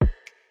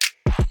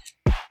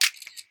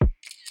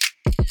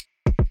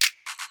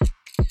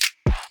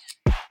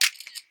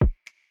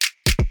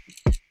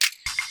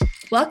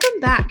Welcome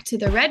back to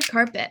The Red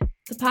Carpet,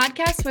 the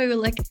podcast where we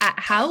look at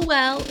how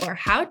well or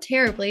how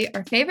terribly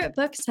our favorite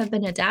books have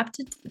been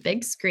adapted to the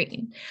big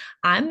screen.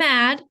 I'm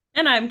Mad.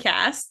 And I'm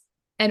Cass.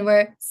 And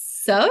we're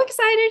so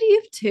excited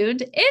you've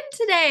tuned in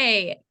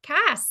today.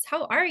 Cass,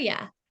 how are you?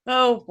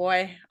 Oh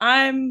boy.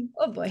 I'm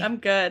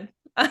good.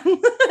 I'm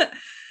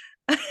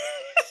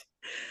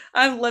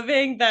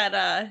living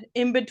that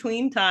in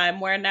between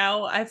time where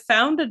now I've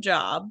found a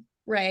job.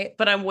 Right.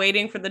 But I'm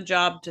waiting for the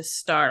job to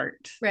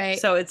start. Right.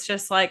 So it's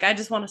just like I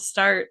just want to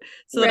start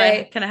so that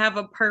I can have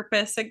a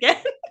purpose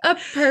again. A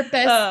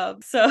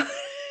purpose. So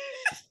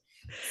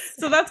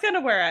that's kind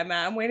of where I'm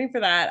at. I'm waiting for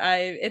that.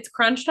 It's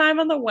crunch time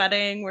on the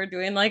wedding. We're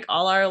doing like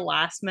all our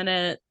last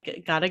minute,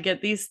 gotta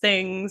get these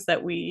things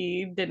that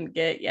we didn't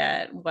get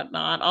yet,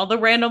 whatnot. All the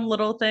random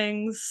little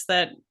things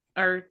that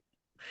are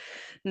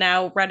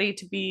now ready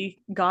to be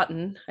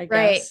gotten, I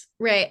guess.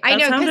 Right. I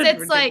know, because it's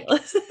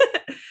ridiculous.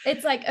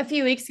 It's like a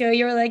few weeks ago,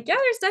 you were like, yeah,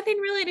 there's nothing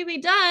really to be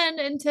done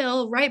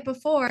until right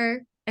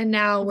before. And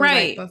now we're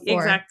right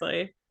before.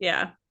 Exactly.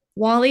 Yeah.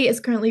 Wally is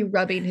currently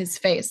rubbing his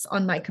face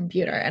on my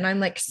computer. And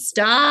I'm like,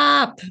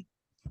 stop.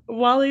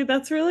 Wally,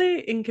 that's really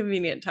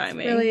inconvenient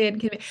timing. It's really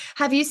inconvenient.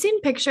 Have you seen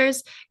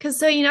pictures? Because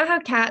so you know how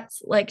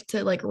cats like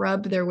to like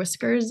rub their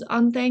whiskers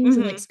on things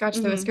and like scratch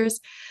their whiskers?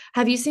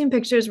 Have you seen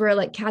pictures where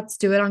like cats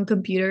do it on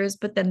computers,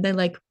 but then they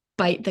like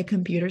bite the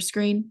computer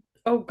screen?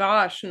 Oh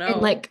gosh, no. And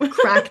like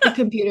crack the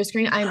computer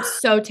screen. I'm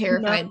so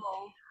terrified.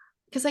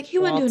 Because like he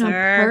wouldn't do it on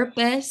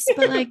purpose,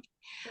 but like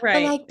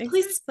right. But like,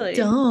 please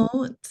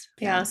don't.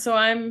 Yeah, so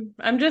I'm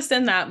just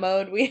in that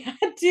mode. We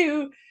had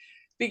to,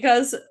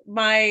 because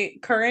my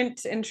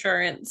current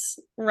insurance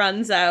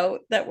runs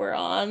out that we're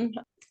on,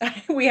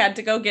 we had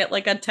to go get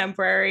like a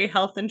temporary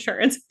health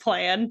insurance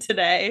plan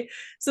today.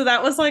 So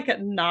that was like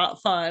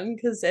not fun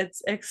because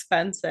it's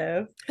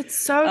expensive. It's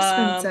so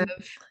expensive.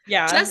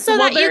 Yeah. Just so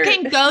that you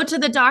can go to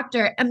the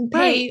doctor and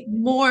pay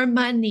more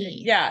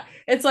money. Yeah.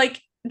 It's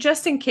like,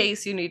 just in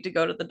case you need to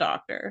go to the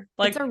doctor.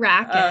 Like, it's a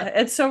racket.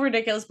 It's so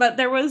ridiculous. But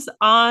there was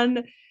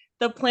on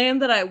the plan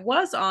that I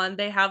was on,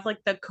 they have like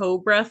the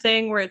Cobra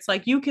thing where it's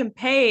like you can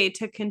pay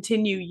to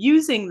continue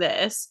using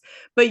this,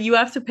 but you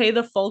have to pay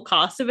the full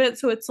cost of it.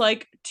 So it's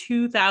like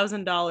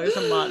 $2,000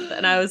 a month.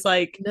 And I was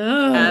like,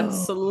 no,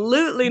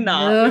 absolutely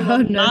not. We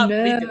will not be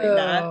doing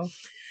that.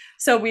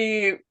 So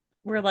we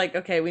were like,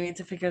 okay, we need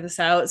to figure this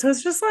out. So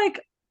it's just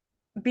like,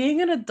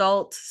 being an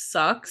adult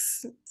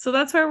sucks. So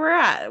that's where we're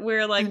at.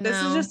 We're like, this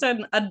is just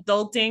an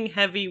adulting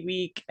heavy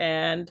week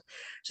and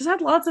just had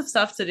lots of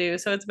stuff to do.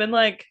 So it's been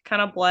like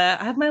kind of blah.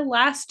 I have my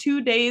last 2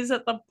 days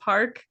at the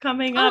park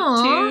coming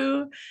up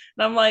too.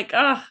 And I'm like,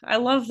 oh, I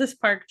love this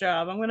park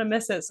job. I'm going to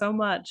miss it so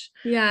much.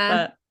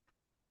 Yeah.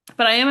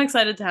 But I am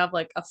excited to have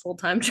like a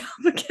full-time job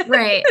again.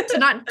 Right. To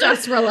not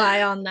just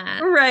rely on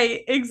that.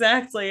 Right.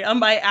 Exactly. On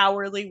my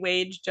hourly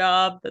wage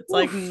job that's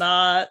like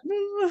not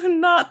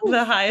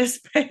the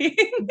highest paying.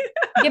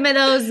 Give me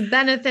those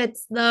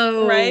benefits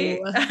though. Right.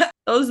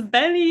 Those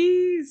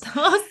bennies.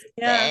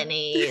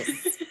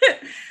 Bennies.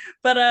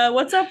 But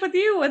what's up with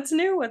you? What's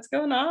new? What's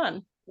going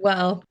on?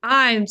 Well,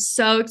 I'm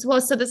so this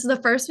is the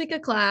first week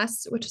of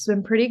class, which has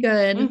been pretty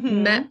good.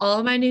 Met all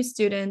of my new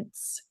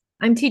students.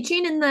 I'm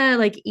teaching in the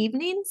like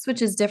evenings,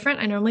 which is different.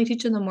 I normally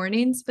teach in the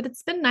mornings, but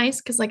it's been nice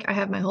because like I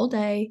have my whole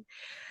day.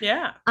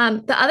 Yeah.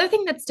 The other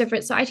thing that's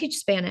different, so I teach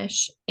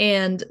Spanish,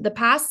 and the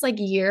past like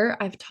year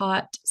I've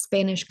taught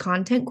Spanish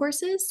content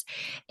courses.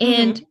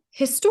 And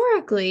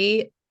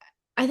historically,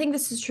 I think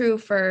this is true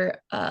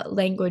for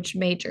language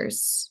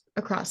majors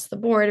across the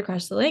board,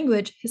 across the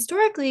language.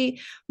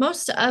 Historically,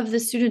 most of the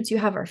students you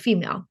have are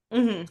female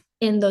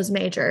in those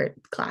major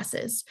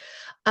classes.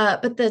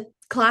 But the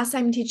class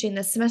I'm teaching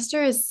this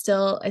semester is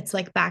still, it's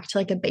like back to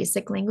like a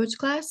basic language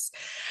class.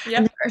 Yep.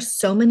 And there are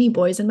so many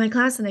boys in my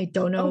class and I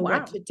don't know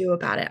what to do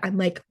about it. I'm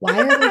like, why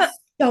are there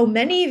so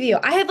many of you?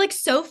 I have like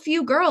so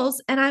few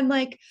girls and I'm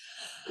like,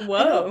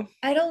 whoa,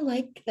 I don't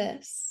like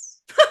this.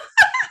 I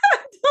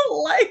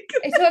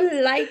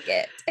don't like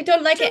it.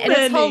 And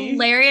it's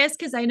hilarious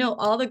because I know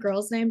all the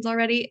girls' names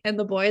already and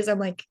the boys, I'm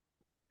like,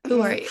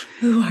 who are you?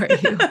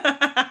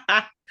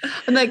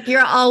 I'm like, you're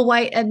all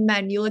white and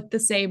men. You look the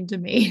same to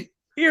me.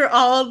 You're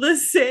all the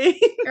same.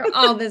 You're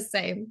all the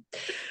same.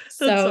 That's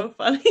so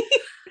funny.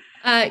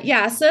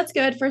 Yeah, so that's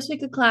good. First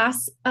week of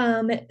class.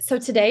 So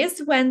today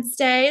is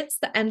Wednesday. It's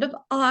the end of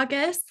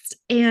August.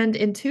 And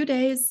in 2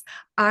 days,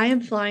 I am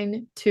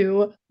flying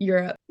to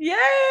Europe. Yay!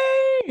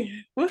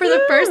 Woo-hoo! For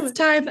the first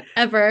time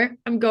ever.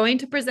 I'm going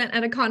to present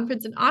at a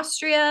conference in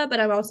Austria, but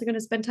I'm also going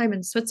to spend time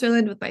in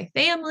Switzerland with my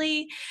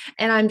family.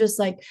 And I'm just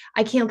like,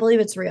 I can't believe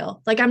it's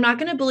real. Like, I'm not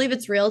going to believe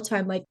it's real till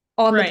I'm like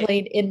on the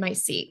plane in my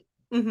seat.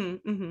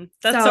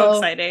 That's so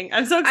exciting.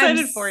 I'm so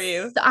excited for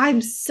you. I'm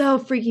so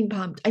freaking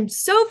pumped.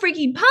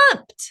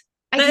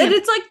 And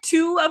it's like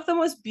two of the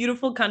most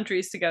beautiful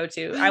countries to go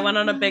to. I went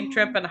on a big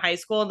trip in high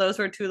school and those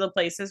were two of the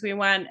places we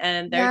went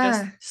and they're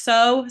just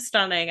so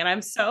stunning. And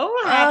I'm so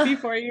happy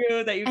for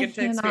you that you get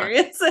to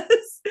experience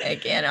this. I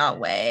cannot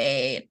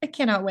wait.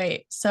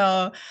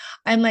 So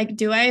I'm like,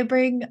 do I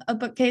bring a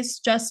bookcase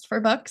just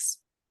for books?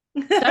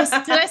 Did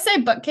I say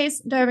bookcase?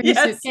 Did I bring a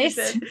Yes, you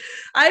suitcase? did.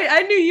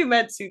 I knew you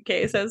meant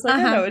suitcase. I was like,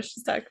 I know what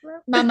she's talking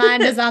about. My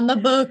mind is on the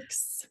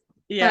books.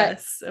 But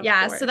Yes, of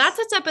yeah, so that's course.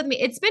 what's up with me.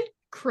 It's been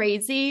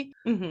crazy,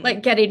 Mm-hmm.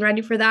 like getting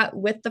ready for that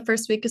with the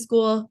first week of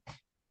school.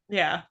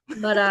 Yeah.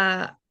 But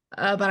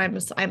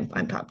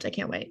I'm pumped. I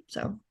can't wait.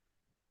 So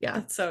yeah.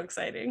 That's so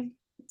exciting.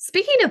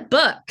 Speaking of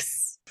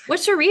books,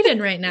 what you're reading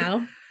right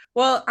now?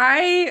 Well,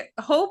 I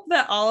hope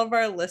that all of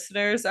our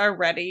listeners are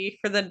ready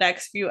for the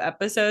next few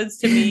episodes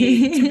to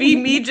be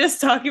me just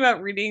talking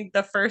about reading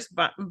the first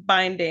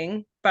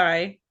binding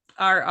by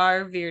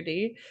R.R.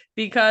 Virdi,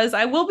 because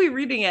I will be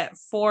reading it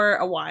for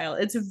a while.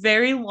 It's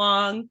very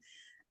long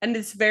and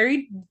it's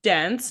very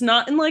dense,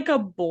 not in like a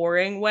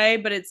boring way,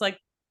 but it's like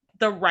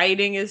the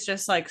writing is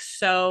just like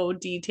so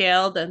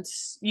detailed, and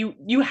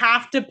you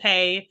have to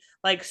pay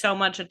like so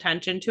much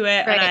attention to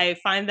it. And Right. I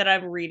find that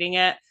I'm reading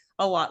it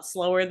a lot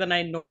slower than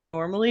I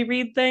normally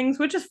read things,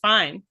 which is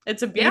fine.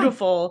 It's a Yeah.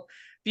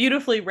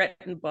 beautifully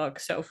written book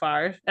so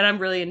far, and I'm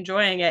really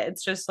enjoying it.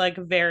 It's just like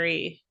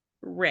very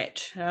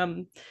rich.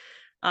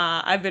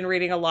 I've been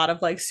reading a lot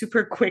of like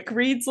super quick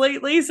reads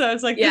lately, so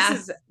it's like this Yeah.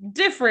 is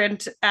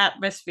different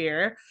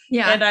atmosphere,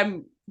 Yeah. and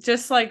I'm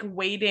just like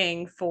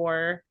waiting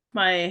for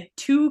my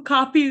 2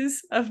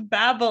 copies of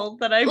Babel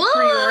that I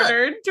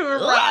pre-ordered to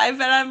arrive,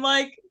 and I'm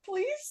like,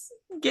 please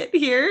get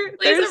here.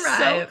 Please There's so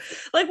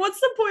arrive. like, what's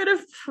the point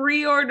of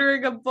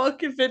pre-ordering a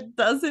book if it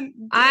doesn't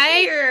get I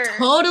here? I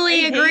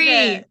totally hate agree.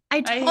 it.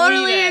 I I hate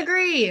totally it.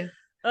 agree.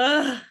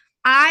 Ugh.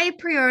 I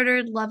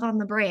pre-ordered Love on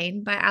the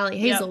Brain by Ali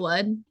Yep.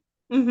 Hazelwood.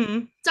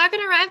 Mm-hmm. It's not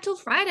going to arrive till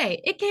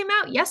Friday. It came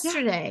out Yeah.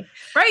 yesterday.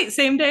 Right.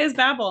 Same day as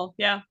Babel.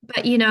 Yeah.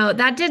 But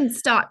that didn't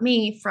stop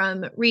me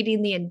from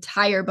reading the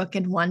entire book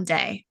in one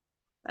day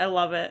I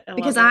love it. I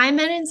because love it. I'm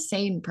an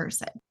insane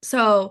person.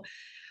 So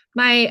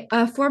my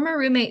former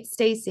roommate,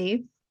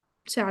 Stacy,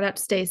 shout out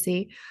to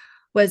Stacy,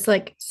 was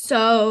like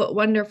so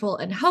wonderful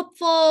and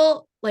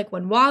helpful, like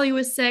when Wally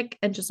was sick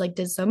and just like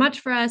did so much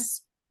for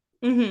us.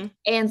 Mm-hmm.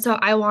 And so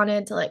I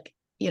wanted to like,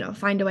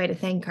 find a way to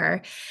thank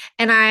her.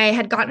 And I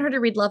had gotten her to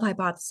read Love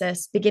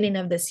Hypothesis beginning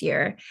of this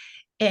year.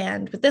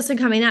 And with this one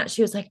coming out,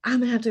 she was like, I'm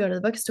gonna have to go to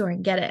the bookstore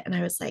and get it. And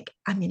I was like,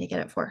 I'm gonna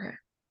get it for her.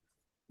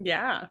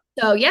 Yeah.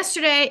 So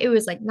yesterday it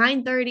was like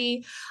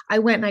 9:30. I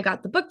went and I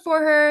got the book for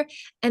her.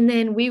 And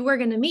then we were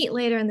gonna meet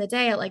later in the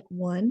day at like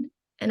 1.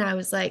 And I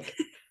was like,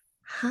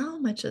 how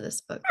much of this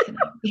book can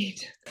I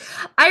read?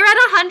 I read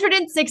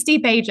 160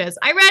 pages.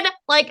 I read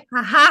like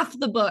half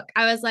the book.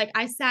 I was like,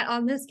 I sat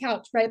on this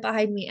couch right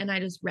behind me and I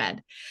just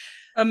read.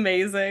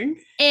 Amazing.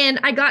 And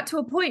I got to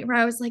a point where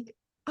I was like,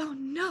 oh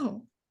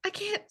no, I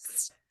can't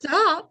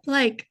stop.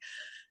 Like,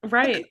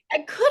 Right. I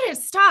couldn't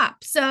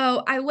stop.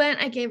 So I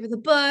went, I gave her the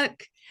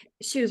book.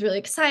 She was really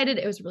excited.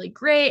 It was really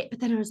great. But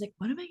then I was like,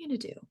 what am I going to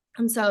do?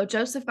 And so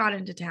Joseph got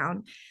into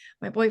town,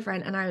 my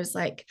boyfriend, and I was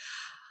like,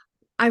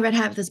 I read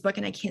half this book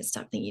and I can't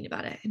stop thinking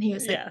about it. And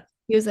Yeah.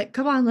 he was like,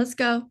 come on, let's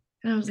go.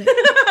 And I was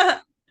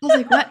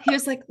like, what? He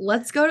was like,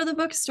 let's go to the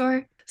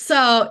bookstore.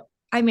 So,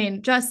 I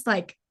mean, just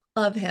like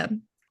love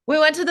him. We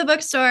went to the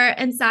bookstore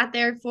and sat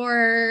there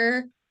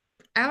for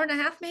hour and a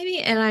half maybe,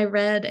 and I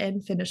read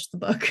and finished the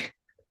book.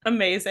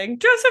 Amazing.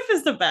 Joseph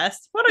is the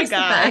best. What a He's the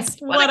guy. best.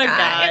 What a What a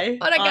guy. guy.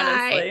 What a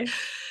guy. Honestly.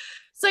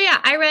 So yeah,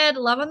 I read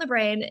Love on the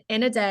Brain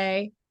in a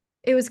day.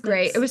 It was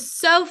great. It Nice. was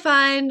so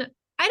fun.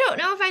 I don't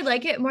know if I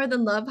like it more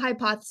than Love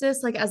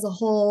Hypothesis, like as a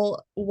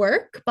whole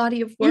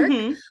body of work,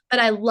 Mm-hmm. but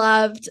I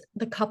loved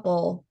the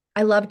couple.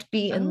 I loved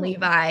B and Oh,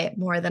 Levi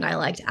more than I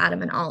liked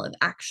Adam and Olive,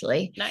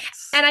 actually.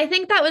 nice. And I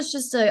think that was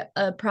just a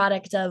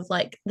product of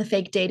like the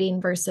fake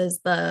dating versus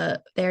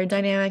their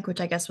dynamic,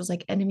 which I guess was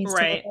like enemies to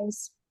Right.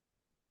 lovers.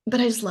 But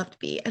I just loved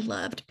B. I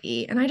loved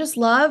B. And I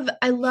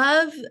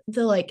love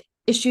the like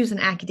issues in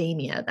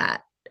academia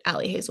that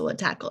Ali Hazelwood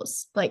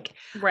tackles. Like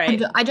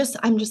Right.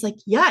 I'm just like,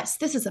 yes,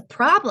 this is a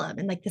problem.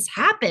 And like this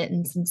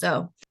happens. And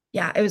so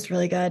yeah, it was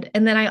really good.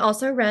 And then I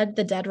also read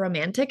The Dead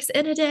Romantics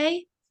in a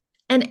day.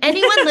 And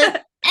anyone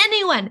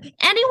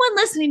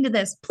listening to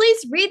this,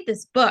 please read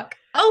this book.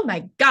 Oh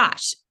my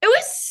gosh. It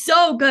was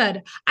so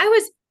good. I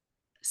was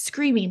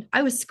screaming.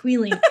 I was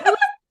squealing. I was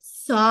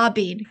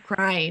sobbing,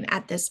 crying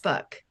at this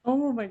book.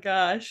 Oh my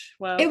gosh.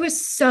 It Wow.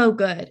 was so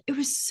good. It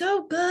was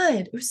so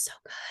good. It was so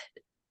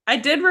good. I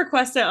did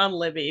request it on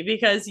Libby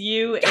because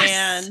you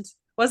Yes. and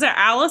was it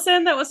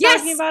Allison that was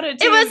talking Yes. about it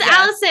It too? was Yeah.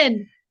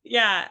 Allison.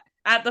 Yeah.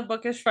 At the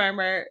Bookish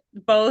Farmer,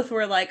 both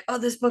were like, oh,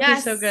 this book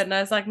is so Yes. good. And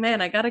I was like,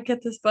 man, I got to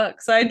get this book.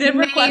 So I did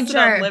request it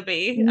on Major,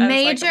 Libby. I was like, I'm going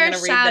major to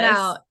read shout this.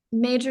 out.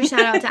 Major shout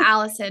out to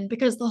Allison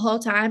because the whole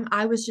time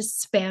I was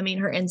just spamming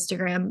her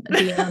Instagram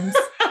DMs.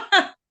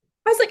 I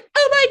was like,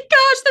 oh my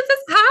gosh, this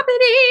is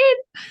happening.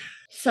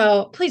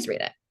 So please read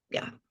it.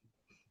 Yeah.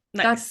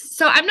 Nice.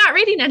 So I'm not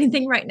reading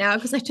anything right now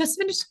because I just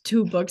finished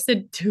 2 books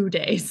in 2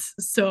 days.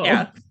 So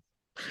Yeah.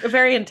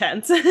 Very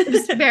intense.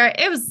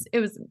 it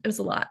was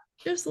a lot.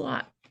 It was a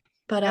lot.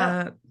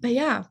 But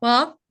yeah,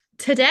 well,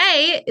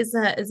 today is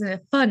a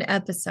fun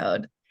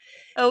episode.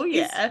 Oh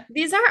yeah.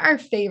 These are our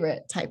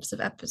favorite types of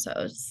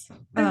episodes.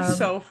 They're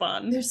so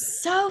fun. They're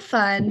so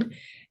fun.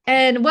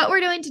 And what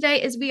we're doing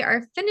today is we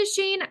are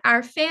finishing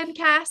our fan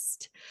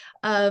cast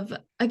of,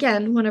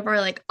 again, one of our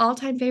like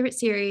all-time favorite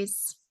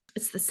series.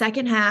 It's the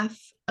second half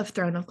of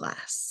Throne of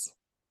Glass.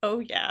 Oh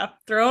yeah,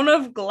 Throne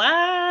of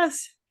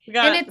Glass. We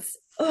And got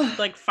it's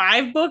like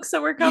 5 books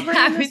that we're covering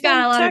yeah, in this we've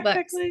got one. a lot of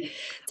books. Technically,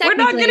 we're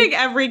not Technically. getting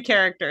every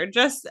character.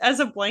 Just as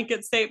a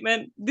blanket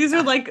statement, these are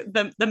Yeah. like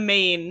the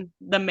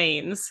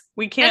mains.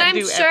 We And can't I'm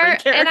do every sure,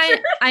 and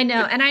character.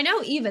 I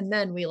know even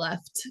then we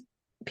left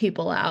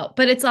people out,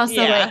 but it's also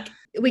Yeah, like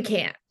we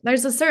can't.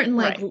 There's a certain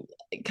like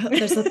right.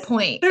 there's a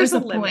point. There's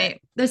There's a a limit.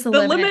 point. There's a The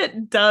limit.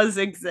 limit does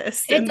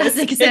exist It in does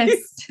this case.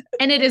 exist.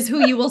 And it is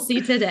who you will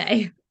see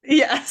today.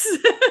 Yes.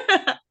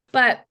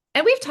 But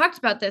and we've talked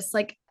about this,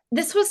 like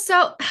this was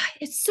so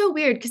it's so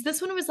weird because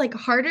this one was like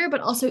harder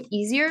but also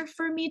easier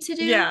for me to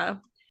do. Yeah.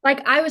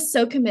 Like I was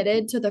so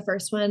committed to the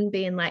first one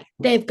being like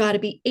they've got to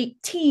be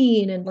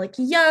 18 and like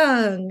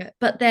young,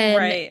 but then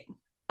Right.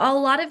 a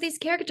lot of these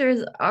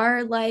characters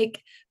are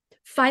like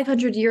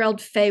 500-year-old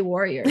Fey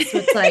warriors. So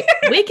it's like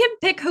we can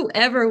pick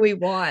whoever we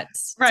want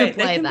to Right.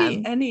 They play can be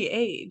them. any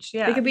age. They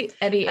Yeah. could be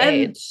any And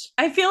age.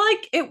 I feel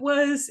like it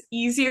was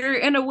easier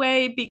in a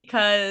way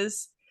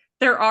because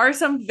there are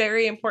some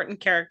very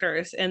important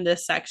characters in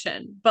this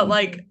section, but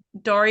like Mhm.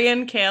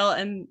 Dorian, Kale,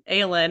 and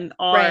Aelin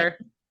Right. are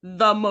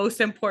the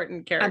most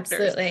important characters.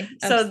 Absolutely.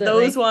 So those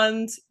Absolutely.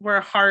 ones were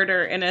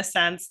harder in a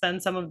sense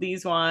than some of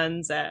these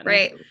ones. And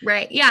Right.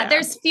 Right. Yeah. yeah.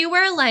 There's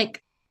fewer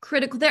like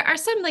critical. There are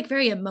some like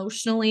very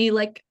emotionally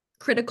like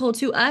critical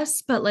to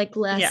us, but like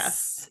less.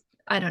 Yes.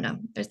 I don't know.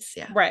 It's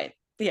yeah. Right.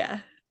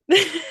 Yeah.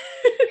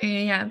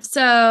 Yeah.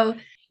 So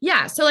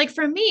yeah. So like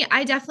for me,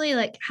 I definitely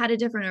like had a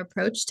different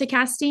approach to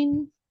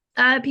casting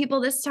people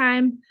this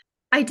time.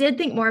 I did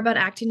think more about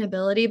acting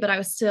ability, but I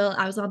was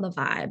on the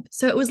vibe.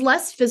 So it was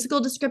less physical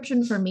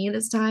description for me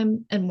this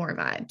time and more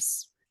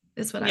vibes,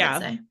 is what I would Yeah.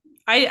 say.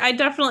 I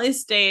definitely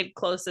stayed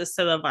closest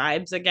to the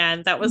vibes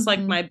again. That was like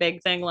Mm-hmm. my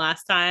big thing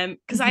last time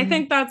because I Mm-hmm.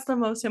 think that's the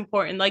most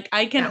important. Like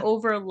I can Yeah.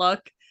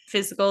 overlook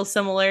physical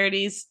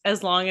similarities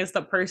as long as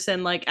the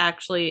person like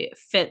actually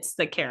fits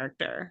the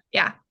character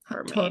Yeah.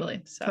 for me.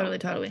 Totally. So Totally.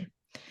 Totally.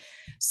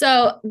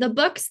 So the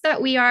books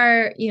that we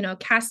are,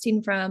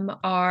 casting from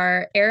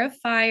are Heir of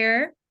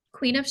Fire,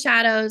 Queen of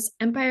Shadows,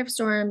 Empire of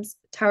Storms,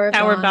 Tower of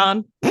Tower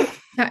Dawn. Bound.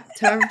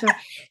 Tower of Dawn.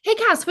 Hey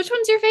Cass, which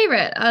one's your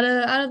favorite out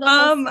of the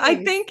whole I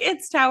series? think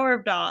it's Tower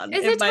of Dawn.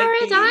 Is It it Tower might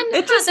of be. Dawn?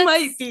 It Huh, just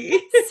might be.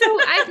 so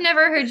I've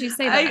never heard you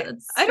say that.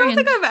 It's I don't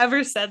think strange. I've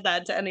ever said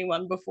that to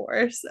anyone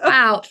before. So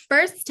Wow,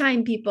 first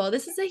time people.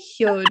 This is a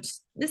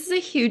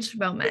huge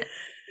moment.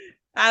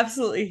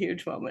 absolutely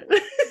huge moment.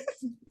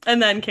 And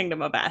then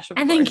Kingdom of Ash, of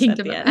And then course, at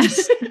Kingdom the of end.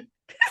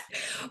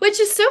 Ash. Which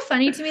is so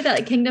funny to me that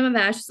like Kingdom of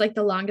Ash is like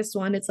the longest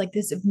one. It's like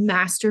this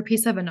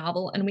masterpiece of a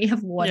novel, and we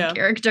have one Yeah.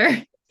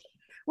 character.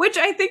 Which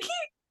I think he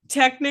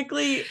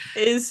technically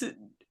is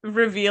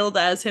revealed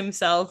as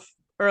himself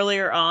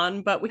earlier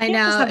on, but we I can't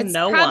just know have it's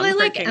no probably one for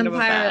like Kingdom of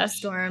Empire of Ash.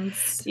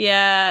 Storms.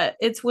 Yeah,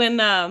 it's when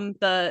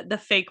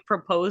the fake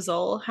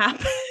proposal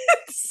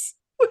happens.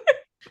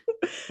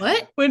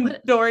 When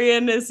What?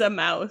 Dorian is a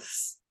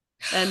mouse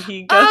and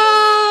he goes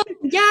Oh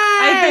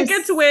I think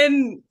yes.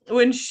 it's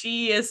when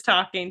she is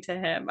talking to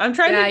him. I'm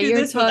trying Yeah, to do you're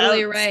this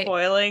totally without right.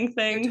 spoiling You're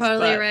things,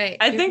 totally but right.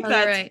 I You're think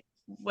totally that's right.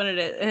 when it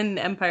is in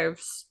Empire of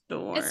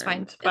It's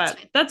fine. Storms. It's But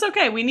fine. that's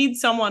okay. We need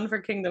someone for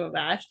Kingdom of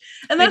Ash.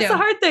 And We that's the do.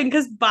 hard thing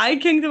because by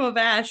Kingdom of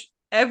Ash,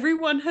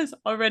 everyone has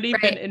already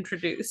been Right.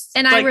 introduced.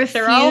 And Like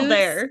they're all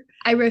there.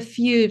 I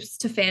refuse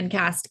to fan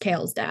cast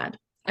Kale's dad.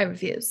 I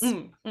refuse.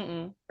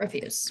 Mm-mm.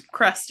 Refuse.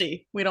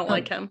 Crusty. We don't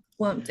like Won't, him.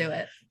 won't do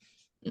it.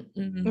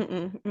 Mm-mm.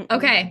 Mm-mm, mm-mm.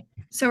 Okay.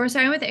 So we're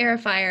starting with Heir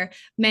of Fire.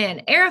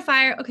 Man, Heir of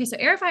Fire. Okay, so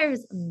Heir of Fire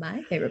is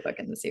my favorite book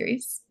in the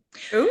series.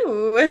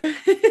 Ooh.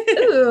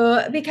 Ooh,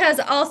 because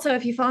also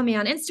if you follow me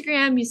on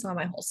Instagram, you saw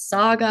my whole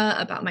saga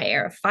about my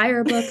Heir of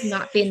Fire book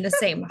not being the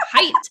same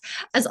height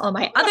as all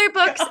my other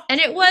books. God. And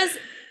it was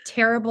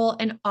terrible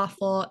and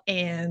awful,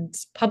 and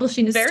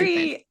publishing is Very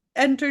stupid.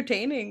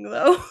 entertaining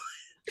though.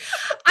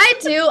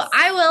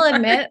 I will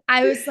admit,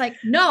 I was like,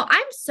 no,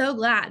 I'm so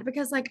glad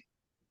because like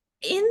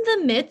in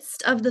the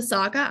midst of the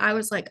saga, I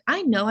was like,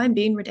 I know I'm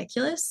being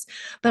ridiculous,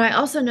 but I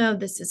also know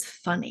this is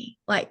funny.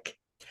 Like,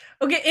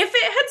 Okay, if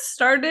it had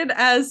started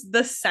as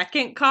the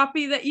second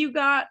copy that you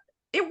got,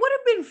 it would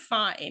have been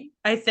fine,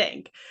 I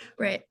think,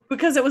 right.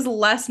 because it was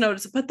less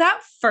noticeable. But that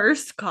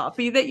first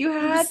copy that you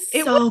It had, was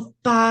it was so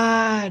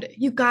bad.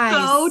 You guys,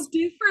 so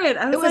different.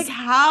 I it was like, was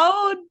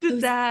how it did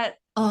was that?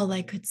 all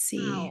I could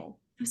see. How?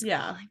 It was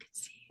Yeah. all I could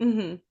see. Mm-hmm.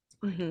 All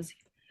I Mm-hmm. could see.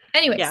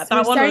 Anyways, Yeah,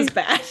 that one was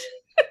bad.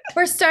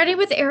 we're starting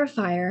with Heir of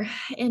Fire.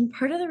 And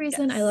part of the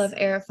reason I love Yes.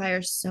 Heir of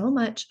Fire so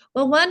much,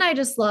 well, one, I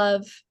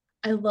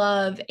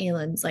love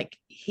Aylin's like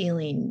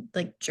healing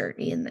like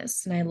journey in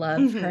this. And I love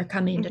her Mm-hmm.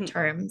 coming to Mm-hmm.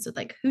 terms with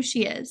like who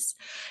she is.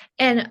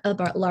 And a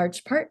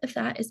large part of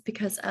that is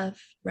because of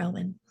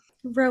Rowan.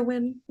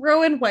 Rowan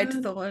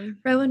Whitethorn.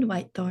 Rowan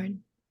Whitethorn.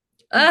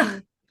 Mm-hmm.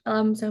 I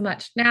love him so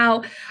much.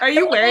 Now, Are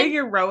you wearing Rowan,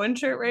 your Rowan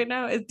shirt right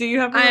now? Do you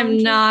have a Rowan I'm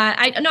shirt? not.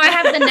 I no, I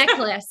have the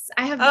necklace.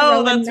 I have the Oh,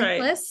 Rowan that's right.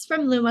 necklace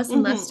from Lumos and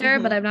Mm-hmm, Lester,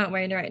 but mm-hmm. I'm not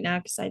wearing it right now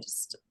because I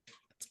just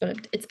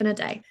it's been a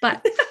day.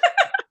 But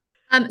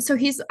so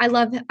he's I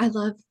love him. I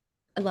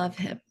love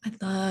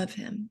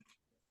him.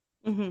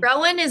 Mm-hmm.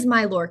 Rowan is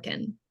my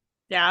Lorcan.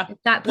 Yeah. If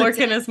that puts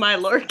Lorcan it, is my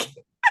Lorcan.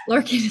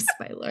 Lorcan is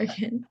my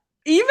Lorcan.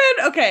 Even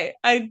okay,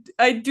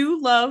 I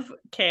do love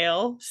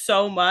Kale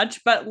so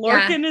much, but Yeah.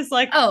 Lorcan is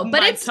like Oh,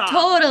 but my top. it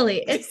totally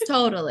It's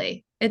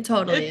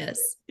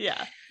is.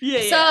 yeah. Yeah,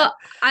 yeah. So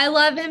I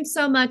love him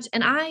so much,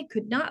 and I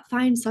could not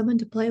find someone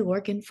to play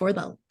Lorcan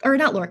or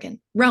not Lorcan,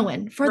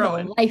 Rowan for the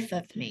Rowan. life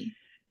of me.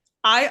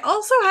 I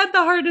also had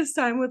the hardest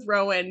time with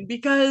Rowan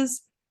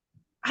because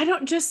I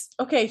don't just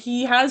okay,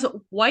 he has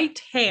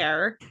white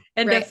hair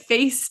and a Right,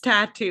 face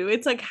tattoo.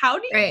 It's like, how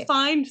do you right,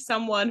 find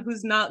someone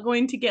who's not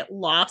going to get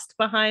lost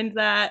behind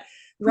that?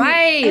 Who and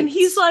right,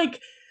 he's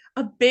like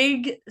a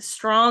big,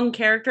 strong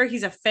character.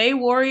 He's a Fey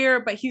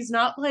warrior, but he's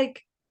not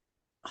like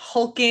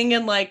hulking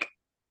and like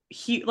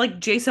he like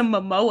Jason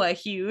Momoa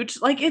huge.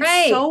 Like it's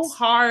right, so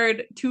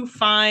hard to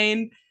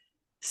find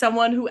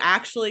someone who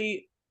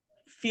actually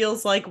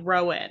feels like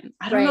Rowan.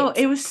 I don't know. right.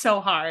 It was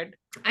so hard.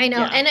 I know.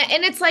 Yeah.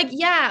 And it's like,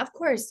 yeah, of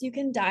course, you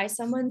can dye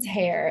someone's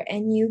hair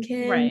and you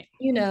can, Right.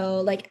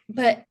 like,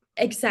 but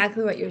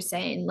exactly what you're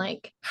saying,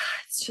 like,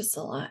 it's just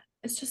a lot.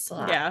 It's just a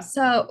lot. Yeah.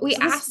 So we So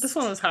this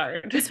one asked, was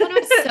hard. this one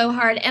was so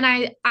hard. And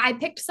I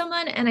picked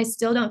someone and I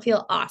still don't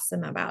feel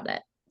awesome about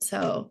it.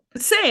 So,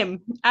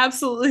 Same.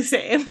 Absolutely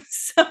same.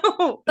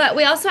 So but yeah.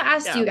 we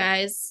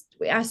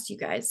asked you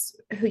guys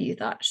who you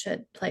thought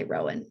should play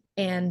Rowan.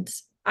 And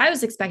I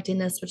was expecting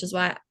this, which is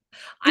why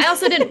I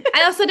also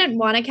didn't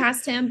want to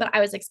cast him, but I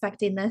was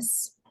expecting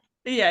this.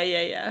 Yeah,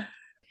 yeah,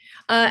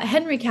 yeah.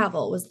 Henry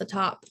Cavill was the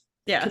top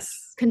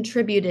Yes.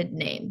 contributed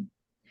name.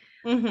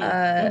 Mm-hmm. Uh,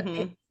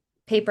 Mm-hmm.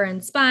 Paper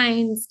and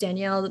Spines,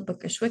 Danielle, the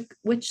Bookish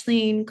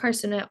Witchling,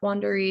 Carson at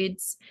Wander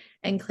Reads,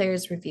 and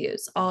Claire's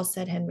Reviews all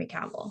said Henry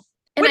Cavill.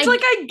 And Which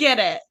like I get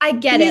it. I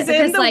get it He's in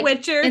because The like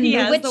Witcher. in He The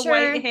has the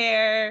white Witcher,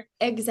 hair.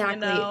 You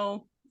exactly.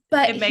 know,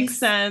 But it makes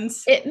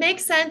sense. it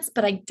makes sense,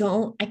 but I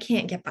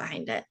can't get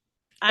behind it.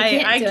 I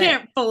can't I do it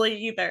can't fully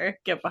either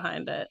get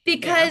behind it. Yeah.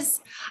 because,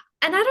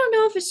 and I don't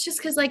know if it's just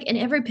because like in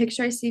every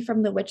picture I see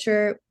from The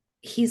Witcher,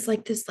 he's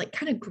like this like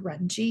kind of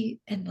grungy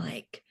and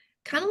like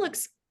kind of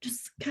looks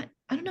just kind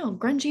I don't know,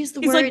 grungy is the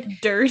He's like word.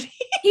 dirty.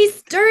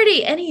 He's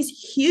dirty and he's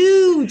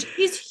huge.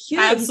 He's huge.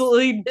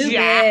 Absolutely He's too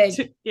jacked.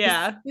 big.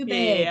 Yeah. He's too Yeah.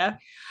 big. Yeah.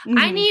 I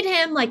Mm-hmm. need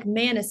him like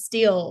Man of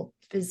Steel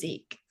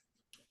physique.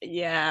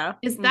 Yeah.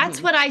 Because that's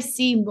Mm-hmm. what I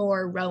see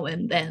more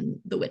Rowan than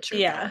The Witcher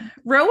Yeah.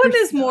 Rowan. Rowan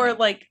is more Personally.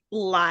 like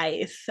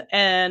lithe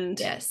and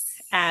Yes.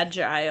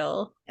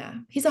 agile. Yeah.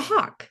 He's a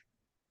hawk.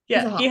 He's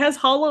Yeah, a he hawk. has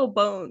hollow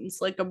bones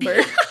like a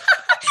bird.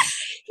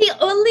 He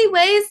only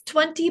weighs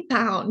 20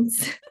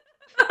 pounds.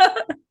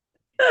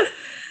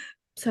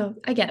 So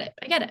I get it.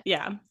 I get it.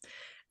 Yeah.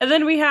 And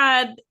then we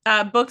had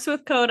books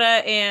with Coda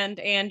and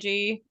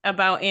Angie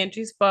about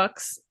Angie's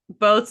books.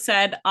 Both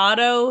said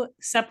Otto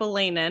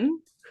Sepalainen,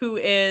 who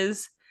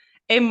is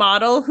a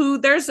model who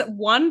there's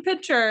one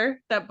picture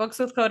that Books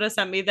with Coda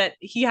sent me that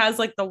he has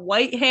like the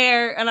white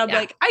hair. And I'm Yeah.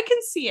 like, I can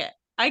see it.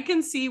 I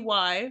can see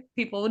why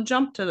people would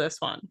jump to this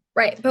one.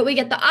 Right. But we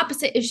get the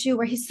opposite issue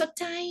where he's so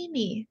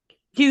tiny.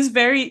 He's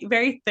very,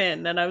 very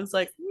thin. And I was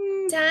like,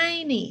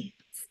 Tiny.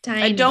 It's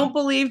tiny. I don't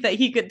believe that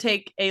he could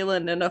take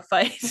Aelin in a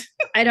fight.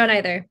 I don't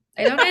either.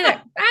 I don't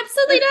either.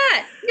 Absolutely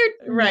not.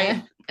 You're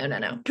right. Nah.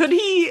 No. Could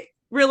he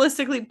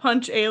realistically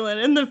punch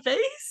Aelin in the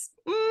face?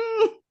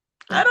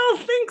 I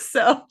don't think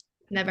so.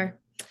 Never.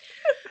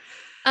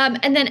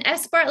 And then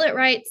S. Bartlett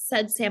writes,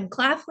 said Sam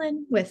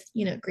Claflin with,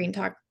 green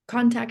talk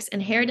contacts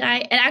and hair dye.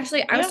 And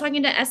actually, I was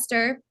talking to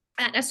Esther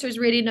at Esther's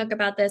Reading Nook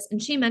about this,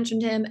 and she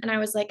mentioned him, and I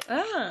was like,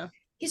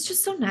 he's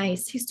just so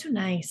nice. He's too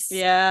nice.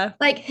 Yeah.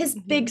 Like his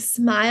big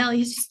smile,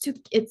 he's just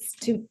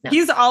too, no.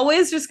 He's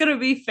always just going to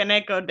be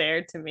Finnick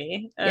O'Dare to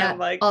me. Yeah.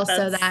 Like,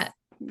 also that.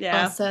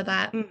 Yeah. Also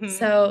that.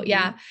 So,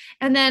 yeah.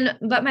 And then,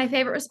 but my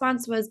favorite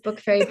response was Book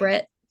Fairy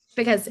Brit,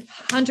 because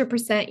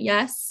 100%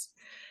 yes.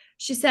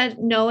 She said,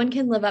 no one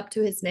can live up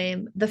to his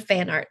name. The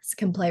fan arts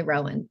can play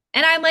Rowan.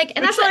 And I'm like,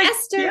 and that's what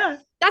Esther,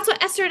 that's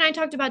what Esther and I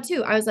talked about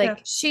too. I was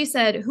like, she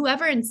said,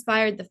 whoever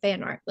inspired the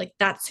fan art, like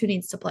that's who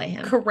needs to play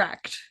him.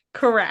 Correct.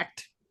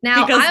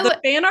 Now, because the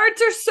fan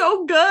arts are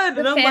so good.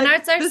 The fan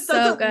arts are this so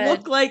doesn't good.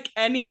 Look like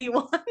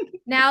anyone.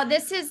 Now,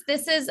 this is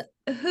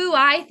who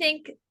I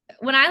think,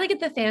 when I look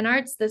at the fan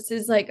arts, this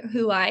is like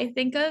who I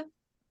think of.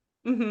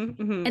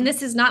 And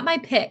this is not my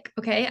pick.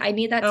 Okay. I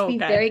need that to be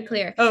very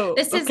clear.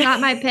 This is not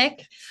my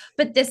pick,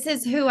 but this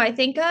is who I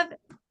think of.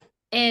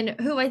 And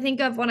who I think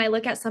of when I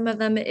look at some of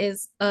them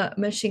is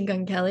Machine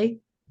Gun Kelly.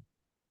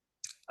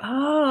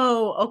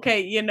 Oh,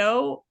 okay.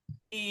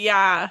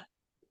 Yeah.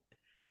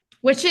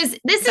 Which is,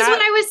 this is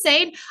what I was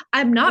saying.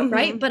 I'm not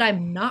right, but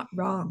I'm not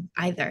wrong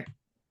either.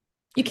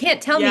 You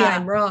can't tell me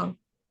I'm wrong.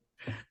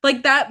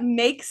 Like that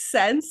makes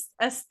sense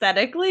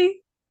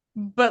aesthetically.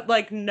 but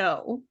like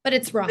no. But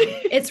it's wrong.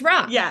 It's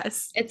wrong.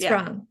 Yes. It's Yeah.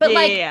 wrong. But Yeah,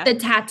 like yeah, the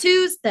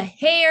tattoos, the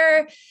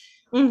hair,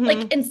 yeah.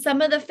 like in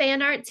some of the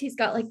fan arts, he's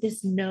got like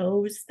this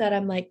nose that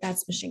I'm like,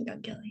 that's Machine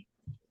Gun Kelly.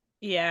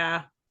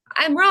 Yeah.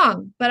 I'm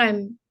wrong, but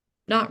I'm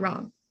not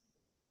wrong.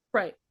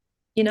 Right.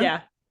 You know?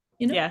 Yeah.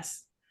 You know?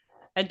 Yes.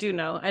 I do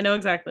know. I know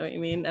exactly what you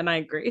mean, and I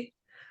agree.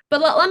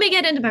 But let me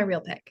get into my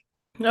real pick.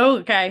 Oh,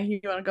 okay. You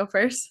want to go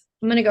first?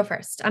 I'm gonna go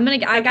first. I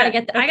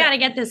gotta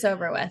get this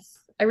over with.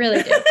 I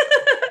really do.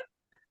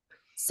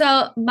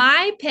 So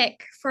my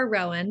pick for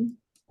Rowan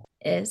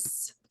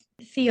is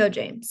Theo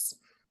James.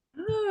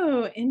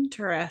 Oh,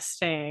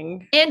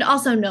 interesting. And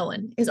also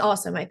Nolan is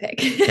also my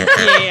pick.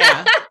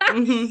 Yeah.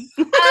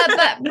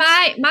 But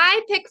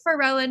my pick for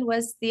Rowan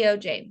was Theo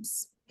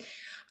James.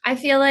 I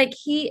feel like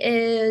he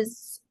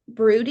is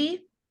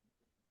broody,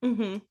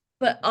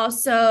 but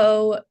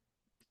also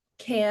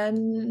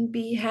can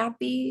be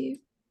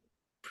happy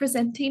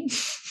presenting.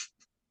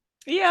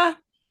 Yeah.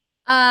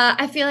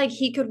 I feel like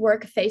he could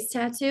work a face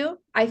tattoo.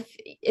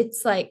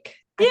 It's like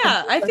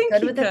I think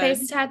good he with could. a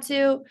face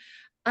tattoo.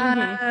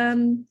 I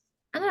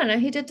don't know.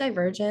 He did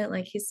Divergent.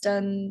 Like he's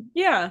done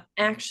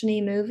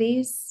actiony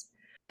movies,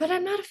 but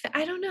I'm not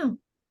I don't know.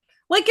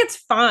 Like it's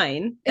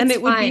fine, and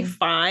it would be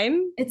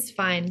fine. It's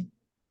fine.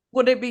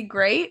 Would it be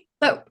great?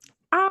 But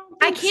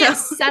I can't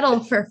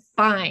settle for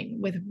fine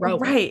with Rowan.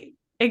 Right.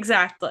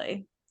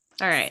 Exactly.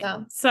 All right.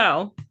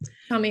 So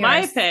tell me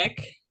my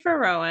pick for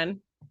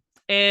Rowan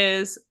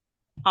is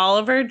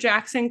Oliver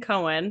Jackson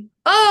Cohen.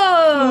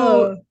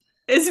 Oh,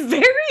 who is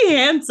very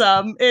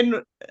handsome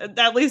in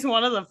at least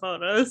one of the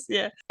photos.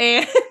 Yeah.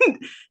 And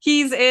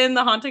he's in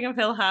The Haunting of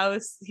Hill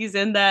House. He's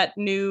in that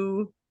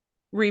new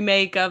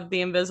remake of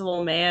the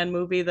Invisible Man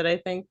movie that I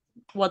think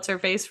what's her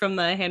face from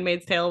The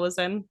Handmaid's Tale was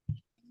in.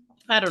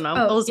 I don't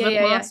know. Elizabeth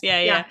Moss.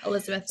 Yeah.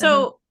 Elizabeth.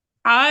 So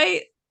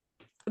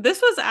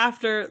this was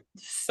after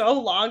so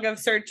long of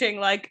searching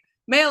like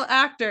male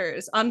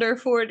actors under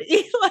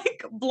 40,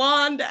 like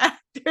blonde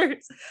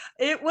actors.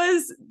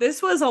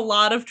 This was a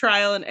lot of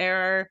trial and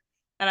error.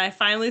 And I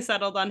finally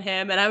settled on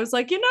him. And I was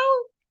like,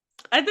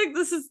 I think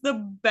this is the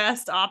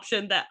best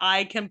option that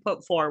I can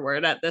put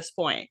forward at this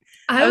point.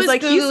 I was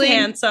like, he's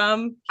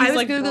handsome. He's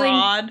like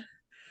broad.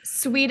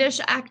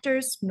 Swedish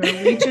actors,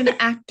 Norwegian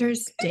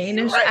actors,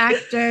 Danish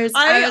actors.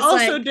 I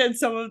also did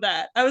some of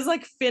that. I was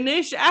like,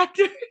 Finnish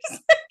actors.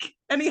 Like,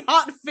 any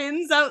hot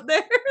Finns out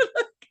there?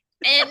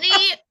 Any?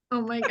 Oh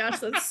my gosh,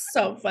 that's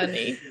so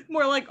funny.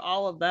 More like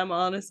all of them,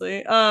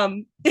 honestly.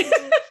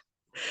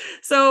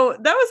 So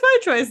that was my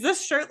choice.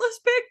 This shirtless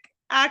pick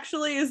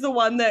actually is the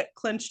one that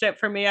clinched it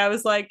for me. I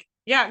was like,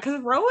 yeah,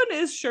 because Rowan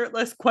is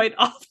shirtless quite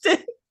often.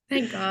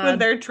 Thank God. When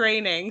they're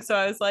training. So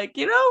I was like,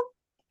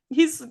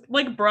 he's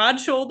like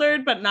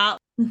broad-shouldered, but not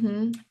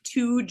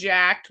too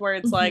jacked where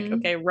it's like,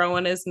 okay,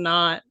 Rowan is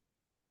not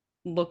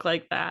look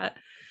like that.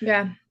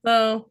 Yeah.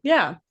 So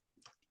yeah.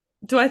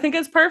 Do I think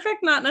it's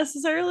perfect? Not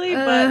necessarily,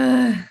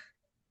 but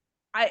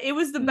it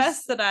was the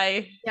best that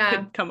I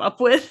could come up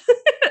with.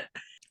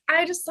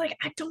 I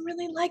don't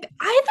really like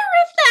either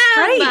of them.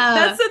 Right.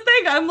 That's the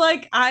thing. I'm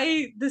like,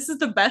 this is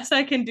the best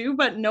I can do,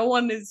 but no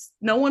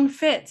one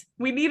fit.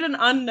 We need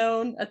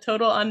a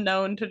total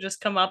unknown to just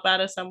come up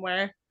out of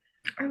somewhere.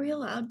 Are we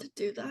allowed to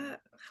do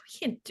that? We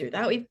can't do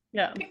that. We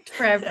picked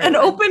for everyone. An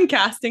open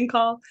casting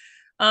call.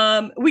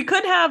 We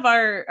could have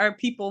our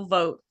people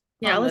vote.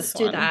 Yeah, let's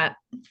do that.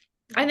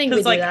 I think we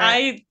do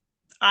that.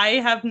 I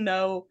have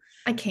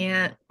I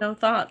can't. No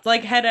thoughts.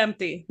 Like head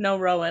empty. No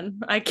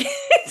Rowan. I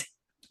can't.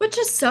 Which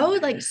is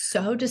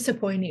so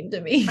disappointing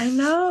to me. I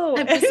know.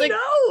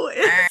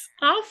 It's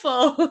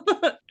awful.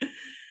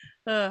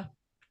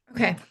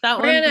 Okay. That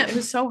one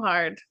was so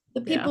hard.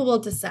 The people will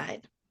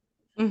decide.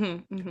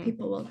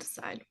 People will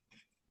decide.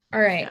 All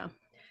right. Yeah.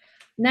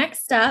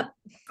 Next up,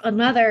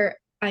 another,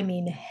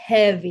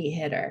 heavy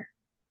hitter.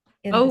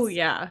 In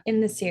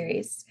the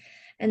series.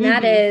 And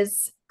that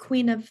is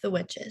Queen of the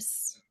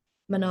Witches.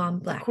 Manon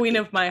Black. Queen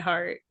of my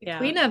heart. Yeah.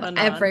 Queen of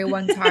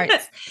everyone's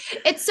hearts.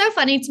 It's so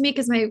funny to me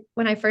because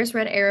when I first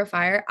read Arrow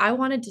Fire, I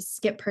wanted to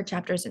skip her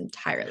chapters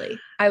entirely.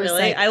 I was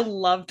like, I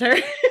loved her.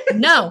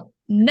 No.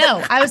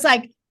 I was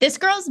like, this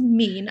girl's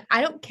mean.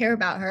 I don't care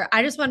about her.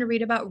 I just want to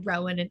read about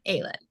Rowan and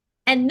Aelin.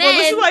 And then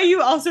this is why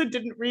you also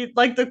didn't read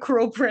like The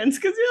Cruel Prince,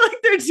 because you're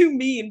like, they're too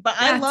mean. But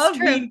I love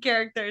mean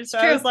characters. So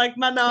I was like,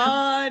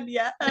 Manon,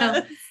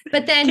 no.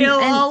 But then kill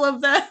all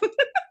of them.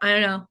 I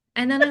don't know.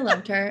 And then I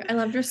loved her. I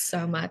loved her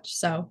so much.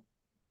 So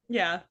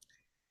yeah.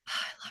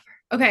 I love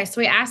her. Okay,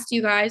 so we asked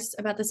you guys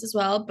about this as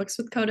well. Books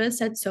with Coda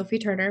said Sophie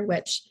Turner,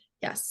 which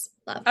yes,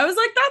 love. I was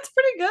like, that's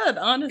pretty good,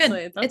 honestly.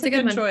 Good. That's a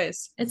good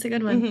choice. It's a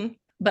good one.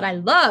 But I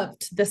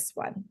loved this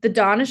one. The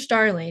Dawnish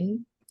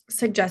Darling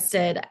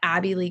suggested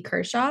Abby Lee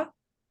Kershaw.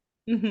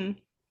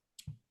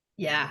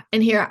 Yeah.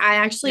 And here I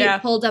actually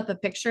pulled up a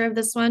picture of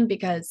this one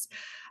because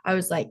I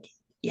was like,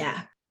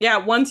 yeah.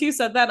 Once you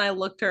said that and I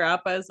looked her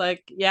up, I was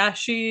like, yeah,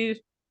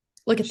 she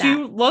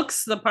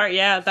looks the part.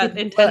 Yeah, that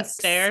intense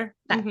stare.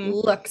 That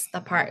looks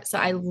the part. So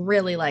I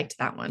really liked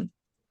that one.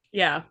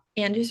 Yeah.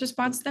 Andrew's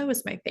response though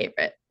was my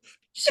favorite.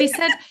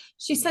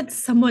 She said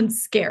someone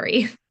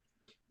scary.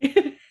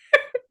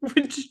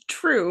 Which is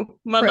true. True.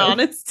 Manon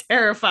is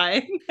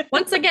terrifying.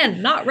 Once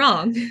again, not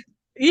wrong.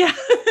 Yeah.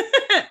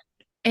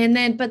 And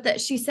then, but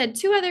that she said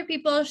two other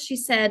people. She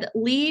said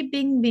Li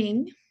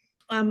Bingbing,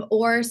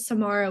 or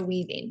Samara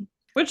Weaving,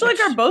 Which like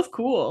are which both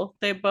cool.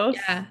 They both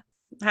yeah.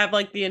 have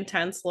like the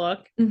intense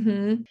look.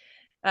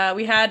 Mm-hmm.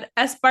 We had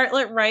S.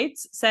 Bartlett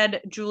Wrights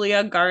said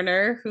Julia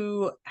Garner,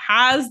 who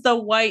has the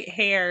white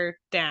hair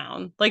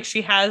down. Like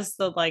she has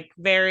the like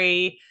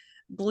very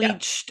Yep.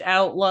 bleached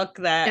outlook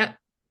that Yep.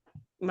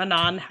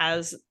 Manon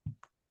has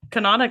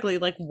canonically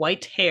like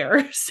white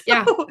hair.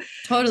 Yeah. So it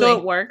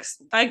Totally.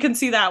 works. I can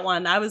see that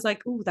one. I was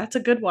like, ooh, that's a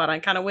good one. I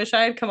kind of wish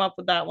I had come up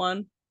with that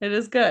one. It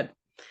is good.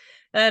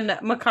 And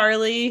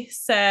McCarley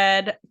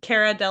said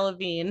Cara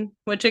Delevingne,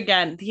 which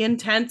again, the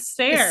intense The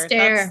stare. That's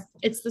stare.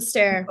 It's the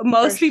stare for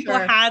most people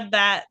sure. had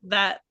that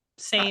That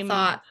same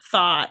thought.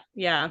 thought.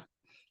 Yeah.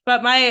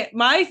 But my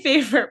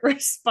favorite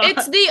It's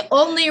response, the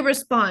only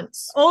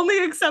response.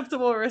 only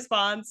acceptable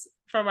response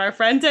from our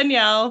friend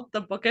Danielle,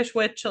 the bookish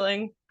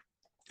witchling,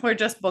 or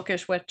just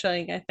bookish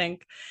witchling, I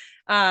think.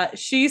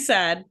 She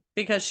said,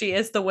 because she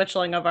is the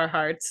witchling of our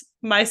hearts,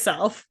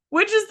 myself,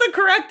 which is the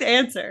correct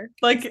answer.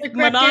 It's Like the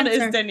correct Manon is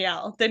answer.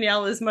 Danielle.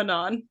 Danielle is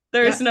Manon.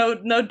 There's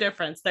Yep. no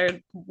difference.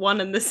 They're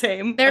one and the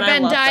same, Their and I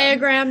Venn love them.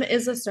 diagram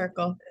is a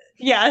circle.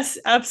 Yes,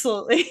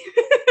 absolutely.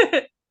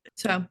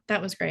 So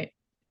that was great.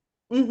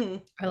 Mm-hmm.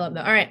 I love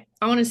that. All right.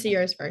 I want to see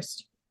yours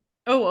first.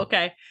 Oh,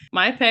 okay.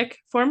 My pick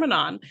for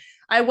Manon.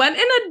 I went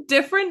in a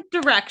different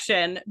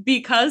direction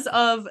because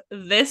of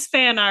this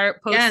fan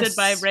art posted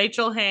by Yes.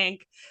 Rachel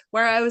Hank,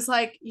 where I was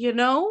like,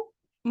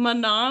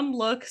 Manon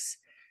looks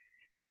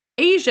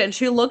Asian.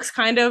 She looks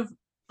kind of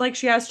like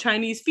she has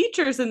Chinese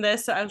features in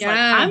this. So I was like,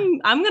 Yeah.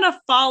 I'm gonna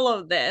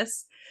follow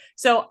this.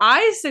 So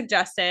I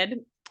suggested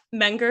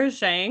Menger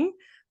Zhang,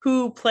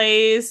 who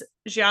plays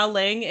Jia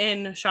Ling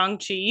in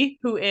Shang-Chi,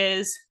 who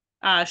is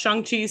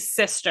Shang-Chi's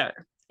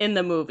sister in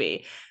the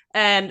movie.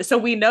 And so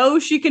we know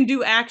she can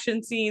do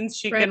action scenes,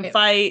 she can Right.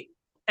 fight.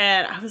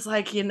 And I was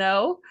like,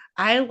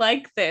 I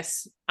like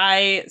this.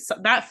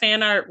 That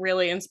fan art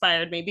really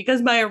inspired me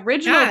because my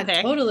original Yeah,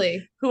 pick,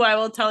 totally. who I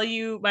will tell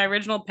you my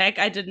original pick,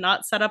 I did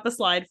not set up a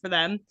slide for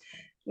them.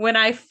 When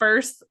I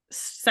first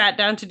sat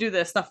down to do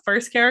this, the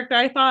first character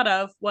I thought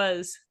of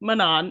was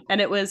Manon, and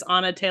it was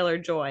Anna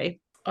Taylor-Joy.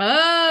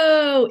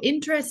 Oh,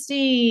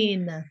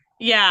 interesting.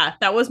 Yeah,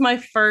 that was my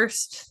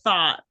first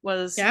thought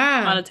was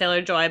Yeah. Anna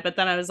Taylor-Joy, but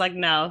then I was like,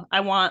 no,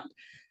 I want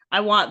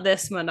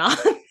this Manon.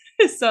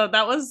 So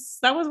that was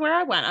where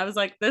I went. I was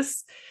like,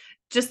 this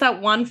just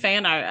that one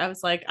fan art. I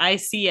was like, I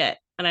see it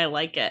and I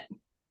like it.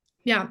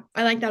 Yeah,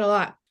 I like that a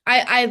lot.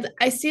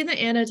 I see the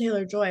Anna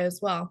Taylor Joy as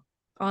well.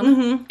 Anna,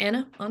 Mm-hmm.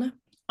 Anna, Anna,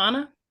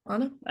 Anna?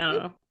 Anna. I don't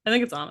know. I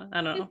think it's Anna.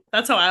 I don't know.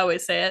 That's how I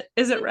always say it.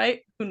 Is it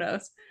right? Who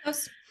knows?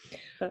 Yes.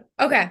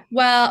 Okay,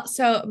 well,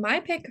 so my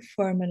pick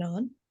for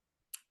Manon,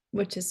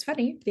 which is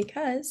funny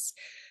because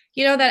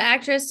you know that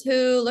actress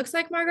who looks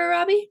like Margot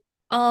Robbie?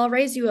 I'll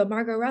raise you a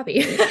Margot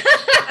Robbie.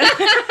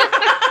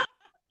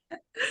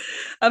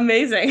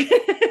 Amazing.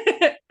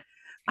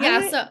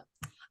 Yeah, so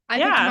I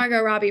picked Yeah,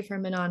 Margot Robbie for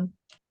Manon.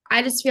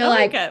 I just feel I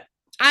like like it.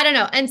 I don't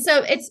know. And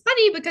so it's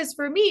funny because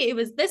for me, it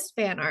was this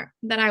fan art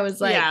that I was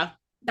like, Yeah.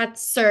 that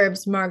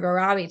serves Margot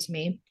Robbie to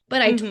me.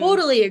 But I Mm-hmm.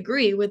 totally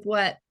agree with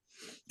what,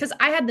 because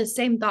I had the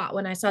same thought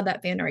when I saw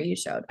that fan art you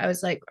showed. I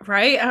was like,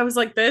 Right? I was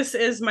like, this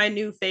is my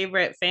new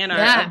favorite fan art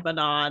yeah, of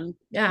Manon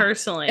yeah, it's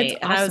personally.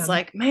 And I was awesome.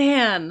 like,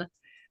 man,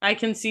 I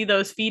can see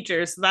those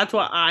features. So that's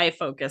what I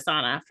focused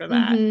on after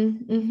that.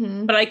 Mm-hmm,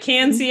 mm-hmm, But I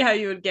can mm-hmm. see how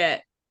you would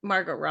get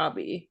Margot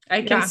Robbie.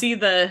 I can Yeah, see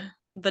the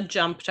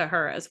jump to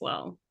her as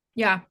well.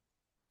 yeah,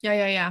 yeah,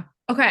 yeah, yeah.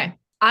 Okay.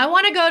 I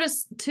want to go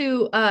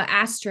to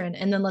Astrid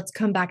and then let's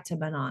come back to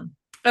Manon.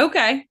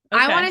 Okay.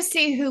 I want Okay. to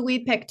see who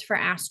we picked for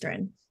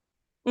Astrid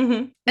Mm-hmm.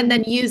 and Mm-hmm.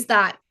 then use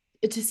that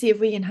to see if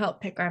we can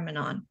help pick our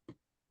Manon.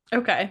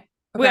 Okay.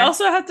 We Okay.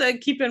 also have to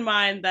keep in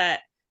mind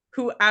that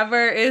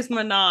whoever is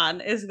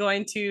Manon is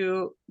going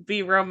to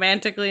be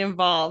romantically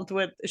involved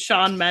with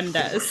Shawn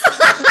Mendes. Which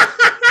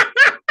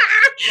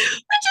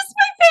is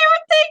my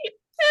favorite thing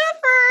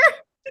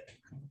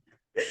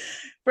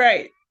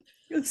Right.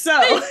 So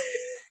ever.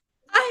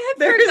 I had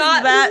there's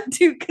forgotten. that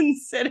to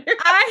consider.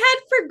 I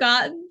had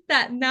forgotten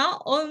that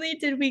not only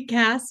did we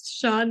cast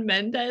Shawn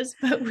Mendes,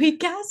 but we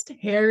cast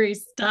Harry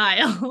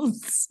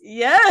Styles.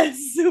 Yes,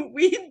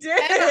 we And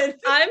did.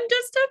 I'm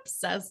just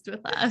obsessed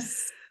with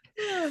us.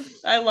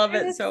 I love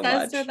I'm it so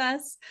obsessed much. with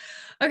us.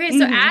 Okay,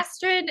 so Mm-hmm.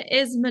 Astrid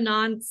is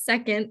Manon's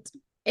second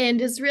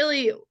and is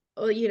really,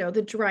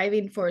 the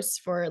driving force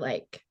for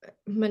like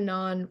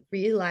Manon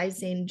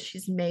realizing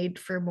she's made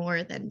for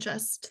more than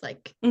just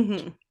like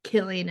Mm-hmm.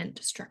 killing and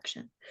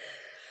destruction.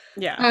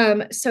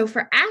 Yeah. So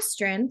for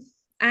Astrid,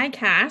 I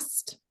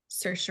cast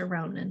Saoirse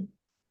Ronan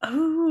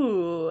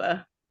Oh.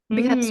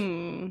 because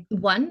Hmm.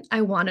 one,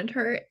 I wanted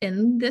her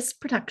in this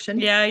production,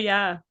 Yeah,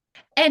 yeah.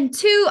 and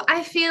two,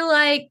 I feel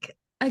like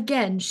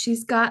again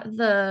she's got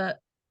the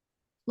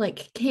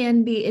like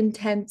can be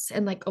intense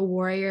and like a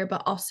warrior,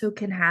 but also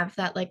can have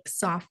that like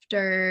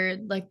softer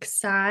like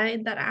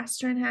side that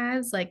Astrid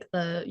has, like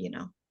the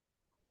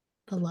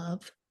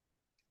love.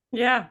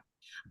 Yeah.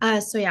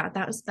 So yeah,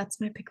 that's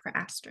my pick for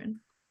Astrid.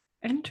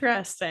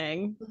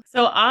 Interesting.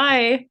 So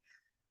I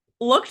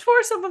looked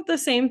for some of the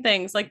same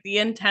things, like the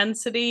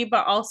intensity,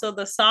 but also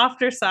the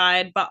softer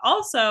side. But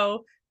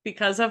also,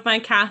 because of my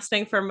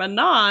casting for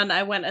Manon,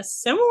 I went a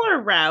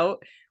similar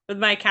route with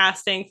my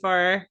casting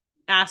for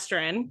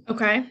Astrid.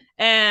 Okay.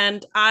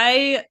 And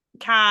I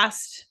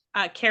cast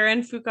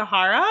Karen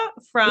Fukuhara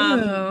from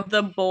Ooh.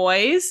 The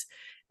Boys.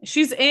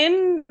 She's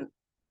in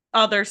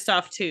other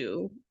stuff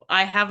too.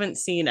 I haven't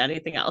seen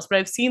anything else, but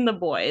I've seen The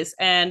Boys,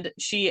 and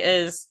she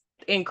is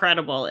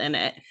incredible in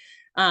it.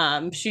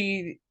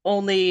 She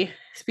only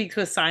speaks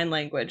with sign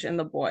language in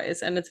The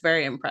Boys, and it's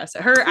very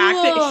impressive. Her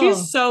acting, Cool.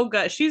 she's so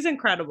good. She's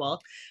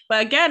incredible.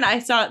 But again, I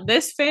saw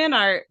this fan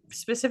art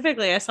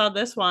specifically. I saw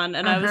this one,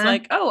 and I was Uh-huh.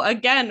 like, oh,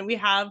 again, we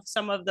have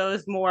some of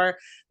those more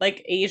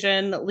like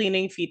Asian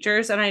leaning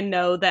features, and I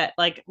know that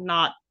like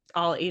not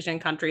all Asian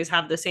countries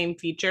have the same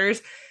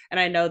features. And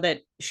I know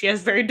that she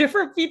has very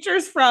different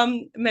features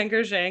from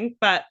Menger Jing,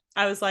 but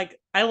I was like,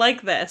 I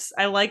like this.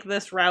 I like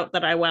this route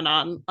that I went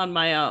on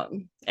my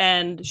own.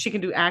 And she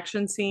can do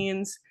action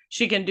scenes.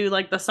 She can do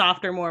like the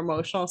softer, more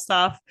emotional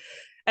stuff.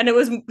 And it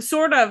was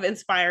sort of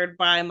inspired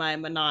by my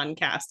Manon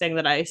casting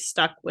that I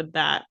stuck with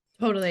that.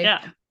 Totally.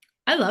 Yeah.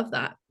 I love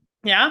that.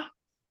 Yeah.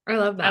 I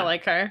love I that.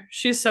 like her.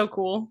 She's so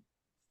cool.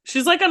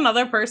 She's like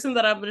another person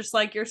that I'm just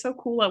like, you're so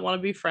cool. I want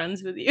to be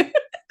friends with you.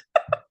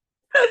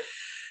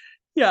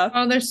 Yeah.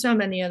 Oh, there's so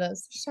many of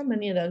those. There's so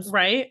many of those.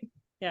 Right?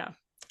 Yeah.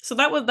 So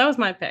that was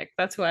my pick.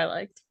 That's who I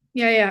liked.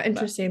 Yeah, But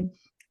interesting.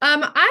 I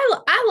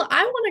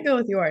want to go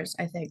with yours,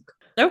 I think.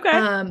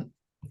 okay.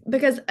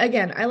 Because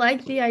again, I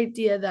like the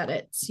idea that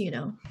it's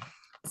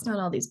not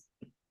all these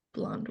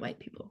blonde white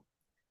people.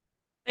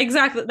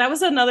 Exactly. That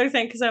was another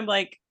thing because I'm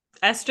like,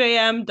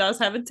 SJM does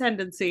have a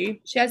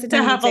tendency She has a to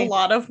have a tendency.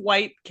 lot of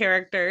white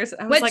characters.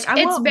 I was Which like, I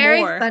it's want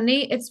very more.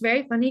 funny. It's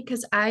very funny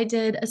because I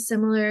did a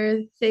similar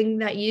thing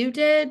that you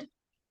did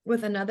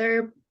with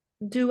another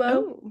duo,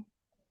 Oh, so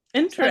to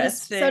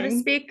interesting.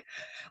 speak,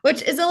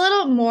 which is a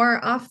little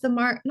more off the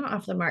mark. Not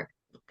off the mark.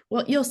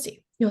 Well, you'll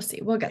see. You'll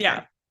see. We'll get Yeah.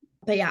 there.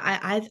 But yeah,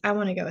 I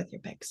want to go with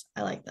your picks.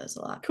 I like those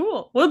a lot.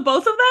 Cool. With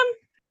both of them?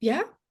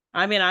 Yeah.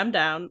 I mean, I'm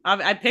down.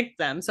 I picked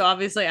them, so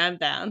obviously I'm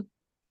down.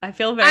 I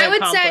feel very I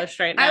would say accomplished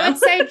right I now. would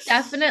say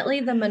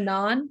definitely the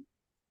Manon.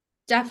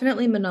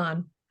 Definitely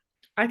Manon.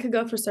 I could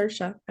go for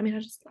Saoirse. I mean, I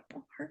just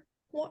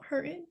want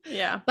her in.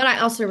 Yeah. But I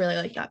also really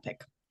like that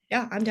pick.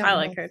 Yeah, I'm down I for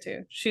like both. her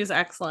too. She's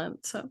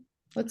excellent. So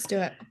Let's do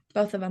it.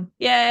 Both of them.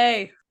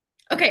 yay.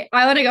 Okay,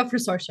 I want to go for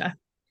Saoirse.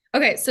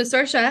 Okay, so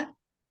Saoirse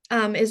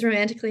is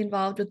romantically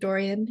involved with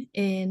Dorian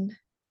in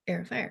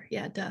Air of Fire.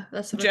 Yeah, duh.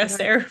 That's the book Just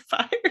air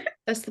fire.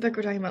 That's the book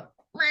we're talking about.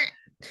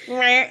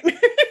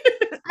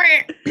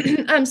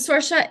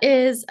 Saoirse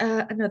is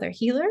another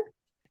healer.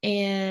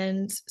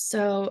 And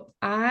so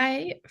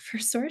for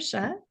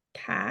Saoirse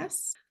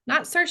cast,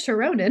 not Saoirse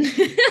Ronan.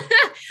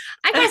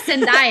 I cast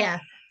Zendaya.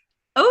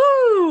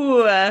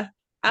 Oh,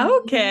 Mhm.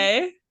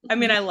 okay. I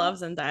mean, I Mhm. love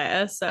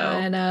Zendaya, I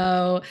so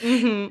know.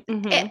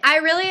 mm-hmm. I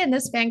really in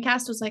this fan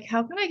cast was like,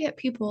 how can I get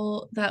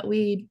people that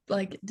we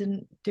like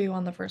didn't do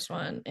on the first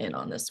one in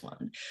on this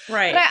one? But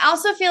Right. I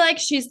also feel like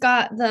she's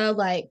got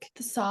the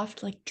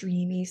soft, like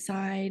dreamy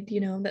side,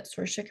 that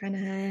Saoirse kind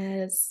of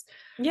has.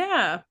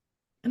 Yeah.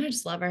 And I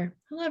just love her.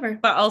 I love her.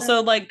 But So,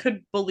 also like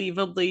could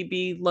believably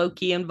be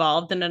low-key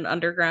involved in an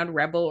underground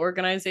rebel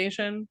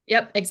organization.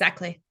 yep,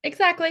 exactly.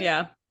 Exactly.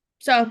 Yeah.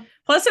 So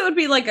Plus it would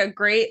be like a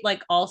great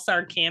like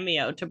all-star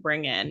cameo to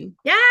bring in.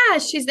 yeah,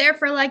 she's there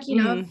for like,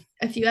 Mm-hmm.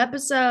 a few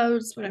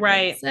episodes, whatever it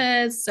Right.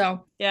 says.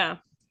 So Yeah.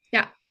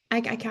 yeah,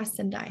 I cast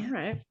All Zendaya.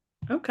 right.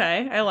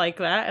 Okay. I like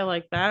that. I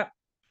like that.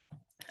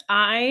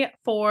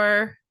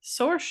 For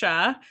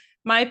Sorsha,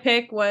 my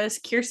pick was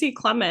Kiersey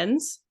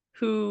Clemens,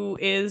 who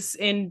is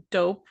in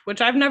Dope,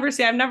 which I've never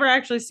seen. I've never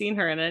actually seen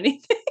her in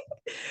anything,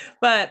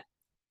 but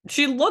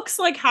she looks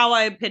like how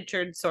I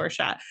pictured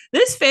Sorsha.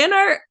 This fan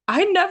art,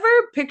 I never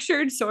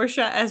pictured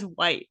Sorsha as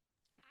white.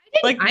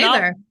 Didn't Like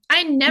either.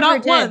 I never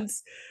not did.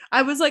 once.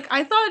 I was like,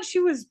 I thought she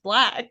was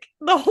black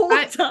the whole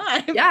I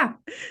time. yeah,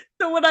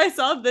 So when I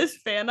saw this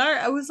fan art,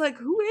 I was like,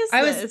 who is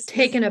I was this?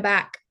 taken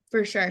aback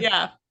for sure.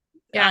 Yeah.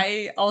 Yeah.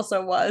 I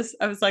also was.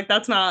 I was like,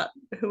 that's not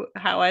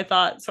how I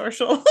thought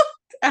social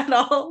at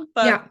all.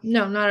 But Yeah.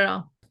 No, not at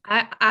all.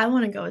 I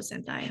want to go with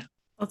Zendaya.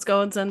 let's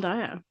go with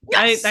Zendaya.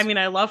 I Yes. mean,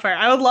 I love her.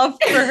 I would love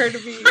for her to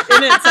be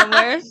in it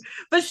somewhere.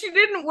 But she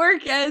didn't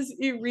work as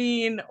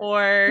Irene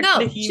or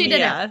No, she didn't.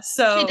 Nehemia. She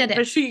So, didn't.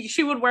 but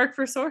she would work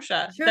for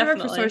Sorsha. She would work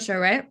for Definitely. Saoirse,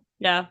 right?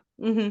 Yeah.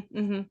 Mm-hmm.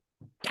 Mm-hmm.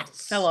 I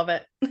Yes. love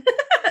it.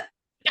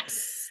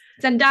 Yes.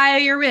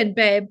 Zendaya, you're in,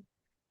 babe.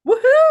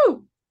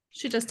 Woohoo!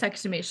 She just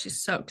texted me.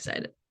 She's so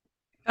excited.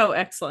 Oh,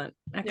 excellent.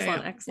 Yeah,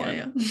 Excellent.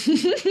 Excellent.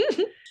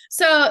 yeah.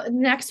 So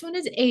next one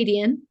is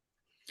Adian,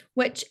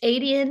 which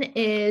Adian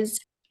is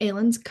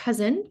Aylin's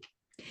cousin.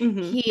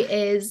 Mm-hmm. He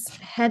is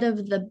head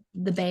of the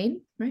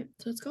Bane, right?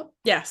 So it's called.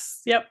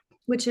 Yes. Yep.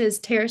 Which is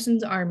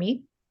Terrason's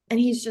army. And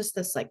he's just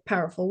this like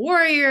powerful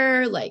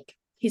warrior, like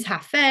he's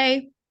half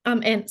Fae.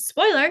 And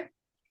spoiler,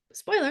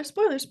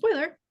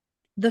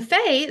 the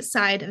Fae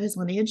side of his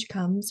lineage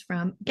comes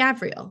from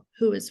Gavriel,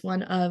 who is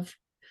one of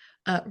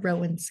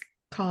Rowan's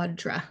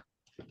cadre,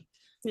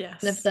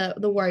 Yes. one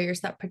of the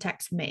warriors that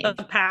protects Maeve.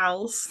 The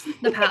pals.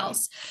 The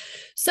pals.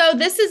 So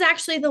this is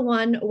actually the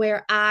one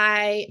where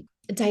I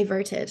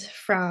diverted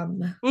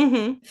from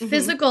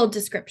physical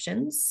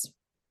descriptions.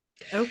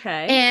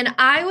 Okay. And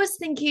I was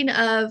thinking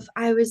of,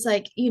 I was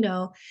like,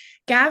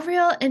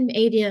 Gavriel and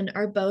Adian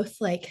are both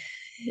like,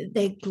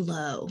 they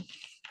glow.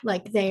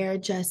 Like they are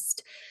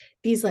just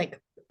these like,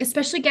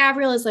 especially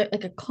Gavriel is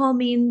like a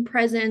calming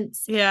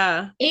presence.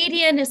 Yeah.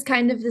 Adian is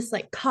kind of this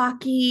like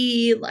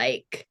cocky,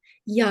 like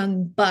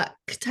young buck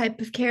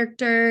type of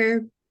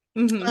character.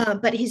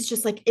 But he's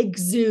just like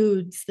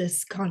exudes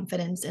this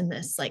confidence and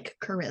this like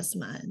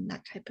charisma and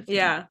that type of thing.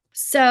 Yeah.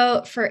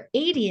 So for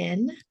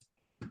Adian,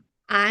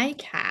 I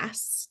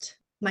cast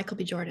Michael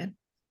B. Jordan.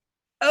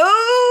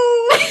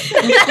 Oh!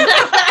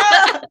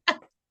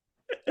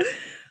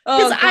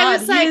 Oh God, I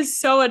was like, he is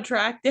so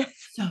attractive.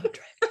 So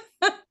attractive.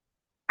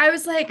 I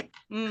was like,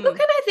 who can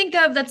I think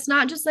of that's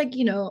not just like,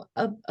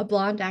 a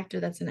blonde actor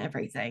that's in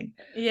everything?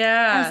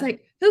 Yeah. I was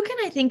like, who can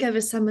I think of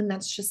as someone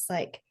that's just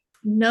like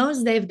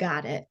knows they've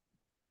got it,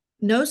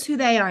 knows who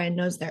they are, and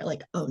knows they're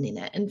like owning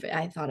it. And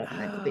I thought of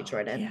Michael B.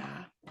 Jordan.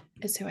 Yeah.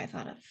 Is who I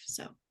thought of.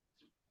 So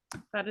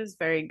that is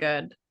very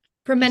good.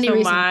 For many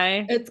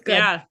reasons. It's good.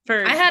 Yeah.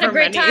 I had a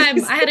great time.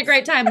 Reasons. I had a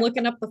great time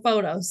looking up the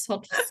photos. I'll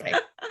just say.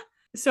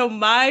 So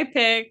my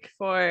pick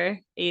for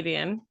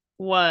Adian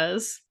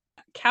was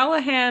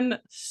Callahan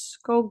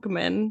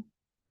Skogman,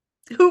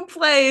 who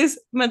plays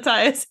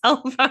Matthias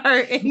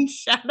Elvar in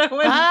Shadow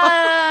and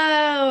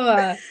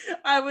Bone.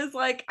 I was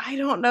like, I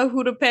don't know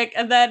who to pick.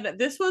 And then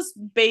this was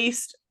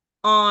based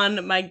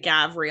on my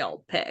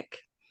Gavriel pick.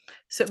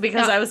 So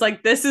because I was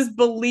like, this is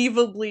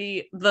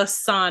believably the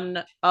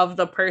son of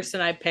the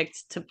person I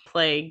picked to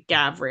play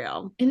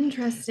Gavriel.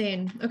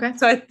 Interesting. Okay.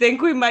 So I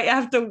think we might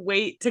have to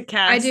wait to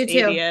cast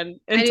Adian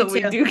until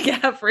we do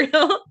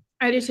Gavriel.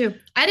 I do too.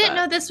 I didn't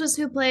know this was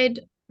who played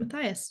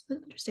Matthias.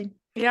 That's interesting.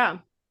 Yeah.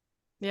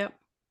 Yep.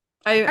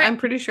 I'm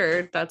pretty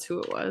sure that's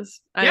who it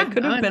was. I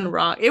could have been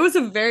wrong. It was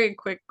a very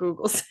quick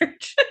Google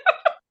search.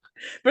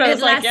 But I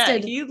was like, yeah,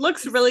 he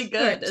looks really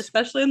good,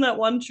 especially in that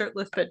one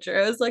shirtless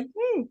picture. I was like,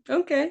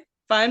 okay,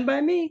 fine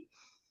by me.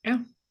 Yeah.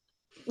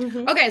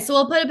 Okay, so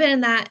we'll put a pin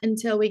in that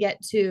until we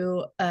get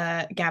to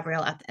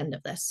Gavriel at the end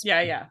of this.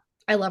 Yeah.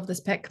 I love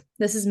this pick.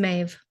 This is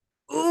Maeve.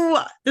 Ooh,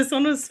 this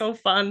one was so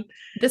fun.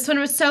 This one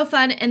was so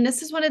fun. And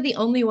this is one of the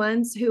only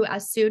ones who,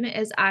 as soon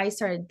as I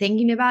started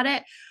thinking about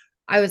it,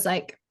 I was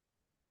like,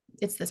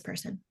 it's this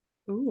person.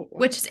 Ooh.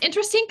 Which is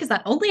interesting because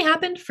that only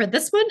happened for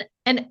this one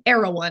and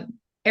Erewhon.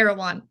 It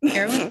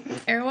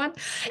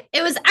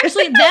was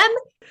actually them,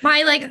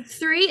 my like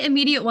 3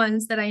 immediate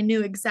ones that I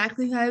knew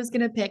exactly who I was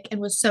going to pick and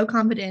was so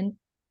confident in.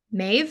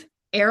 Maeve,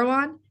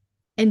 Erewhon,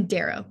 and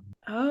Darrow.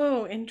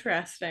 Oh,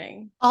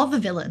 interesting. All the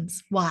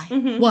villains. Why?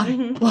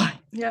 Why?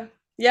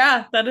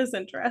 Yeah, that is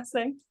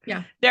interesting.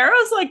 Yeah.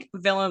 Darrow's like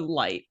villain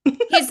light.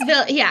 He's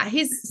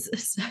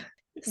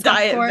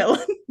diet villain.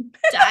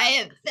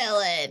 Diet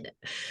villain.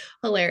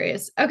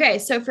 Hilarious. Okay,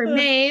 so for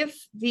Maeve,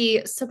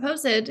 the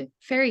supposed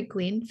fairy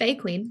queen, fae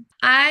queen,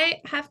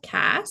 I have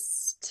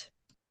cast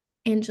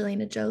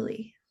Angelina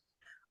Jolie.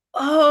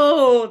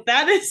 Oh,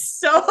 that is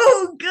so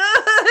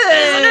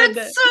good.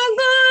 That's so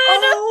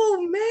good.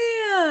 Oh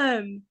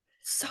man.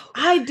 So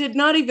good. I did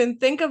not even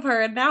think of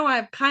her, and now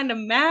I'm kind of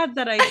mad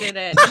that I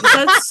didn't.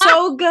 That's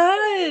so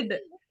good.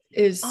 It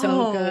is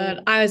so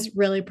good. I was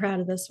really proud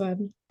of this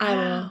one.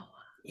 Wow.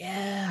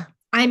 Yeah.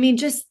 I mean,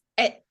 just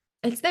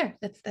it's there.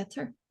 That's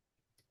her.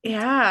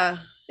 Yeah.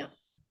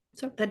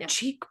 So the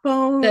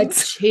cheekbones.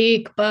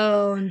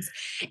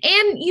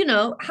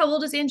 And how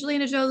old is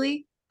Angelina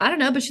Jolie? I don't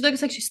know, but she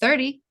looks like she's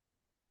 30.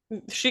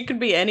 She could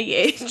be any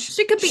age.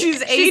 She could be.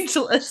 She's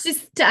ageless.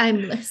 She's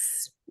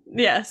timeless.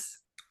 Yes.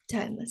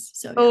 Timeless.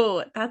 So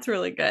oh, that's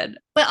really good.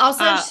 But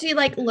also she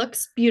like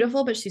looks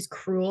beautiful, but she's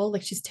cruel.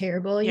 Like she's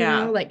terrible, you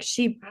know? Like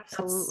she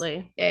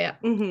absolutely. Yeah.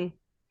 All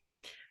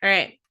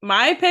right.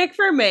 My pick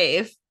for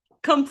Maeve,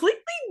 completely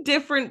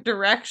different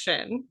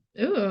direction.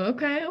 Ooh,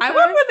 okay. I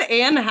went with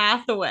Anne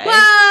Hathaway.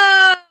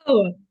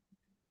 Whoa!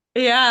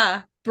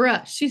 Yeah.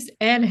 Bruh, she's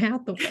Anne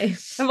Hathaway.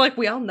 I'm like,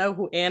 we all know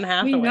who Anne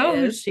Hathaway is. We know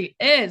who she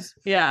is.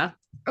 Yeah.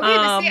 Okay,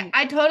 but see,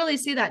 I totally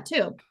see that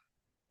too.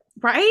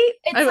 Right?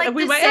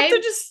 We might have to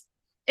just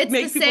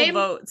make people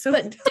vote. So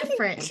but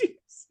different.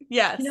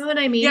 Yes. You know what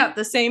I mean? Yeah,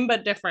 the same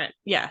but different.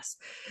 Yes.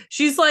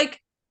 She's like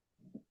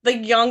the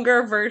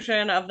younger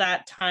version of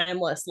that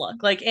timeless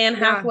look. Like Anne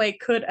Hathaway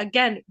could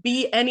again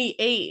be any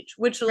age,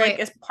 which like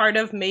is part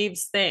of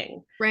Maeve's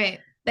thing. Right.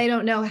 They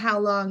don't know how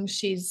long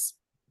she's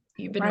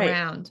been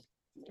around.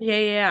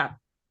 Yeah.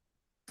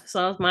 So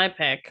that was my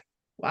pick.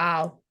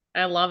 Wow.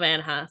 I love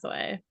Anne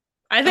Hathaway.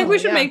 I think we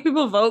should make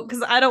people vote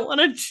because I don't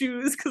want to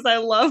choose because I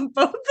love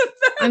both of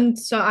them.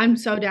 I'm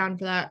so down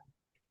for that.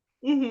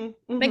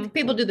 Make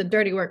people do the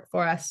dirty work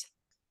for us.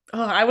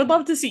 Oh, I would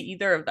love to see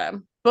either of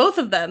them. Both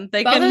of them.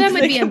 Both of them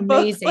would be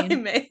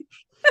amazing.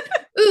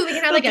 Ooh, we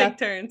can have like take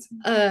turns.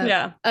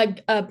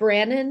 A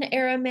Brandon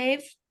era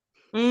Maeve.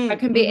 That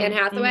can be Anne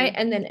Hathaway,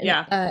 and then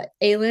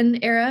Aelin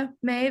era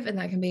Maeve, and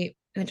that can be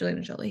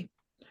Angelina Jolie.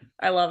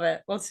 I love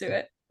it. Let's do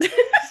it.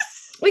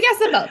 We guess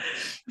them both.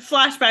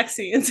 Flashback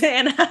scenes to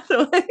Anne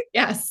Hathaway.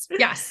 Yes.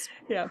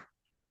 Yeah.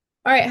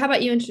 All right. How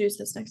about you introduce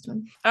this next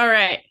one? All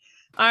right.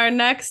 Our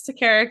next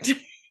character.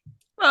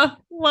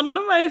 One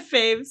of my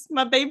faves,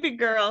 my baby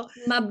girl.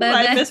 My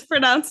baby. I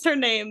mispronounced her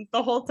name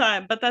the whole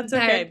time, but that's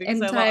okay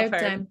because I love her.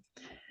 Time.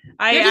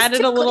 I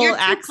added a little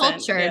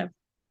accent. Yeah,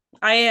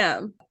 I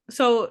am.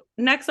 So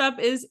next up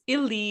is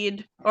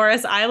Elide, or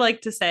as I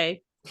like to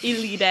say,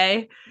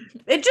 Elide.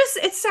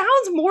 It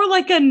sounds more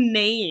like a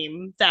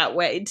name that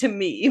way to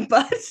me,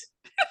 but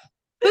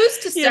who's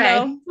to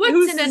say?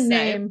 What's in a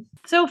name?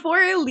 So for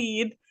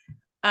Elide,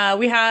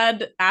 we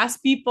had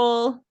asked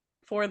people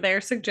for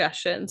their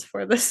suggestions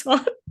for this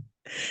one.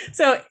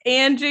 So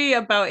Angie,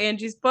 about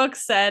Angie's book,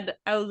 said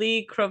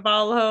Aulie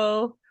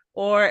Cravalho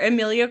or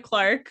Emilia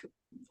Clarke,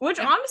 which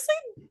honestly,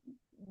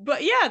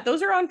 but yeah,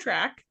 those are on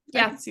track.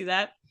 Yeah. I can see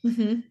that.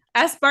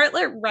 S.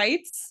 Bartlett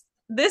writes,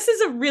 this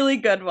is a really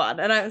good one.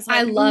 And I was like,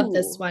 I love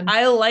this one.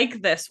 I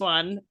like this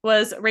one.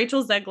 Was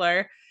Rachel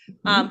Zegler,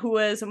 who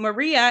was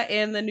Maria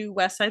in the new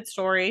West Side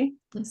Story.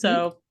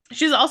 So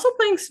she's also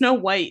playing Snow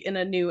White in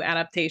a new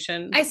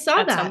adaptation. I saw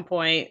that at some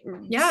point.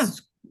 Yeah.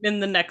 In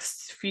the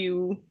next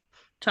few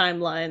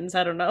timelines.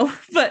 I don't know.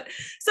 But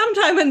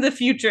sometime in the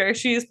future,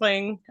 she's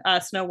playing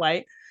Snow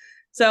White.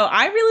 So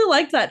I really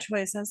liked that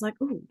choice. I was like,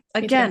 ooh,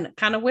 again,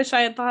 kind of wish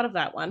I had thought of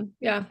that one.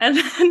 Yeah. And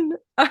then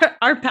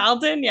our pal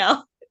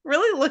Danielle,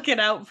 really looking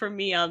out for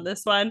me on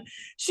this one.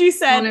 She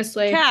said,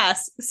 honestly,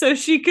 Cass, so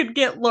she could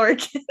get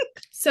Lorcan.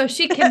 So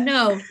she can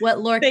know what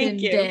Lorcan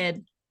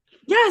did.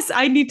 Yes,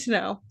 I need to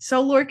know.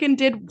 So Lorcan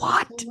did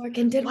what?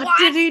 Lorcan did what? What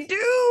did he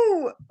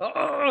do?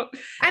 Oh.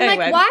 I'm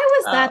like, why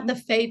was that the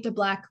fade to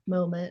black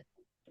moment?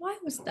 Why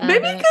was that?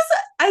 Maybe because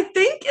I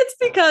think it's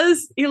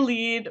because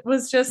Elide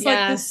was just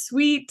like this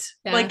sweet,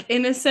 like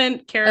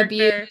innocent character.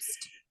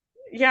 Abused.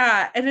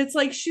 Yeah. And it's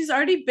like she's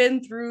already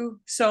been through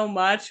so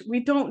much. We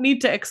don't need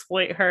to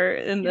exploit her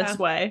in this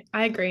way.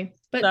 I agree.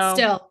 But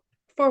still,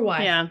 for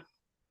why? Yeah.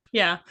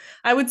 Yeah.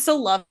 I would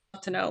still love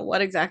to know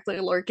what exactly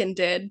Lorcan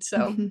did.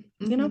 So,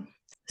 you know.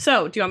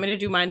 So, do you want me to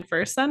do mine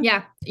first then?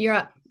 Yeah, you're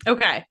up.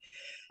 Okay.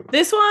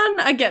 This one,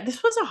 again,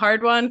 this was a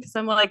hard one because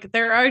I'm like,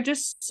 there are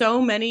just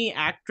so many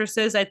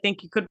actresses I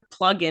think you could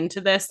plug into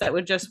this that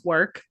would just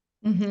work.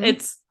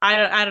 It's,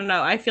 I don't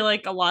know. I feel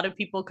like a lot of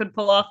people could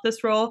pull off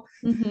this role.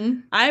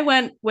 I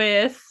went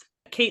with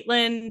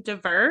Caitlin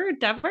Dever.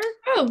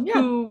 Oh, yeah.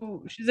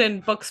 Who, she's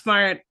in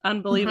Booksmart,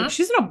 Unbelievable.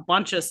 She's in a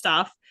bunch of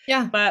stuff.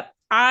 Yeah. But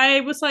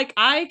I was like,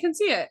 I can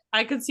see it.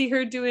 I could see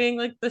her doing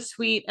like the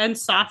sweet and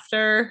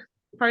softer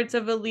parts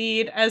of a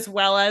lead, as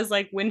well as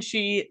like when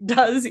she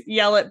does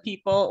yell at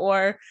people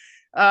or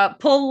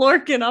pull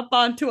Lorcan up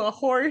onto a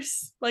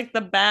horse, like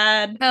the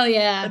bad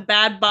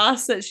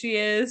boss that she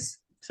is.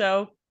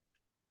 So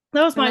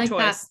that was my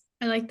choice.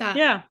 I like that.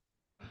 Yeah.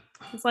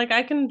 It's like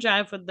I can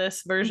jive with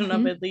this version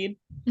of a lead.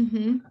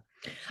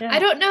 I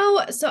don't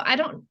know. So I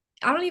don't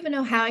even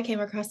know how I came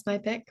across my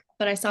pick,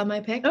 but I saw my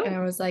pick and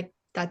I was like,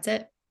 that's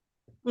it.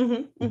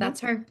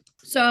 That's her.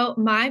 So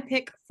my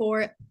pick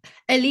for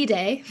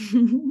Elide,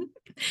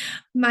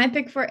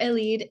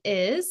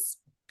 is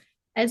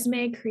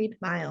Esme Creed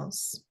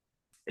Miles.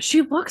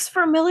 She looks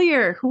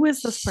familiar. Who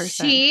is this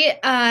person? She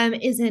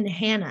is in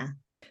Hannah,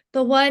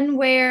 the one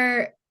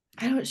where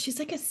she's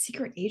like a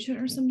secret agent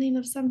or something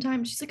of some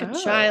time. She's like a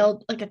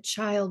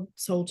child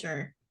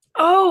soldier.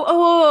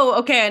 Oh,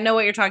 okay. I know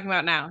what you're talking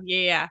about now.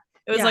 Yeah.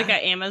 It was like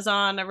an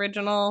Amazon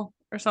original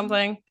or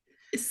something.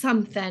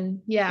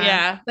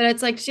 Yeah. But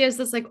it's like she has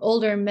this like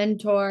older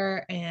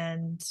mentor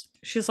and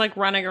she's like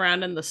running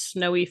around in the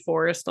snowy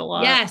forest a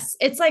lot. Yes,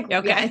 it's like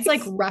it's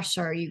like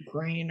Russia or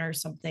Ukraine or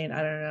something.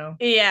 I don't know.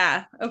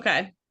 Yeah.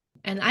 Okay.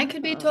 And I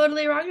could be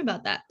totally wrong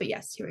about that, but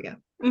yes, here we go.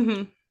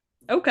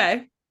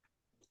 Okay.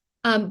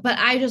 But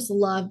I just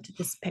loved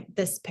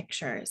this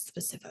picture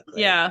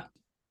specifically. Yeah,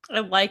 I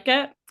like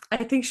it. I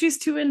think she's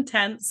too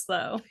intense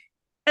though.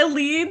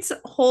 Elide's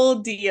whole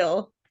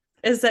deal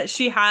is that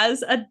she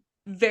has a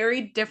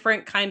very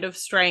different kind of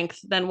strength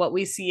than what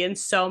we see in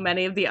so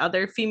many of the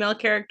other female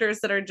characters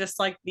that are just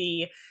like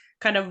the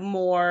kind of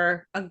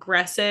more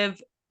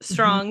aggressive,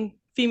 strong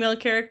female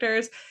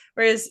characters.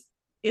 Whereas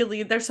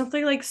Elide, there's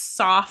something like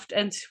soft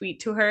and sweet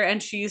to her,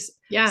 and she's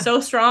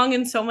so strong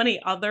in so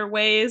many other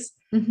ways.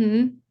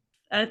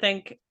 I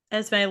think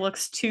Esme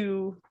looks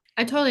too...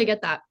 I totally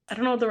get that. I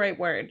don't know the right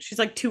word. She's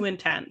like too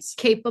intense.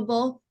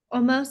 Capable.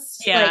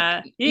 Almost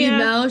you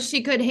know,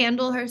 she could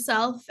handle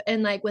herself,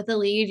 and like with a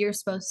lead you're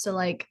supposed to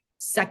like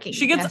second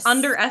she gets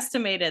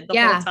underestimated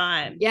the whole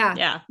time.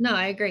 No,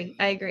 I agree.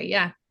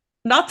 Yeah.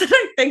 Not that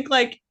I think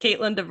like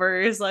Caitlin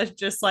DeVere is like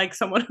just like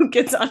someone who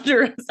gets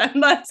under us. I'm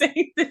not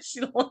saying that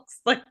she looks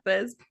like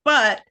this,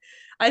 but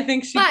I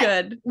think she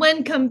could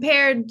when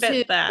compared to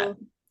fit that.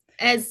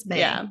 Esme,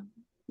 Yeah.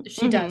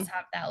 she does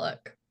have that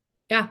look.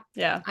 Yeah.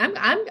 Yeah.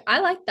 I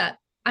like that.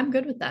 I'm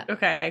good with that.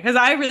 Okay, because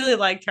I really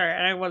liked her,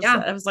 and I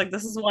was like,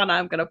 this is one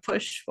I'm gonna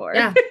push for.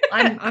 Yeah,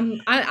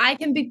 I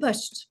can be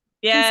pushed.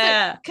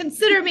 Yeah,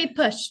 consider me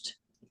pushed.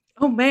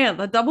 Oh man,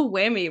 the double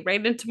whammy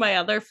right into my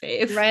other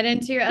fave. Right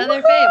into your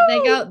other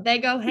fave. They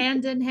go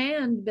hand in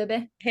hand,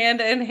 baby.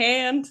 Hand in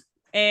hand.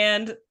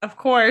 And of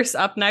course,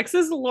 up next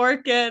is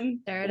Lorcan.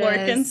 There it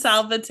Lorcan is.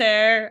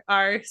 Salvatore,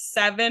 our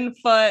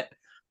 7-foot,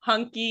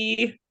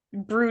 hunky,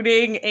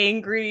 brooding,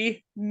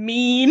 angry,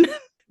 mean,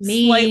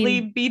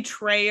 slightly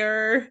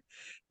betrayer,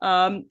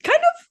 kind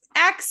of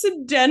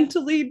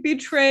accidentally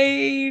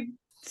betrayed,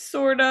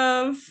 sort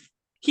of.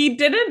 He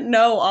didn't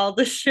know all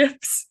the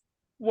ships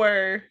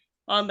were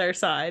on their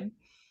side.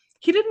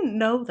 He didn't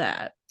know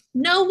that.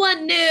 No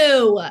one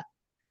knew.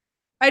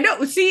 I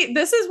know. See,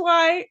 this is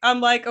why I'm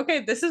like,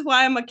 okay, this is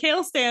why I'm a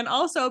Kale stan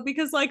also,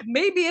 because like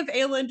maybe if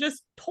Aelin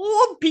just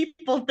told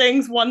people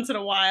things once in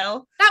a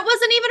while. That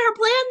wasn't even her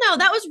plan though.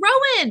 That was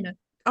Rowan.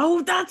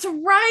 Oh, that's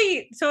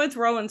right. So it's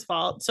Rowan's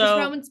fault. So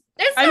it's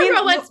not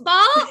Rowan's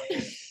fault.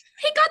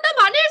 He got them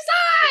on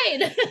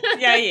his side.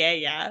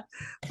 Yeah.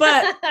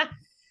 But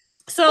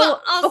so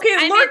also,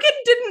 okay, Lorcan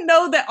didn't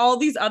know that all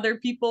these other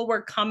people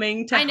were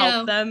coming to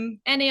help them.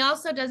 And he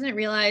also doesn't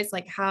realize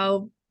like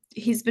how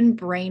he's been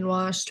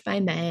brainwashed by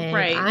Meg.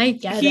 Right. I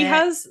get it.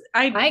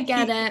 I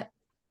get it.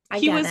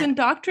 He was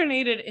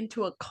indoctrinated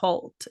into a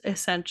cult,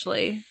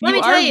 essentially. Let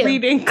me tell you,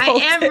 I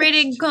am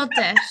reading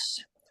cultish.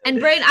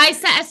 And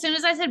as soon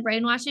as I said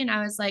brainwashing,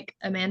 I was like,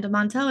 Amanda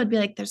Montel would be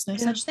like, there's no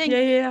such thing.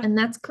 Yeah. And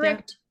that's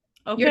correct.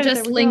 Yeah. Okay, you're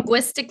just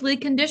linguistically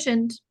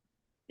conditioned.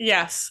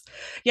 Yes.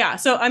 Yeah.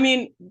 So, I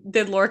mean,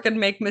 did Lorcan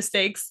make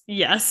mistakes?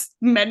 Yes.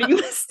 Many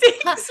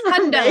mistakes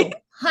were made.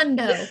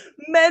 Hundo.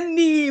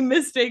 Many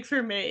mistakes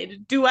were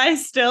made. Do I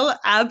still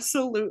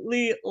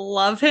absolutely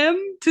love him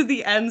to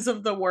the ends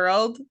of the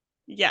world?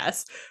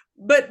 Yes.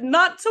 But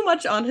not so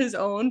much on his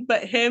own,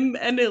 but him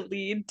and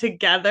Elide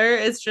together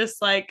is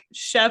just like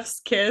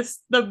chef's kiss,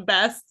 the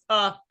best.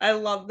 Oh, I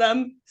love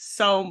them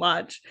so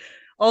much.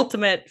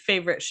 Ultimate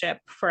favorite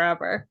ship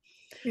forever.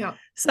 Yeah.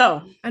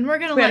 So, and we're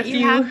going to let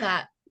you have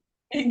that.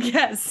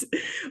 Yes,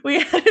 we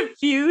had a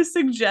few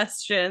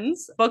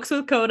suggestions. Books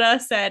with Coda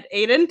said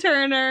Aiden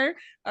Turner,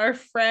 our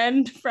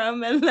friend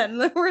from And Then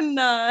There Were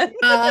None.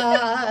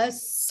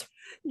 Yes.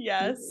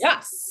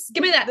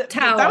 Give me that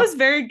towel. That was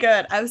very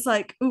good. I was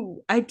like,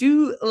 ooh, I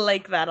do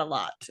like that a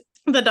lot.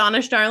 The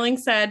Donish Darling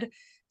said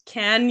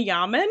Can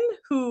Yaman,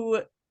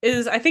 who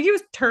is, I think he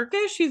was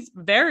Turkish. He's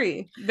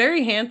very,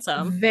 very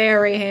handsome.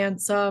 Very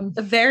handsome.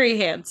 Very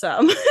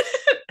handsome.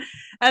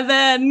 And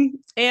then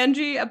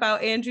Angie,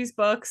 about Angie's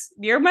books,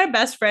 you're my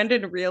best friend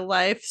in real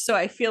life, so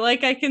I feel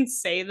like I can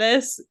say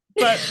this,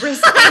 but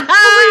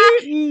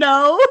respectfully,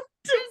 no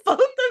to both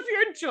of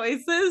your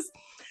choices.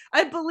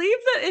 I believe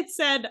that it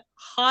said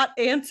hot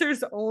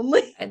answers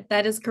only.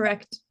 That is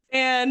correct.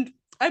 And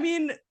I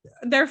mean,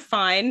 they're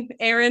fine.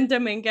 Aaron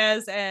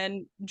Dominguez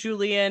and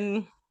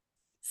Julian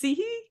Sihi?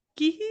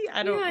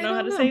 I don't know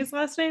how to say his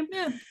last name.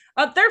 Yeah.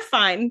 They're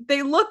fine.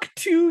 They look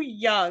too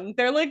young.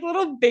 They're like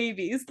little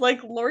babies.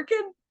 Like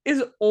Lorcan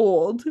is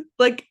old.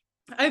 Like,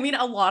 I mean,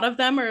 a lot of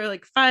them are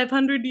like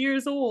 500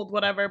 years old,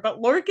 whatever.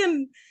 But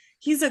Lorcan,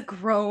 he's a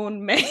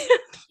grown man.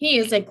 He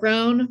is a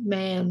grown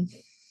man.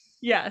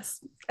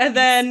 Yes. And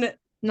then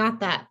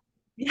not that.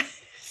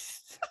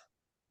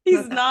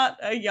 He's not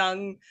a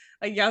young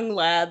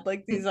lad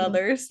like these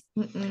others.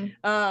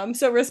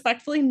 So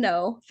respectfully,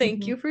 no.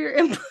 Thank you for your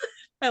input.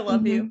 I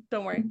love you.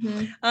 Don't worry.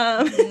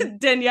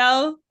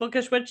 Danielle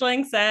Bookish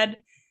Witchling said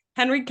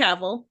Henry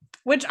Cavill,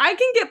 which I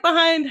can get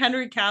behind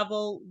Henry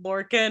Cavill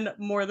Lorcan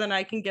more than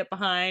I can get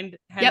behind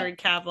Henry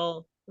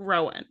Cavill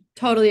Rowan.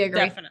 Totally agree.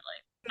 Definitely.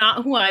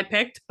 Not who I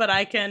picked, but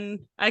I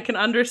can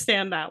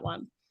understand that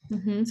one.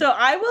 So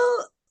I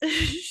will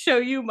show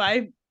you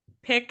my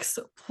picks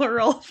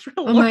plural for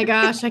Lorcan. Oh my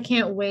gosh, I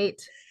can't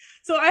wait.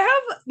 So I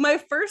have my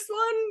first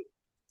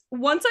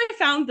one. Once I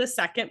found the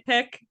second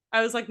pick,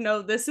 I was like,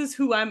 no, this is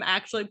who I'm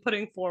actually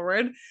putting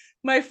forward.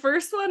 My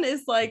first one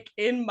is like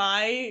in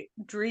my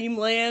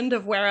dreamland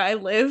of where I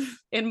live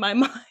in my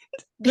mind.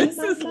 This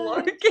is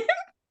Lorcan.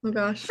 Oh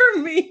gosh.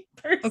 For me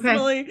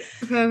personally.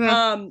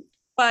 Okay.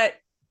 But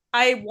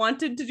I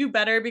wanted to do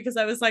better because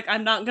I was like,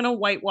 I'm not going to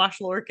whitewash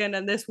Lorcan,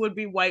 and this would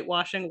be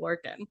whitewashing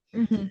Lorcan.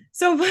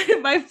 So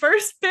my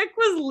first pick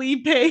was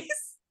Lee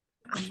Pace.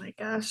 Oh my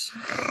gosh.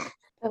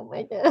 Oh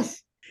my gosh.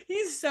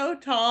 He's so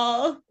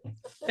tall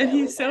and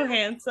he's so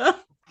handsome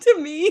to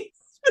me.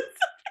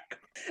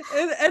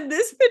 and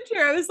this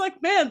picture, I was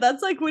like, man,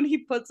 that's like when he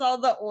puts all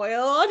the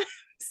oil on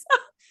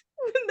himself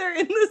when they're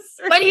in the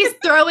circus. When he's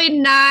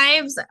throwing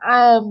knives.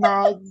 Oh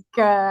my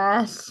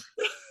gosh.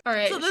 All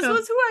right. So this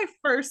was who I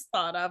first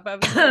thought of. I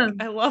was like,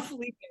 I love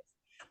Lee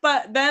Pace.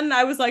 But then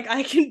I was like,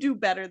 I can do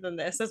better than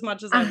this, as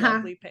much as I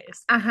love Lee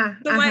Pace.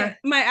 So my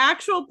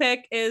actual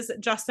pick is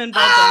Justin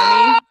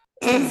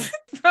Baldoni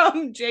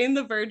from Jane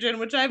the Virgin,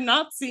 which I've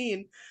not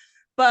seen.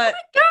 But oh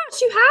my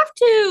gosh, you have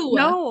to.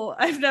 No,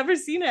 I've never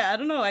seen it. I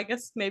don't know. I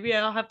guess maybe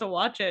I'll have to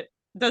watch it.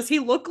 Does he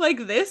look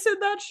like this in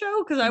that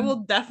show? Because I will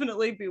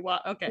definitely be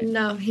Okay.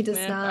 No, he does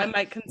not. I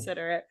might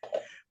consider it.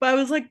 But I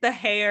was like, the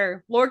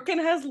hair. Lorcan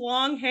has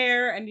long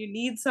hair, and you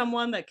need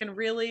someone that can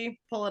really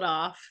pull it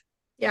off.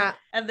 Yeah.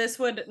 And this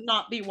would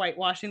not be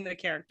whitewashing the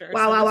character.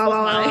 Wow, so wow, wow,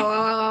 wow, wow,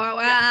 wow,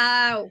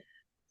 wow.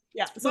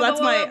 Yeah, so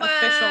that's my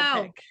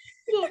official pick.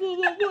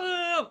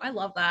 Whoa. I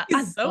love that.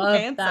 He's so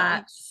handsome.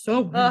 That.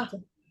 So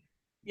handsome.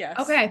 Yes.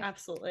 Okay.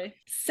 Absolutely.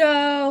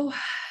 So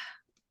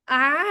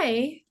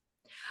I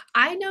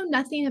know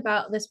nothing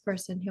about this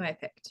person who I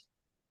picked.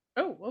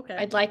 Oh, okay.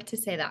 I'd like to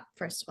say that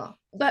first of all.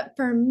 But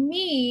for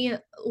me,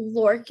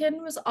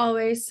 Lorcan was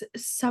always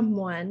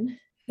someone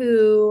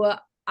who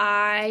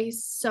I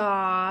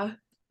saw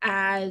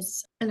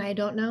as, and I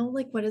don't know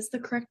like what is the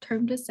correct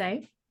term to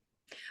say,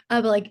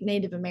 but like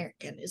Native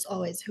American is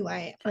always who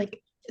I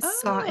like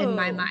saw in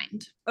my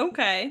mind.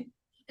 Okay.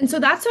 And so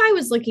that's what I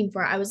was looking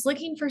for. I was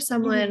looking for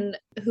someone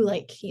who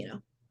like, you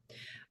know,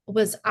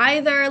 was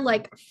either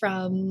like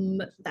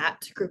from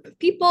that group of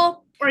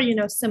people or, you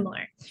know,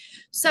 similar.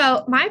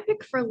 So my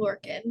pick for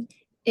Lorcan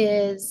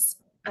is,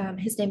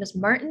 his name is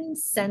Martin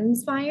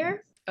Sensmeyer.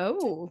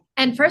 Oh.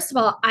 And first of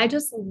all, I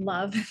just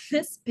love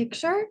this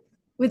picture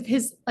with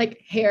his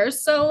like hair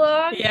so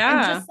long. Yeah.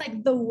 And just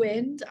like the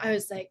wind. I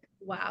was like,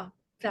 wow,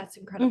 that's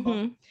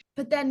incredible.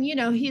 But then, you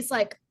know, he's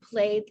like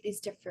played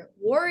these different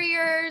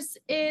warriors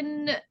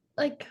in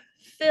like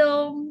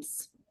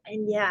films.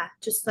 And yeah,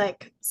 just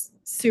like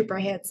super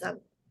handsome.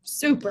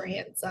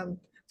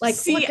 Like,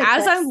 see,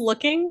 as I'm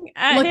looking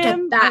at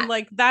him, I'm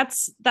like,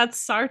 that's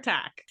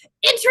Sartak.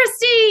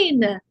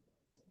 Interesting.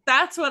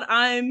 That's what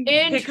I'm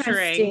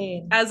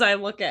picturing as I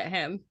look at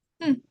him.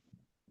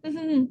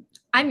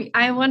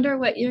 I wonder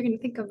what you're gonna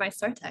think of my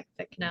Sartak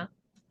pick now.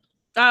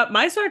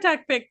 My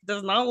Sartak pick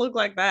does not look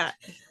like that.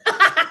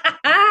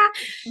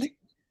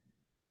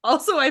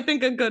 Also, I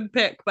think a good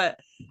pick, but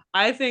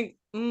I think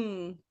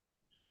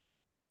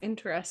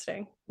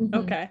interesting.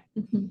 Okay.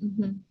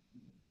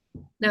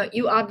 Now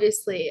you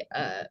obviously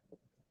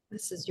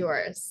this is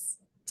yours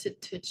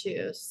to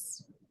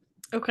choose.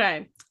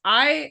 Okay.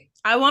 I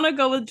want to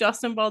go with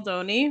Justin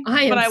Baldoni.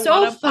 I am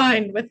so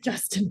fine with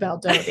Justin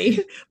Baldoni.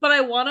 But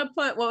I want to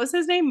put, what was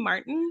his name?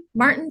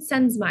 Martin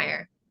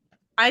Sensmeyer.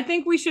 I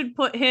think we should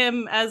put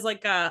him as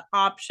like a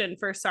option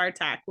for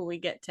Sartak when we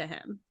get to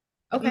him.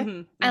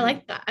 Okay. I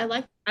like that.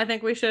 I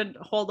think we should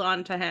hold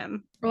on to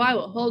him. Oh, I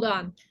will hold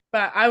on.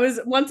 But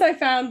once I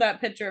found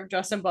that picture of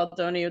Justin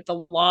Baldoni with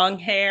the long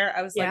hair,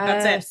 I was like,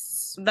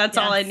 that's it. That's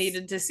all I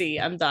needed to see.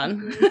 I'm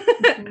done.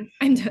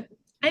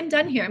 I'm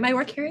done here. My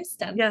work here is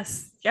done.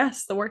 Yes,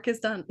 the work is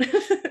done.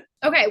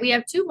 Okay, we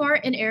have two more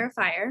in Air of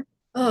Fire.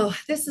 Oh,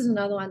 this is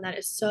another one that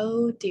is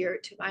so dear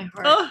to my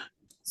heart.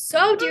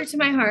 So dear to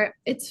my heart.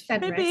 It's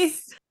Fenris. Baby.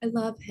 I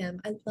love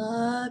him.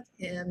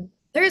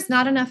 There is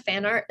not enough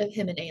fan art of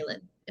him and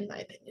Aelin, in my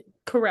opinion.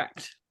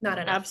 Correct. Not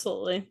enough.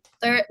 Absolutely.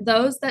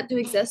 Those that do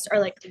exist are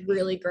like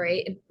really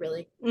great and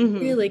really,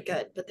 really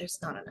good, but there's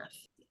not enough.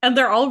 And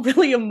they're all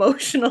really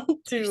emotional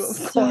too,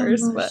 of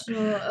course.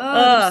 Emotional.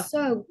 But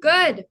so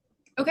good.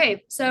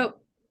 Okay, so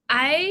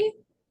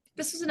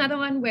this was another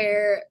one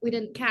where we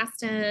didn't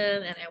cast him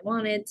and I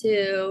wanted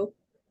to.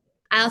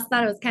 I also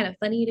thought it was kind of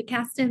funny to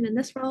cast him in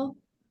this role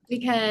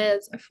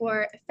because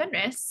for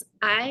Fenris,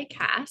 I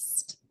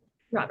cast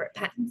Robert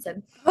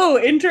Pattinson. Oh,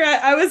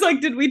 I was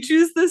like, did we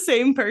choose the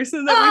same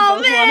person that we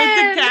both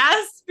wanted to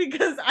cast?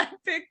 Because I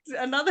picked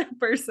another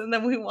person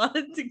that we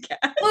wanted to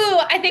cast.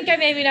 Oh, I think I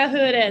maybe know who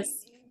it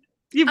is.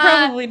 You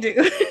probably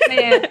do.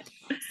 Man.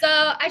 So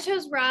I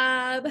chose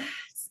Rob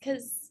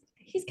because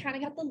he's kind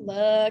of got the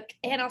look,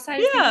 and also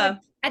I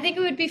think it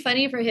would be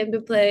funny for him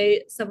to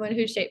play someone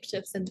who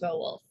shapeshifts into a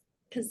wolf,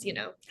 because you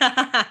know,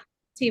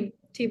 team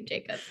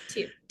Jacob,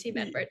 team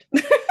Edward.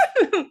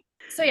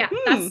 So yeah,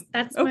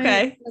 that's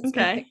okay. My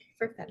pick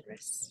for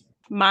Fenris.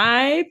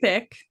 My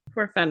pick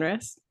for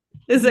Fenris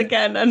is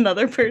again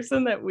another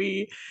person that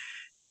we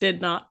did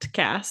not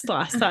cast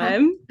last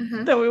time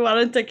that we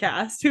wanted to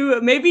cast.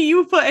 Who maybe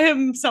you put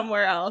him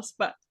somewhere else,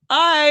 but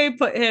I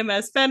put him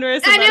as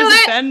Fenris. I knew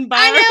it.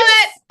 I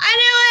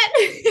knew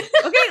it.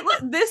 Okay,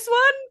 look,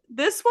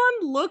 this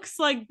one looks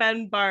like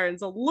Ben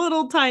Barnes a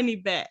little tiny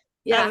bit.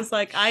 Yeah. I was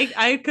like,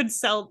 I could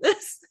sell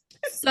this.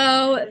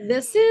 So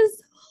this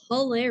is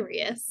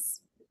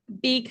hilarious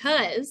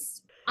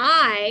because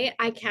I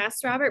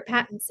cast Robert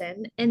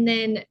Pattinson, and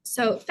then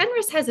so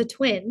Fenris has a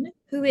twin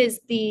who is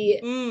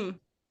the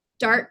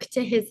dark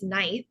to his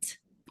night.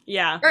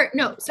 Yeah. Or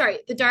no, sorry,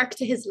 the dark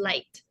to his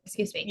light.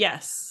 Excuse me.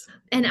 Yes.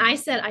 And I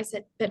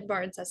said Ben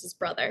Barnes as his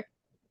brother.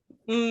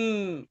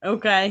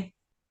 Okay.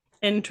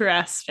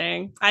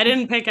 Interesting. I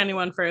didn't pick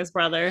anyone for his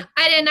brother.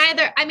 I didn't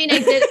either. I mean, I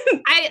did.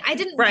 I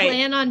didn't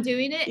plan on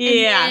doing it.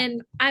 And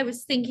then I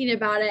was thinking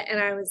about it, and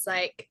I was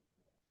like,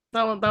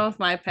 that was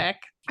my pick.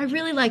 I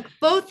really like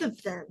both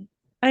of them.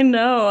 I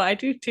know, I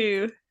do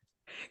too.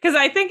 Because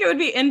I think it would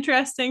be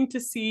interesting to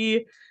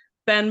see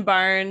Ben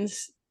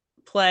Barnes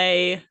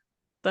play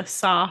the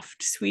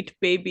soft, sweet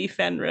baby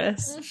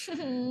Fenris.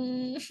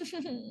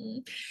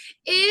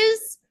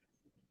 Is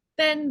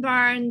Ben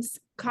Barnes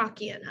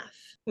cocky enough?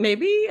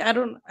 Maybe I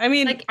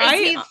mean, Like,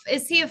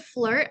 is he a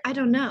flirt? I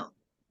don't know.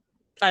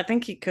 I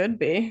think he could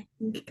be.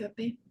 He could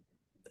be.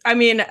 I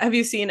mean, have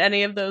you seen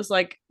any of those,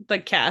 like the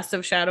cast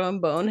of Shadow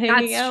and Bone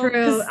hanging That's out?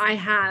 true. I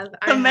have.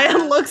 The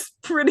man looks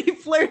pretty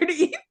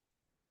flirty.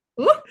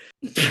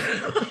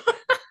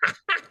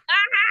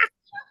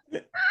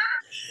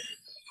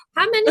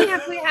 How many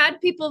have we had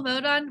people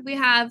vote on? We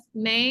have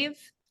Maeve.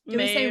 Do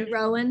we say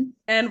Rowan?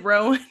 And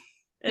Rowan.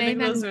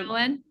 Maeve and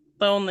Rowan.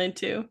 The only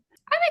two.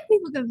 I think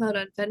people can vote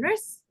on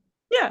Fenris.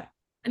 Yeah.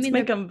 I mean,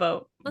 make them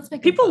vote. Let's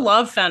make people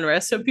love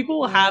Fenris, so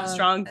people will have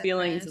strong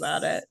feelings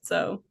about it.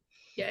 So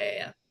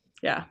yeah.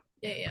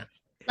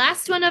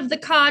 Last one of the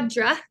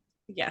cadre.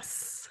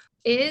 Yes.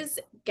 Is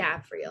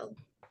Gavriel.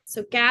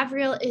 So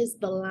Gavriel is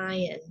the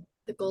lion,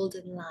 the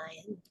golden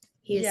lion.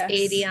 He is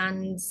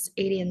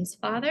Adion's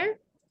father.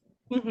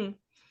 Mm-hmm.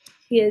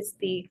 He is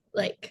the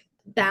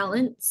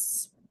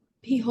balance.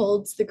 He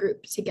holds the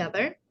group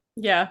together.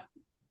 Yeah.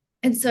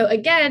 And so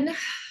again,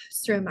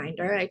 just a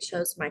reminder, I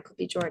chose Michael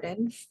B.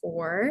 Jordan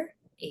for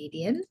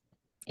Adion.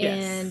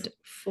 Yes. And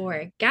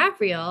for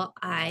Gavriel,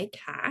 I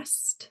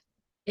cast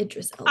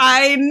Idris Elba.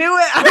 I knew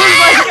it. I was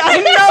like, I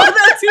know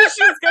that's who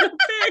she's gonna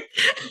pick.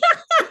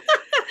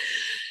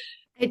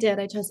 I did.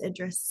 I chose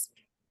Idris.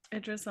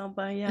 Idris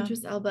Elba, yeah.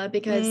 Idris Elba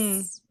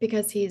because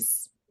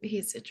he's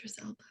Idris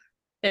Elba.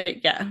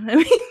 Yeah. I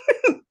mean,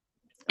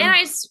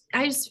 and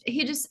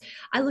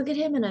I look at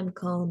him and I'm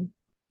calm.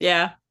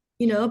 Yeah.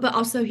 You know, but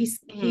also he's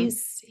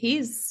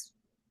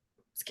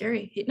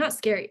scary. Not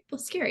scary. Well,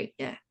 scary.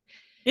 Yeah.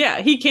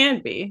 Yeah, he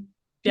can be.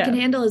 He can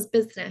handle his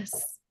business.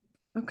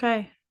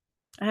 Okay.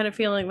 I had a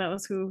feeling that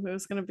was who it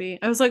was going to be.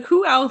 I was like,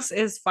 who else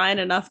is fine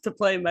enough to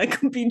play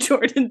Michael B.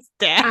 Jordan's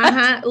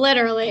dad?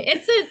 Literally.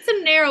 It's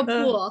a narrow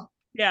pool.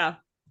 Yeah.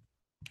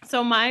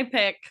 So my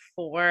pick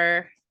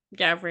for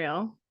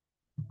Gavriel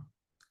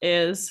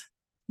is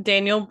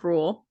Daniel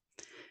Bruhl,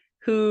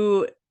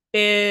 he's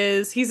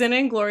in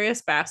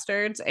Inglourious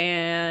Bastards,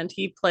 and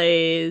he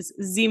plays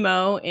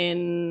Zemo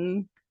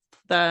in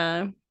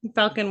the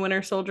Falcon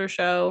Winter Soldier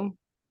show.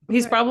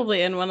 He's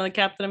probably in one of the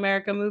Captain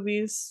America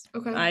movies.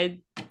 Okay. I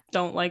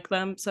don't like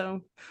them,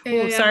 so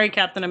sorry,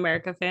 Captain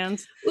America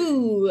fans.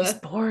 Ooh, it's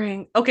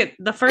boring. Okay,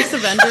 the first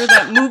Avenger,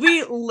 that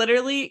movie,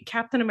 literally,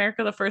 Captain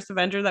America, the first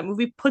Avenger, that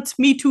movie puts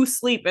me to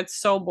sleep. It's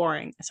so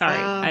boring.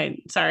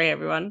 Sorry,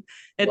 everyone.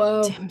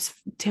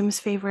 Tim's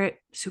favorite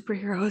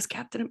superhero is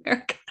Captain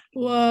America.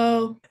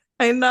 Whoa.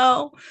 I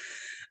know.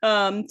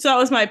 So that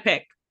was my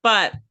pick,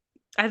 but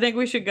I think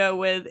we should go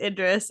with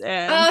Idris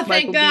and Michael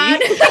thank B. God.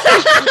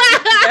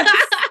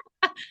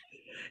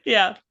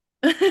 Yeah.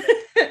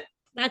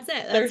 That's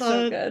it. They're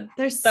so good.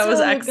 That was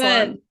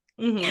excellent.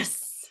 Mm-hmm.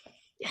 Yes.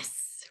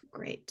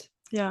 Great.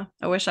 Yeah.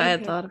 I wish I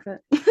had thought of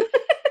it.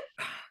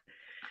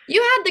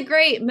 You had the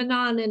great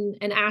Manon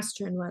and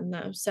Astron one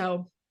though,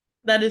 so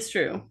that is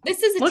true.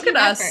 This is look at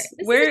us.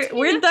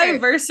 We're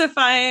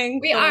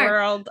diversifying the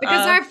world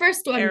because our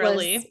first one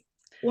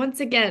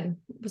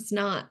was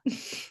not.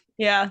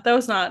 Yeah, that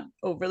was not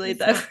overly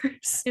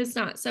diverse. It's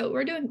not. So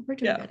we're doing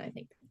good, I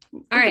think.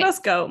 All right. Look at us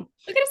go.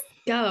 Look at us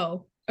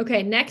go.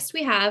 Okay, next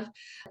we have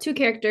two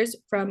characters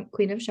from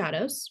Queen of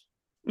Shadows.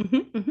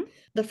 Mm-hmm, mm-hmm.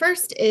 The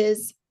first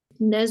is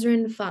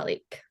Nesrin Falik.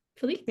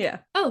 Falik? Yeah.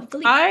 Oh,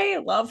 Falik. I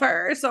love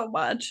her so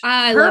much.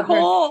 Her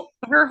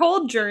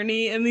whole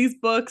journey in these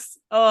books.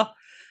 Oh,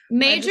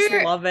 I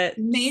just love it.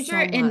 Major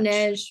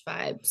Inej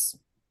vibes.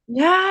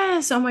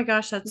 Yes. Oh my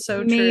gosh, that's so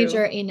true.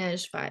 Major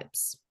Inej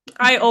vibes.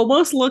 I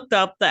almost looked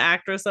up the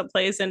actress that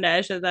plays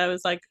Inej, and I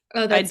was like,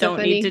 I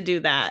don't need to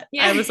do that.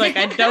 Yeah. I was like,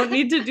 I don't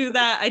need to do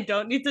that. I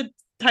don't need to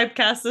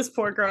typecast this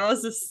poor girl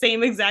as the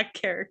same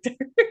exact character.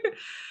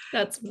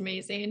 That's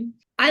amazing.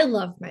 I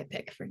love my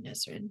pick for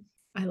Nesrin.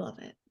 I love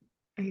it.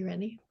 Are you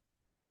ready?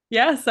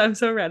 Yes, I'm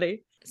so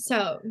ready.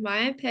 So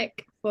my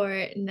pick for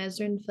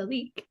Nesrin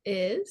Falik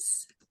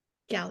is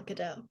Gal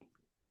Gadot.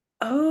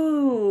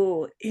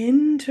 Oh,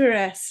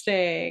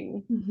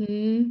 interesting.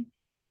 Mm-hmm.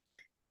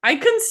 I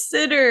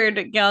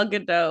considered Gal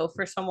Gadot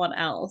for someone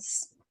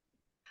else.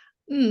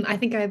 I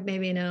think I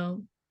maybe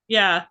know.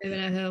 Yeah. Maybe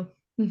know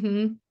who.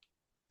 Mm-hmm.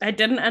 I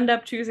didn't end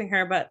up choosing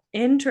her, but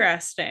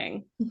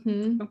interesting.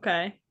 Mm-hmm.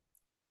 Okay.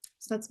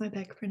 So that's my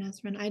pick for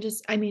Nesrin.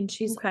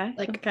 She's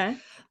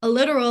a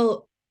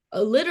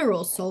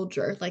literal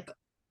soldier. Like,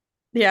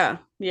 yeah.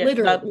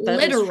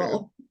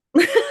 Literal.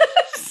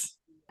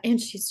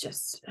 And she's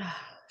just,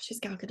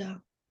 she's Gal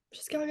Gadot.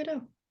 She's Gal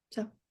Gadot.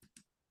 So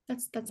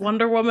that's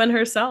Wonder Woman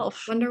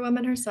herself.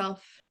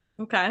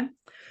 Okay.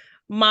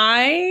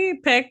 My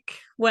pick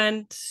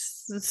went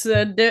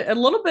a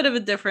little bit of a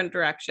different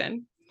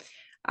direction.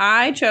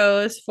 I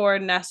chose for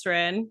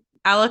Nesrin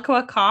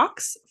Alaqua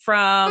Cox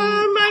from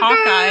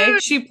Hawkeye.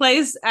 God. She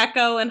plays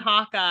Echo in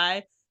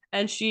Hawkeye,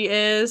 and she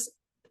is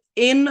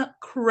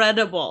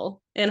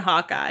incredible in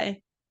Hawkeye.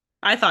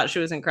 I thought she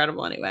was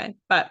incredible anyway.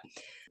 But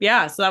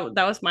yeah, so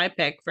that was my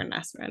pick for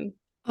Nesrin.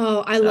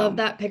 Oh, I love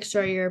that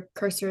picture your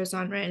cursor is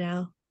on right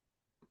now.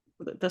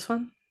 This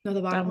one? No,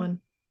 the bottom one.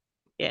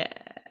 Yeah.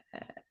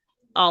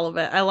 All of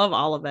it. I love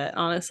all of it,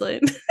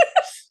 honestly.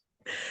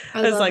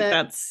 I love like it.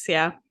 that's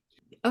yeah.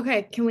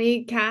 Okay, can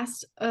we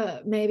cast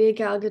maybe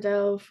Gal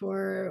Gadot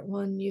for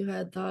one you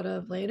had thought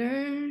of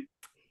later?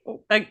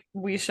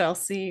 We shall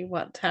see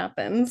what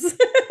happens.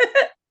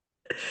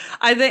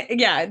 I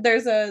think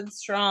there's a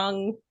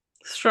strong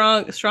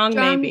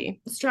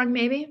maybe. Strong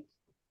maybe?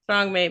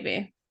 Strong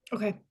maybe.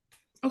 Okay.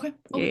 Okay.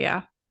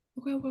 Yeah.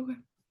 Okay.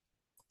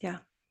 Yeah.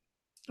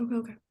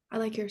 Okay. I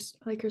like yours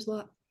a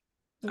lot.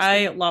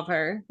 I love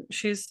her.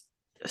 She's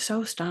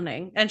so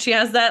stunning. And she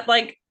has that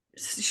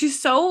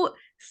she's so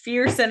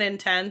fierce and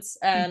intense.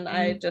 And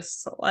I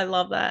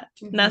love that.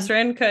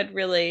 Nesrin could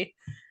really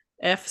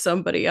F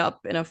somebody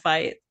up in a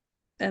fight.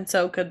 And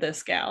so could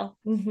this gal,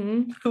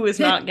 who is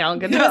not Gal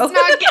Gadot. Who is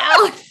not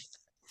Gal.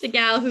 The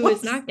gal who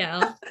is not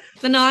Gal.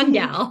 The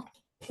non-Gal.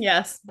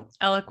 Yes.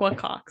 Eloqua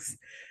Cox.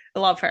 I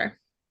love her.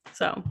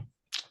 So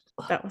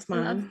that was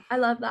mine. I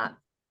love that.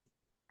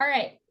 All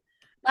right.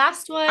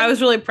 Last one. I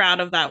was really proud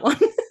of that one.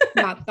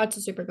 Yeah, that's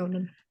a super good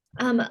one.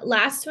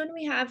 Last one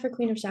we have for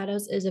Queen of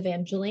Shadows is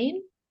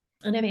Evangeline.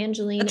 And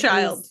Evangeline is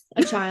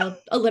a child,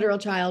 a literal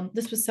child.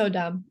 This was so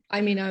dumb.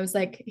 I mean, I was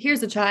like,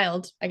 here's a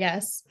child, I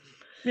guess.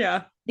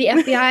 Yeah. The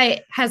FBI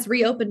has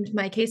reopened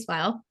my case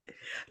file.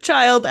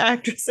 Child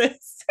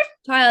actresses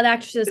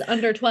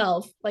under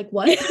 12. Like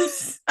what?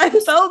 I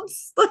felt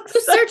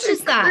who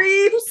searches that?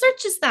 Who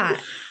searches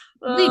that?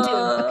 They do,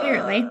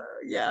 apparently.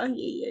 Yeah.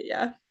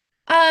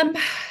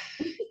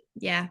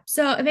 Yeah.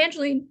 So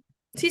Evangeline,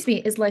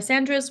 is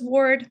Lysandra's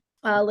ward.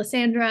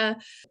 Lysandra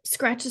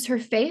scratches her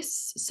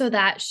face so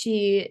that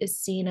she is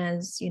seen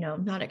as,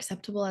 not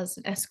acceptable as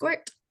an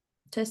escort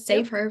to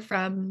save her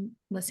from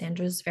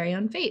Lysandra's very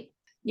own fate.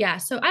 Yeah.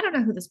 So I don't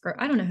know who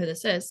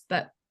this is,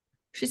 but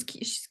she's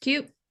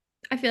cute.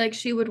 I feel like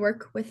she would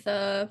work with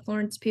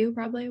Florence Pugh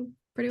probably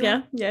pretty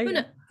well. Yeah.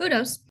 Who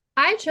knows?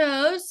 I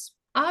chose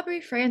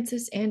Aubrey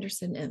Frances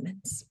Anderson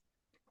Emmons.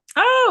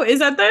 Oh, is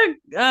that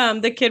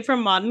the kid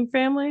from Modern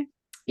Family?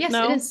 Yes,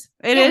 no? It is.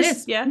 It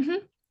is. Yeah. Mm-hmm.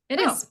 It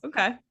is.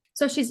 Okay.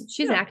 So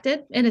she's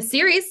acted in a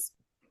series.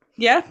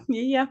 Yeah.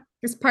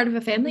 As part of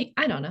a family.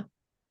 I don't know.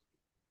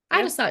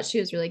 I just thought she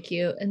was really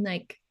cute and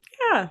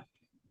yeah.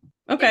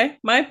 Okay.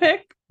 My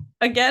pick.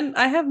 Again,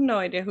 I have no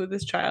idea who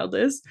this child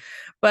is,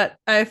 but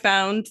I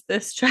found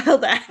this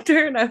child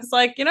actor and I was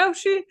like,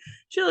 she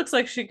looks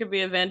like she could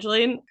be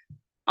Evangeline.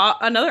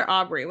 Another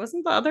Aubrey.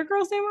 Wasn't the other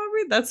girl's name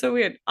Aubrey? That's so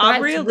weird.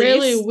 Aubrey That's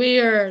really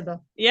weird.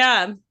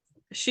 Yeah.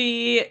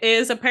 She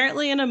is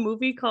apparently in a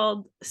movie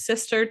called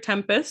Sister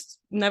Tempest.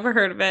 Never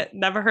heard of it.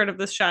 Never heard of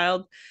this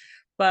child.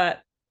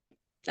 But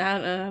I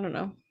don't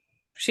know.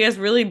 She has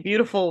really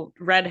beautiful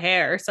red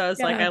hair. So I was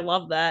like, I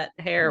love that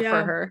hair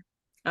for her.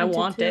 I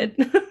want it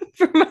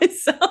for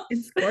myself.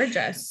 It's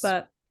gorgeous.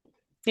 But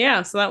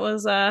yeah, so that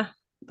was the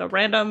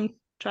random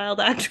child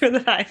actor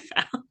that I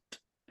found.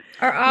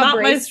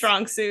 Not my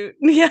strong suit.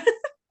 Yeah.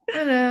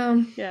 I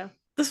know. Yeah.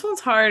 This one's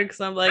hard because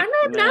I'm like, I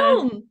don't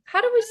know.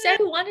 How do we say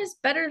one is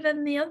better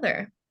than the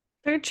other?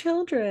 They're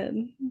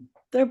children.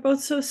 They're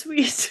both so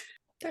sweet.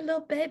 They're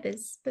little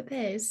babies.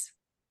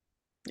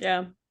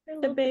 Yeah.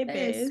 The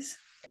babies.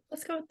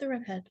 Let's go with the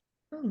redhead.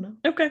 I don't know.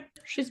 Okay.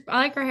 I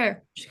like her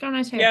hair. She's got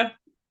nice hair. Yeah.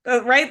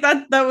 Right.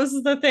 That was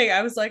the thing.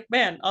 I was like,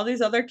 man, all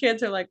these other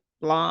kids are like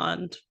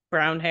blonde,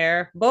 brown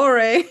hair,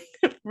 boring,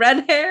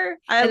 red hair.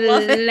 I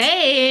love it.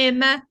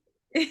 Lame.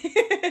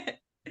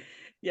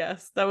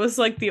 Yes, that was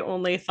like the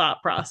only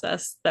thought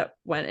process that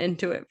went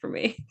into it for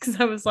me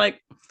because I was like,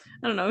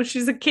 I don't know,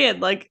 she's a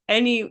kid. Like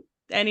any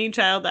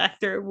child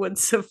actor would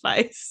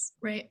suffice.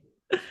 Right.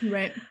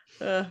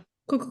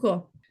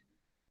 Cool.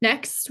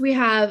 Next, we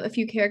have a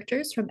few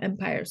characters from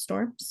Empire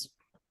Storms.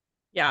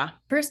 Yeah.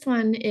 First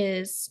one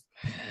is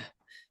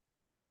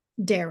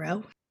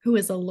Darrow, who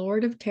is a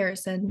Lord of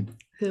Terrasen,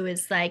 who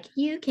is like,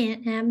 you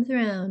can't have the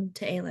throne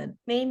to Aelin.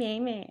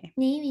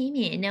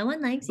 Me. No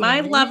one likes my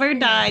lover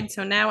died,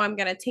 so now I'm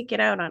gonna take it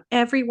out on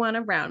everyone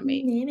around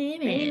me.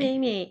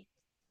 Me.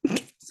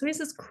 So he's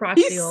this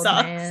crotchety old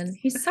man.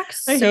 He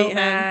sucks so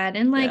bad,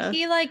 and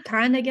he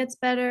kind of gets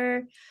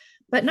better,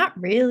 but not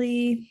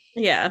really.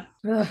 Yeah.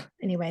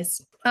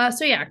 Anyways,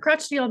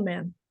 crotchety old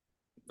man.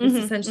 Is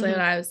essentially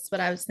what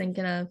I was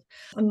thinking of.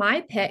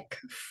 My pick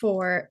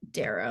for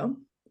Darrow,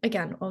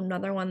 again,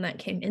 another one that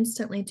came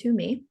instantly to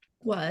me,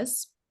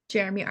 was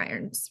Jeremy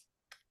Irons.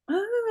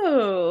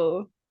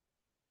 Oh,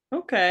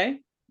 okay.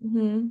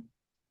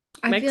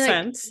 I Makes feel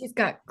sense. He's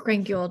got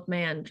cranky old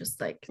man,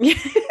 just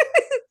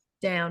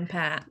down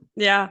pat.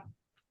 Yeah,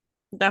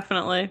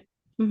 definitely.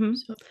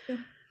 So,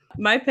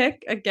 my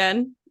pick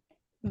again.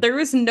 There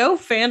was no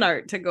fan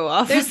art to go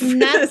off. There's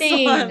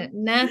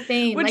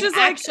nothing, which is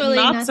actually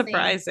not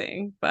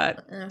surprising.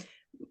 But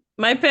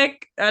my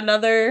pick,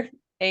 another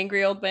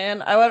angry old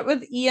man. I went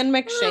with Ian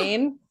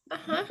McShane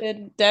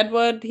in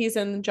Deadwood. He's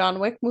in the John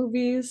Wick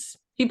movies.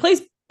 He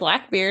plays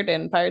Blackbeard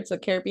in Pirates of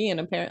the Caribbean,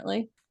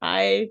 apparently.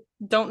 I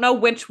don't know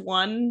which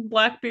one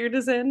Blackbeard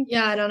is in.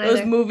 Yeah, I don't Those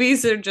either.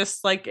 movies are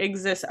just like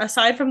exist.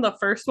 Aside from the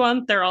first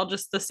one, they're all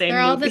just the same They're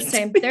all movie. the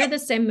same. They're the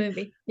same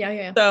movie.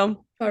 Yeah.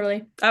 So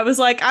Totally. I was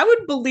like, I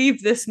would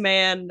believe this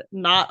man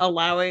not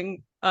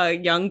allowing a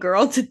young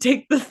girl to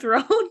take the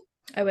throne.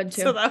 I would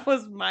too. So that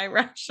was my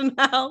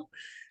rationale.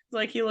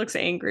 Like, he looks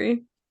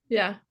angry.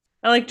 Yeah.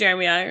 I like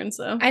Jeremy Irons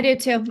though. I do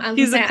too.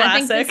 He's a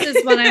classic. I think this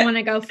is what I want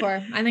to go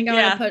for. I think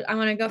I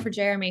want to go for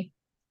Jeremy.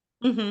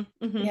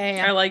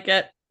 Yeah. I like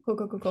it.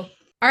 Cool.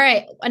 All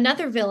right.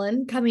 Another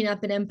villain coming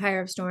up in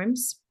Empire of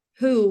Storms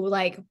who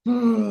like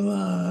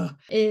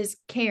is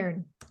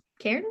Cairn.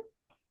 Cairn?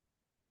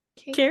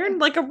 Karen,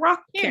 like a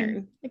rock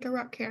Karen. Like a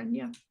rock Karen,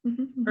 yeah.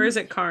 Or is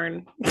it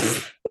Karn?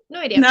 No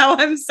idea. Now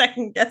I'm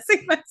second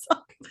guessing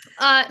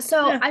myself.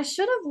 So yeah. I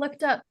should have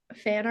looked up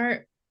fan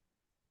art.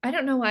 I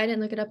don't know why I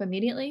didn't look it up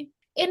immediately.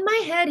 In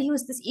my head, he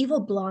was this evil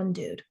blonde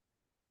dude.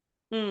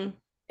 In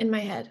my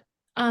head.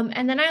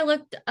 And then I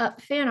looked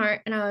up fan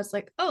art and I was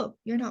like, oh,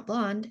 you're not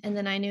blonde. And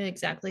then I knew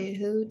exactly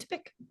who to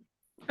pick.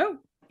 Oh,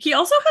 he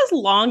also has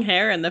long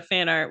hair in the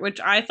fan art, which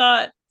I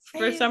thought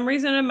for some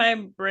reason in my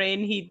brain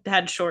he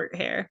had short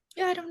hair.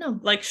 Yeah, I don't know.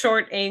 Like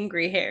short,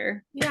 angry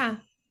hair. Yeah.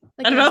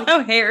 Like, I don't know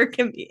how hair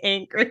can be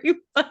angry,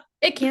 but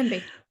it can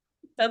be.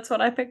 That's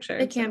what I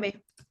pictured. It can be.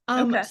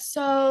 Okay.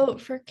 So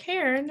for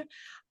Karen,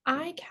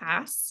 I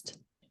cast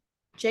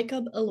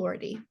Jacob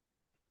Elordi.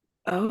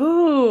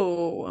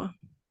 Oh.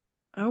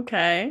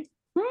 Okay.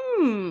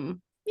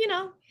 You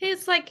know,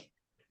 he's like,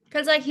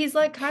 because like he's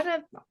like kind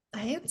of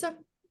handsome,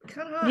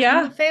 kind of hot.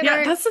 Yeah,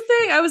 yeah. That's the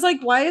thing. I was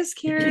like, why is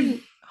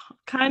Kieran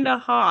kind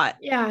of hot?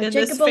 Yeah,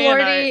 Jacob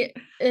Elordi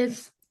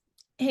is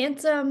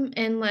handsome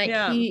and like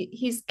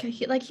he's kind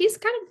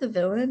of the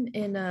villain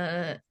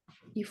in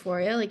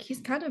Euphoria. Like he's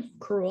kind of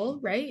cruel,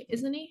 right?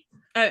 Isn't he?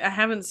 I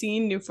haven't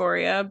seen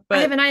Euphoria, but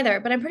I haven't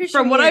either. But I'm pretty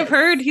sure from what I've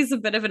heard, he's a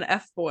bit of an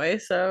F boy.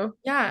 So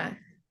yeah.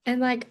 And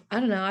like,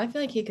 I don't know, I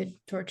feel like he could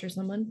torture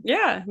someone.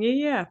 Yeah.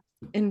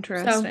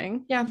 Interesting.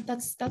 So, yeah,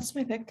 that's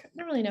my pick. I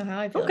don't really know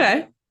how I feel about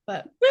it,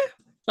 but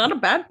not a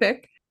bad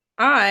pick.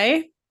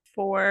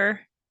 For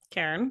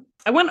Karen,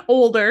 I went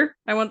older.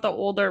 I went the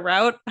older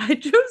route. I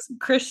chose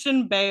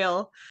Christian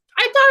Bale.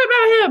 I thought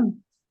about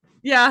him.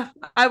 Yeah,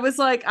 I was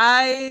like,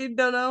 I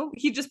don't know.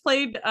 He just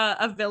played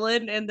a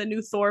villain in the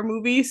new Thor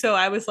movie. So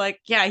I was like,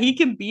 yeah, he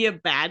can be a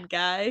bad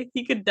guy.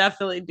 He could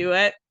definitely do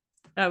it.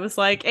 I was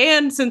like,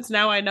 and since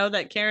now I know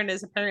that Karen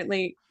is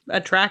apparently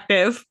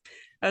attractive,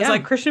 I was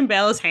like, Christian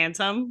Bale is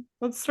handsome.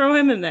 Let's throw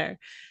him in there.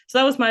 So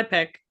that was my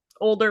pick.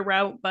 Older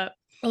route.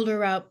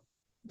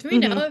 Do we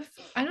know if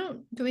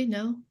do we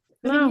know?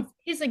 No.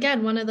 He's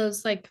again one of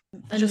those like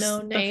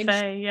unknown age.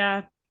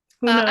 Yeah.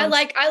 I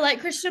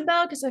like Christian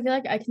Bale because I feel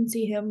like I can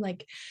see him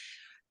like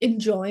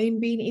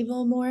enjoying being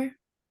evil more.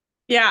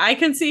 Yeah, I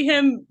can see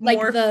him like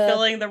more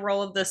filling the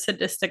role of the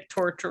sadistic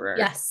torturer.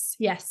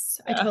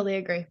 Yes, I totally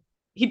agree.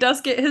 He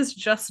does get his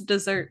just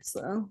desserts,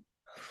 though.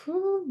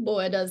 Ooh,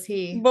 boy, does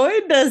he. Boy,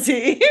 does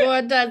he.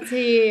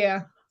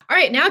 All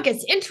right, now it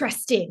gets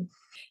interesting.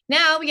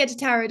 Now we get to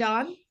Tower of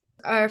Dawn.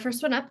 Our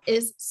first one up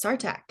is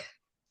Sartak.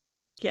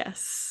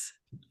 Yes.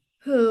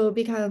 Who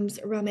becomes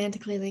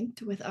romantically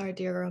linked with our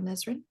dear girl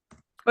Nesrin.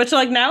 Which,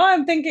 like, now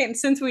I'm thinking,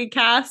 since we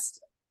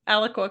cast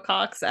Aliqua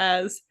Cox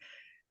as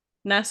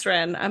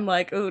Nesrin, I'm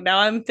like, ooh, now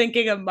I'm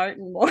thinking of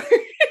Martin more.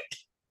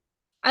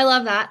 I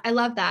love that.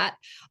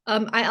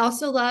 I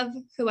also love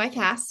who I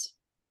cast.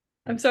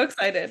 I'm so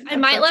excited. I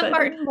might love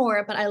Martin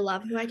more, but I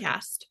love who I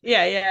cast.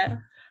 Yeah.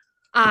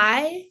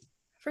 I,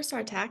 for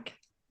Sartak,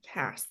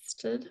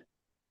 casted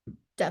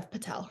Dev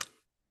Patel.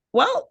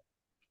 Well,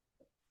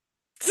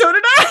 so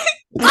did I.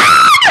 You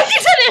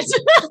did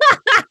it!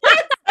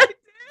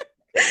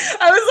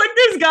 I was like,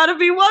 there's got to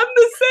be one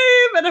the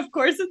same. And of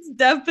course, it's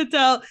Dev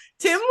Patel.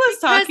 Tim was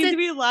talking to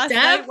me last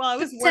night while I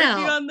was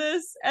working on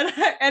this.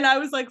 And I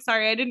was like,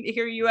 sorry, I didn't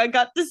hear you. I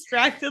got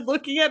distracted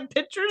looking at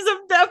pictures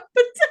of Dev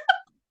Patel.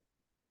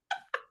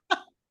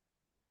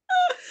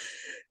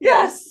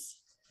 Yes.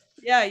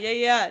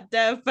 Yeah.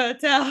 Dev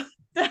Patel.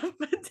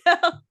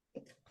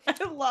 I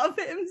love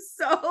him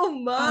so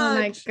much. Oh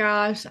my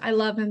gosh, I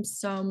love him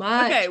so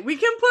much. Okay, we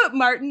can put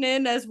Martin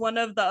in as one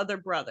of the other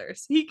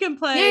brothers. He can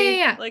play.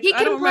 Yeah. Like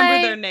I don't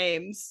remember their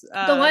names.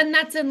 The one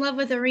that's in love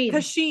with Irene.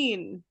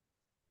 Kashin.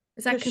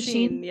 Is that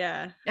Kashin?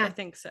 Yeah, I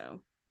think so.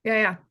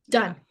 Yeah.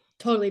 Done.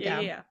 Totally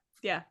down.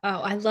 Yeah.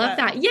 Oh, I love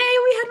that. Yay,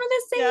 we had one the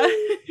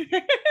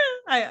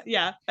same.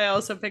 Yeah. I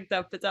also picked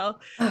up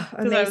Patel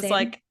because I was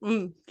like,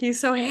 he's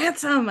so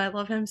handsome. I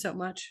love him so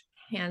much.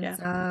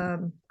 Handsome. Yeah.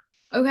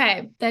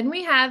 Okay, then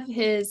we have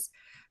she's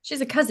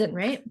a cousin,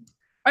 right?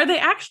 Are they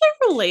actually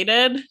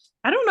related?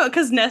 I don't know,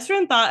 because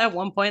Nesrin thought at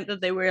one point that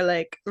they were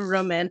like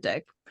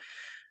romantic.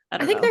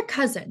 I think they're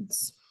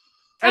cousins.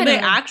 Are they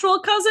actual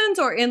cousins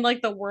or in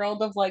like the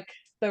world of like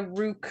the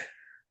Rook?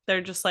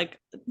 They're just like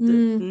the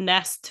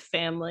Nest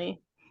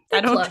family. They're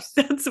I don't close.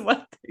 think that's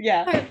what.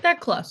 Yeah, they're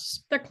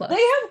close. They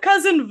have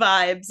cousin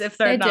vibes if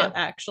they're not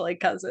actually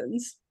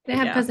cousins. They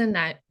have cousin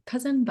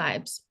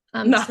vibes.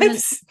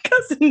 Knives,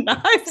 cousin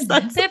Knives.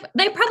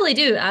 They probably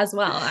do as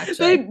well,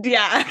 actually.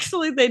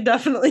 They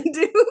definitely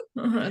do.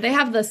 They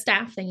have the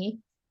staff thingy.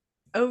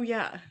 Oh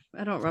yeah,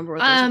 I don't remember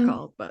what those are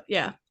called, but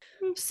yeah.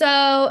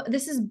 So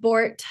this is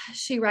Bort.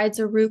 She rides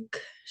a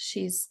rook.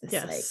 She's this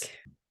Yes.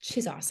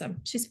 she's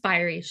awesome. She's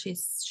fiery.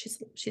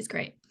 She's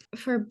great.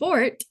 For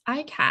Bort,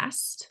 I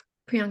cast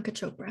Priyanka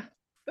Chopra.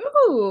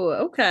 Ooh,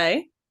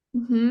 okay.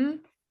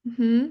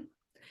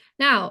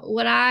 Now,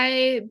 would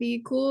I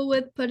be cool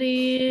with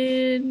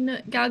putting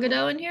Gal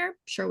Gadot in here?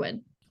 Sure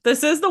would.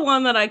 This is the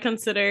one that I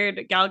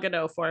considered Gal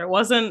Gadot for. It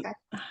wasn't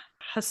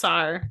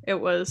Hussar. It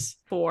was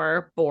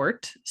for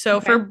Bort. So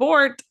for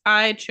Bort,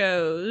 I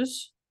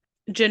chose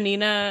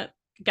Janina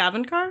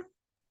Gavankar.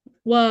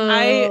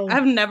 Whoa.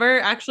 I've never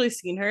actually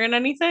seen her in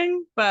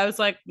anything, but I was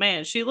like,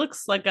 man, she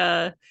looks like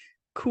a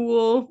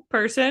cool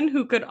person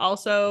who could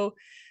also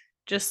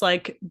just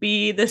like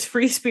be this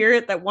free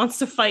spirit that wants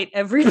to fight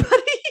everybody.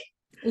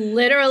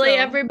 Literally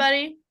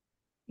everybody.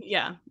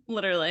 Yeah,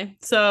 literally.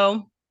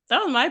 So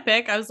that was my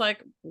pick. I was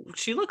like,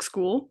 she looks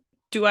cool.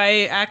 Do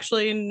I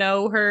actually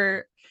know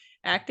her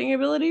acting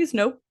abilities?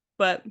 Nope.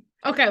 But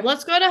okay,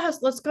 let's go to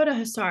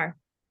Hussar.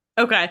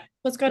 Okay.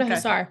 Let's go to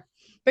Hussar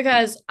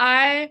because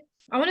I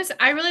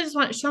really just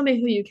want show me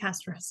who you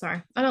cast for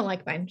Hussar. I don't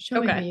like mine.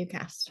 Show me who you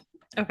cast.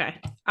 Okay.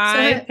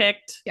 I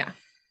picked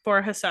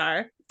for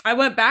Hussar. I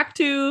went back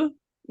to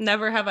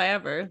Never Have I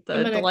Ever,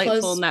 the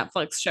delightful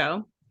Netflix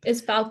show.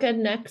 Is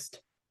Falcon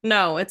next?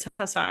 No, it's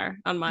Hussar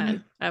on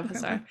mine. I have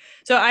Hussar.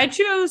 So I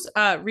chose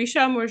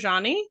Risha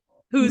Morjani,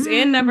 who's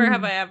in Never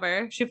Have I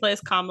Ever. She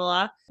plays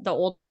Kamala, the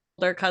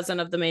older cousin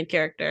of the main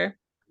character.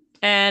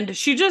 And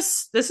this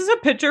is a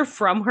picture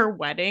from her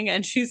wedding,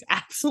 and she's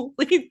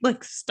absolutely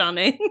like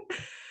stunning.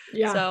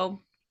 Yeah.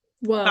 So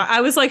I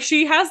was like,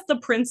 she has the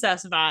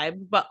princess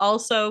vibe, but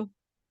also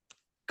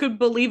could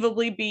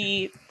believably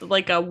be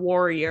like a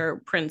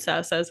warrior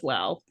princess as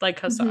well, like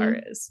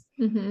Hussar is.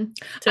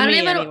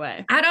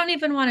 Anyway. I don't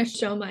even want to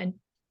show mine.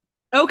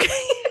 Okay.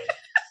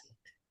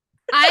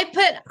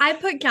 I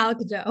put Gal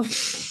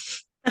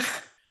Gadot.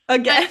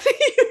 Again.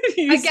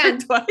 Again.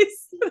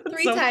 Twice.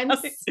 3 times.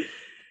 Funny.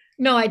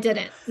 No, I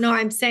didn't. No,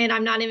 I'm saying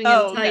I'm not even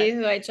going to tell you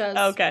who I chose.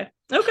 Okay.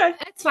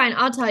 It's fine.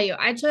 I'll tell you.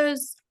 I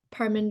chose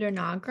Parminder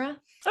Nagra.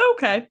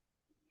 Okay.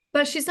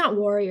 But she's not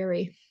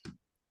warrior-y.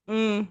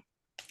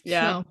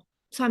 Yeah.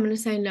 So I'm going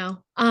to say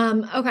no.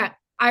 Okay.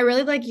 I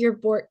really like your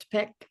Bort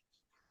pick.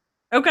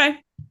 Okay.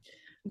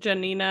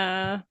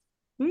 Janina.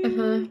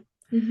 Janina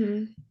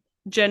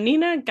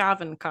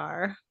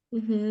Gavankar.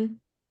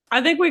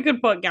 I think we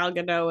could put Gal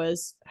Gadot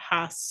as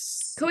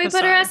Could we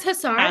put her as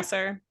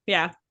Hussar?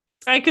 Yeah.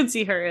 I could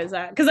see her as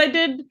that. Because I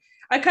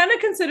kind of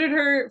considered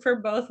her for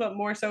both, but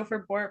more so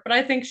for Bort. But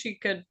I think she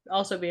could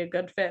also be a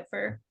good fit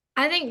for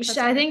I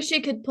think she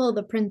could pull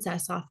the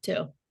princess off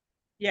too.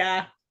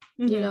 Yeah.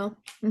 You know?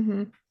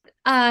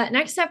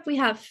 Next up we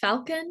have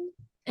Falcon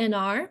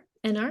NR.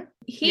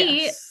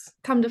 He,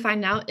 come to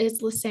find out,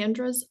 is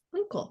Lyssandra's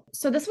uncle.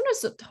 So this one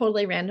is a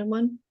totally random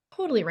one.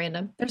 Totally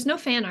random. There's no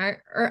fan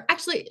art. Or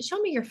actually, show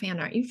me your fan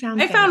art.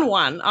 I found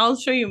one. I'll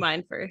show you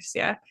mine first.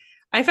 Yeah.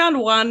 I found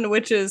one,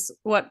 which is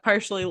what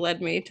partially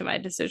led me to my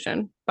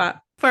decision. But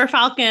for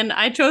Falcon,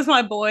 I chose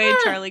my boy,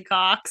 Charlie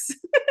Cox,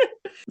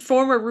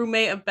 former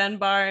roommate of Ben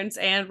Barnes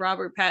and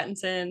Robert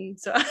Pattinson.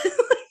 So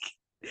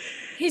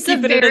he's a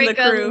very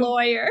good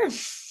lawyer.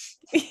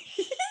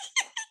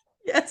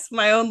 Yes,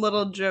 my own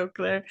little joke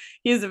there.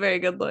 He's a very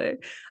good lawyer.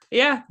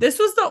 Yeah, this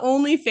was the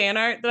only fan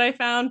art that I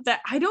found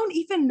that I don't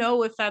even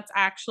know if that's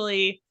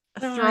actually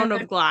a Throne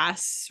of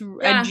Glass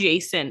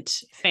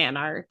adjacent fan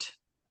art.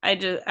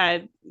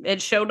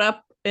 It showed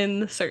up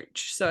in the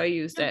search, so I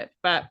used it.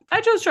 But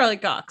I chose Charlie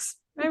Cox.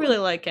 I really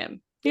like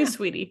him. He's a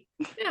sweetie.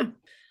 Yeah.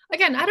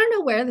 Again, I don't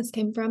know where this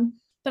came from,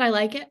 but I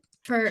like it.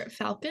 For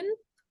Falcon,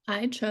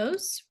 I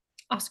chose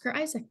Oscar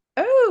Isaac.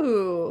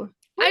 Oh.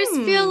 I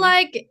just feel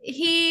like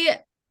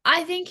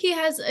I think he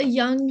has a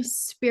young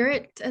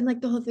spirit, and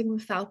like the whole thing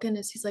with Falcon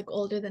is he's like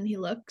older than he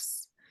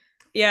looks.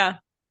 Yeah.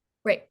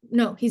 Right.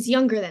 No, he's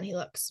younger than he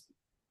looks.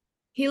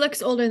 He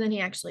looks older than he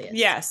actually is.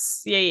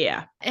 Yes.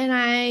 Yeah. And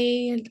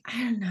I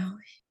don't know.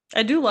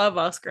 I do love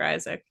Oscar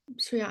Isaac.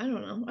 So yeah, I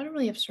don't know. I don't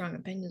really have strong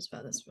opinions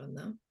about this one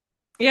though.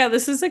 Yeah,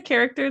 this is a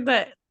character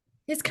that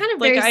it's kind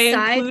of like very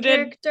side included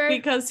character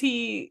because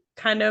he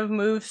kind of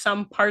moves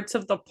some parts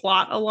of the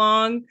plot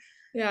along.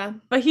 Yeah.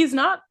 But he's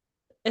not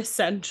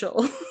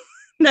essential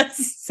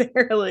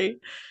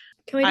necessarily.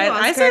 Can we do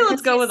Oscar? I say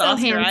let's go with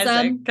Oscar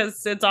Isaac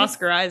because it's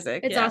Oscar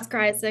Isaac. It's Oscar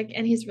Isaac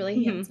and he's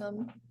really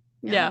handsome.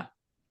 Yeah.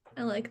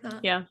 I like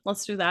that. Yeah,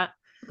 let's do that.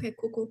 Okay,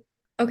 cool.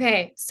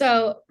 Okay,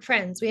 so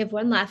friends, we have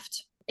one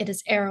left. It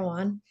is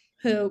Erewhon,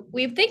 who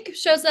we think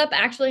shows up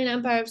actually in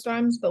Empire of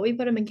Storms, but we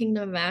put him in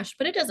Kingdom of Ash,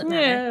 but it doesn't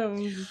matter.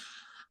 Yeah.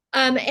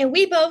 And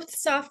we both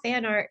saw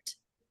fan art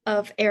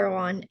of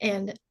Erewhon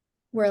and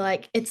we're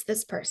like, it's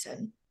this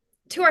person.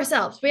 To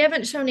ourselves. We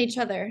haven't shown each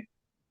other.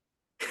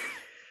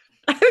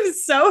 I'm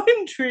so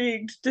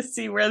intrigued to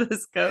see where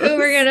this goes. Who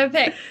we're gonna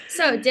pick.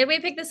 So did we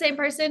pick the same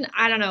person?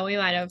 I don't know. We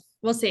might have.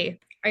 We'll see.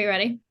 Are you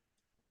ready?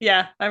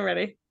 Yeah, I'm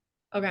ready.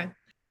 Okay.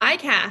 I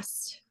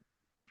cast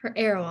for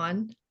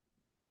Erewhon.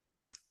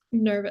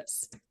 I'm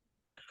nervous.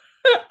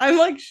 I'm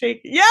like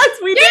shaking. Yes,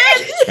 we did.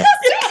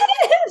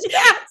 Yes,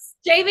 Yes,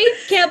 Jamie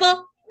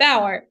Campbell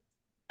Bower.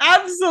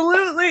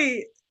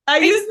 absolutely. I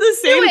I used the knew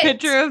same it.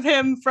 picture of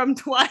him from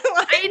Twilight.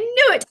 I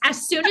knew it.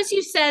 As soon as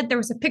you said there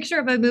was a picture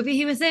of a movie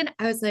he was in,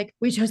 I was like,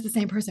 we chose the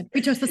same person.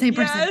 We chose the same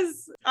person.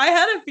 Yes, I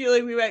had a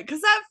feeling we went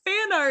because that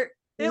fan art,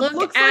 it Look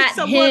looks like at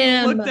someone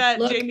him. looked at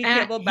Look Jamie at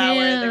Campbell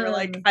Bower and they were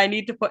like, him. I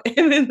need to put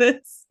him in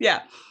this.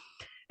 Yeah,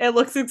 it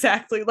looks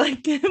exactly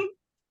like him.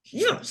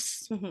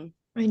 Yes. Mm-hmm.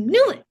 I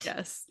knew it.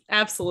 Yes,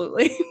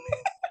 absolutely.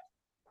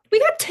 We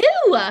got two.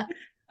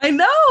 I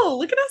know.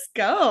 Look at us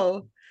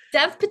go.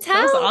 Dev Patel.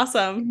 That was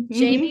awesome.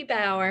 Jamie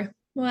Bower.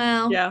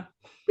 Wow. Yeah.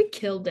 We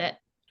killed it.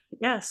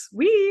 Yes,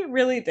 we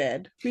really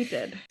did. We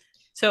did.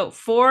 So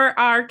for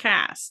our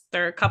cast,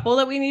 there are a couple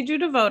that we need you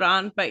to vote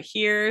on, but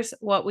here's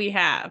what we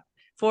have.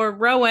 For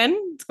Rowan,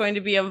 it's going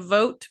to be a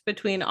vote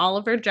between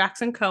Oliver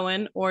Jackson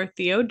Cohen or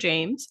Theo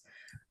James.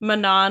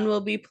 Manon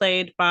will be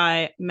played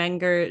by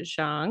Menger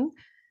Zhang.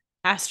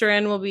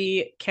 Asterin will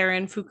be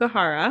Karen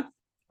Fukuhara.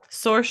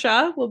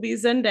 Sorsha will be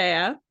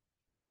Zendaya.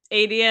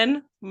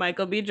 Adian,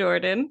 Michael B.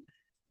 Jordan.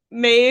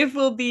 Maeve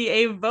will be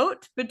a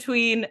vote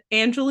between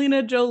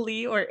Angelina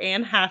Jolie or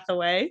Anne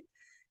Hathaway.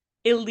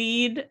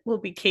 Elide will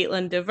be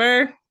Caitlin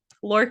Dever.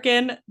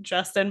 Lorcan,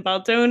 Justin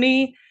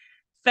Baldoni.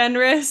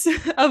 Fenris,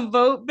 a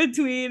vote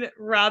between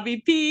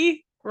Robbie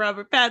P.,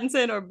 Robert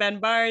Pattinson, or Ben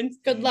Barnes.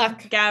 Good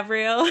luck.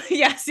 Gabriel,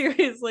 yeah,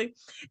 seriously.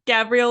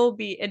 Gabriel will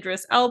be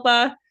Idris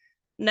Elba.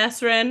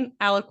 Nesrin,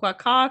 Aliqua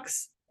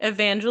Cox.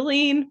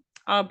 Evangeline,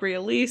 Aubrey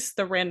Elise,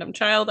 the random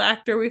child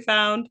actor we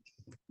found.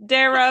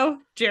 Darrow,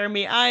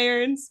 Jeremy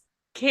Irons.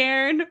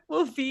 Cairn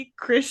will be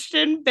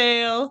Christian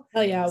Bale.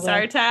 Oh yeah.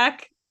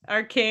 Sartak,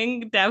 our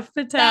king, Dev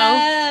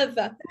Patel.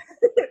 Dev.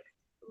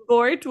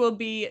 Gort will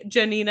be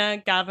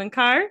Janina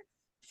Gavankar.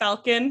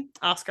 Falcon,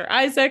 Oscar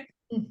Isaac.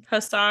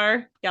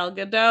 Hussar, Gal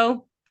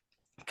Gadot.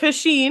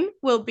 Kashin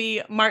will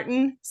be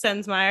Martin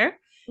Sensmeyer.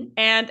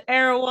 And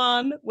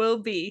Erewhon will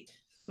be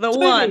the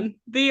one,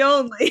 the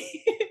only,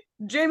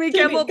 Jamie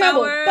Campbell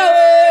Bower.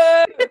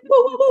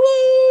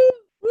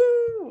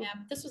 Yeah,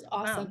 this was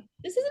awesome. Wow.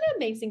 This is an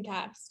amazing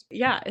cast.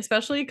 Yeah,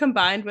 especially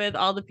combined with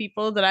all the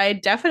people that I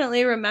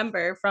definitely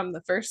remember from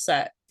the first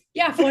set.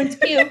 Yeah, Florence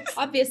Pugh,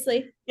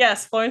 obviously.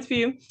 Yes, Florence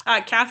Pugh.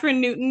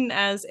 Catherine Newton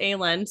as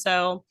Aelin.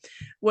 So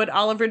would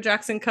Oliver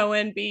Jackson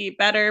Cohen be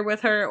better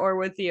with her, or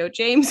would Theo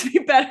James be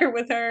better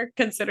with her?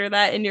 Consider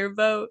that in your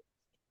vote.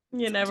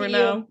 You never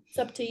know. It's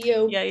up to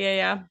you.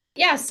 Yeah.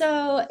 Yeah,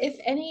 so if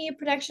any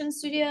production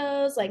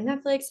studios like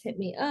Netflix hit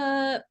me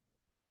up,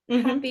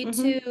 happy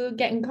to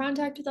get in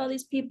contact with all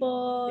these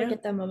people,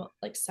 get them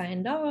like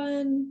signed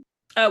on.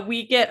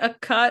 We get a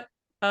cut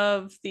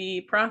of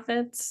the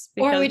profits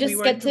because or we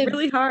just get to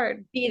really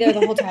hard be there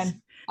the whole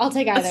time. I'll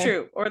take either. That's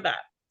true. Or that.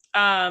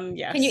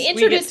 Yes. Can you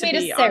introduce me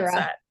to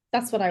Sarah?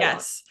 That's what I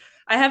want.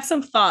 I have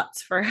some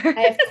thoughts for her.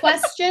 I have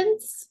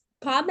questions,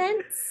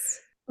 comments.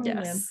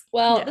 Yes.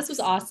 Well, this was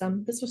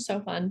awesome. This was so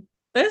fun.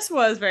 This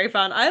was very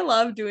fun. I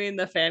love doing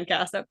the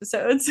Fancast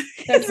episodes.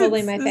 They're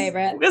totally my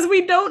favorite. Because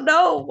we don't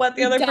know what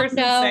the other person's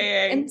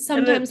saying. And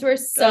sometimes we're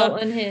so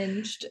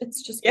unhinged.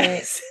 It's just great.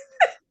 Yes.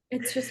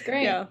 It's just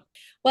great. Yeah.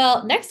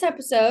 Well, next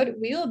episode,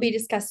 we will be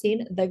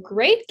discussing The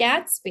Great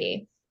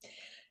Gatsby.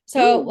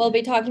 So we'll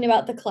be talking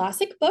about the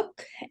classic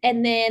book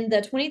and then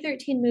the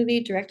 2013 movie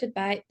directed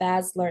by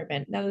Baz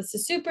Luhrmann. Now, this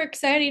is super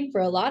exciting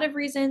for a lot of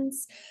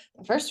reasons.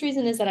 The first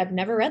reason is that I've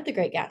never read The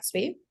Great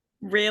Gatsby.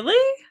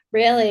 Really?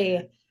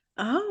 Really.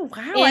 Oh,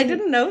 wow. I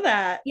didn't know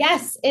that.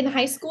 Yes. In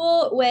high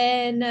school,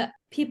 when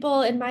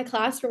people in my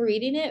class were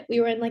reading it, we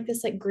were in like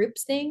this like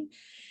groups thing.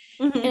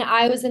 And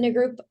I was in a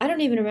group. I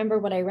don't even remember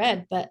what I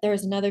read, but there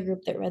was another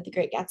group that read The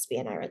Great Gatsby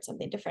and I read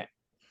something different.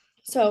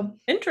 So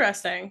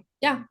interesting.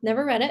 Yeah,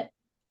 never read it.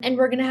 And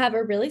we're going to have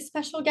a really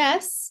special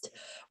guest.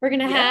 We're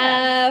going to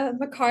have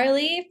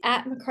McCarly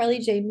at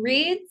McCarly Jane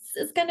Reads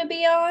is going to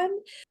be on.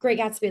 Great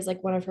Gatsby is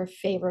like one of her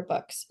favorite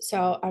books.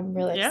 So I'm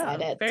really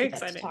excited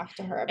to talk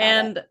to her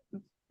about it.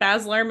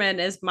 Baz Luhrmann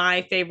is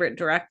my favorite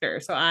director.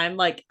 So I'm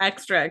like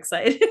extra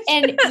excited.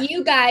 And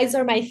you guys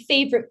are my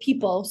favorite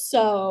people.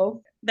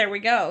 So there we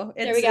go.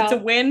 It's a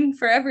win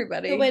for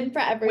everybody. It's a win for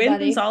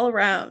everybody. Wins all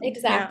around.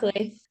 Exactly.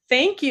 Yeah.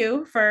 Thank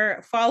you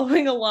for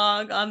following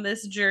along on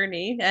this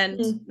journey.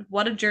 And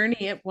what a journey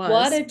it was.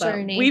 What a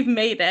journey. We've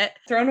made it.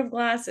 Throne of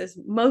Glass is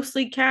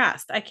mostly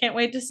cast. I can't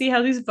wait to see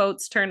how these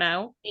votes turn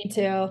out. Me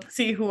too.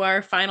 See who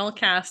our final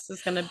cast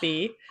is going to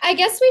be. I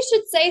guess we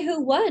should say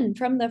who won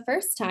from the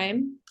first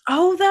time.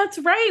 Oh, that's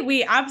right.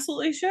 We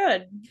absolutely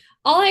should.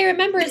 All I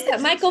remember is that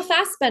Michael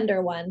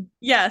Fassbender won.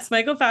 Yes,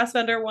 Michael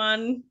Fassbender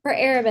won. For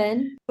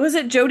Arabin. Was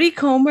it Jodie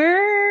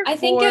Comer? I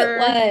think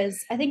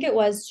it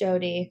was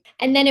Jodie.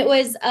 And then it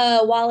was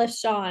Wallace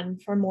Shawn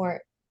for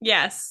Mort.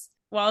 Yes.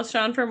 Wallace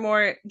Shawn for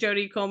Mort,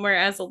 Jodie Comer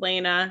as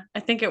Elena. I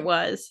think it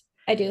was.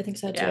 I do think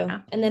so too.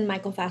 And then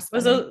Michael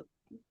Fassbender.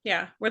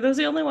 Were those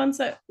the only ones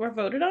that were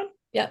voted on?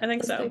 Yeah. I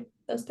think so.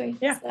 Those three.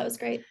 Yeah. So that was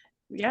great.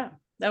 Yeah.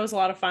 that was a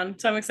lot of fun.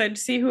 So I'm excited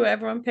to see who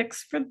everyone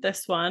picks for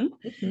this one.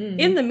 Mm-hmm.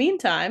 In the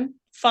meantime,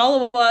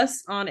 follow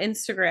us on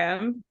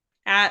Instagram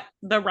at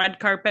the Red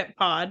Carpet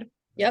Pod.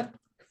 Yep.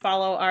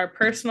 Follow our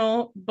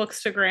personal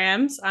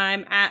bookstagrams.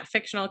 I'm at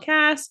Fictional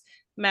Cast.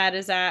 Matt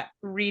is at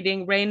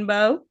Reading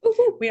Rainbow.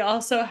 Ooh. We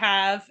also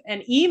have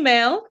an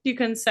email. You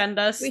can send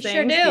us things.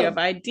 Sure do. If you have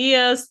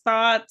ideas,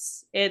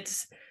 thoughts.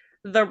 It's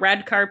the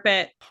red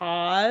carpet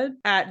pod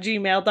at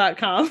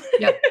gmail.com.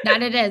 Yep,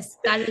 that it is.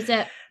 That is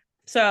it.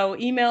 So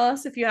email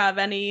us if you have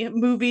any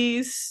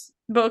movies,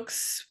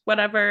 books,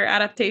 whatever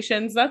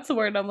adaptations. That's the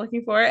word I'm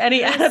looking for.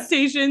 Any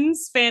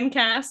adaptations, fan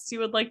casts you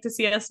would like to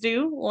see us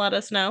do, let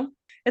us know.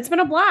 It's been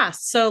a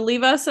blast. So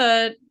leave us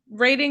a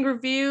rating,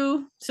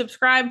 review,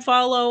 subscribe,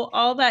 follow,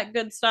 all that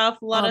good stuff.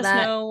 Let us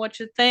know what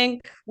you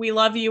think. We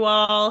love you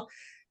all.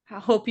 I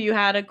hope you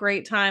had a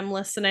great time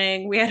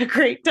listening. We had a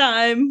great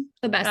time.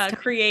 The best time.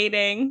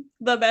 Creating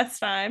the best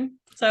time.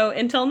 So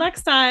until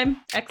next time,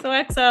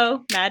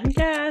 XOXO, Mad and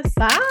Cass.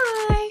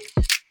 Bye.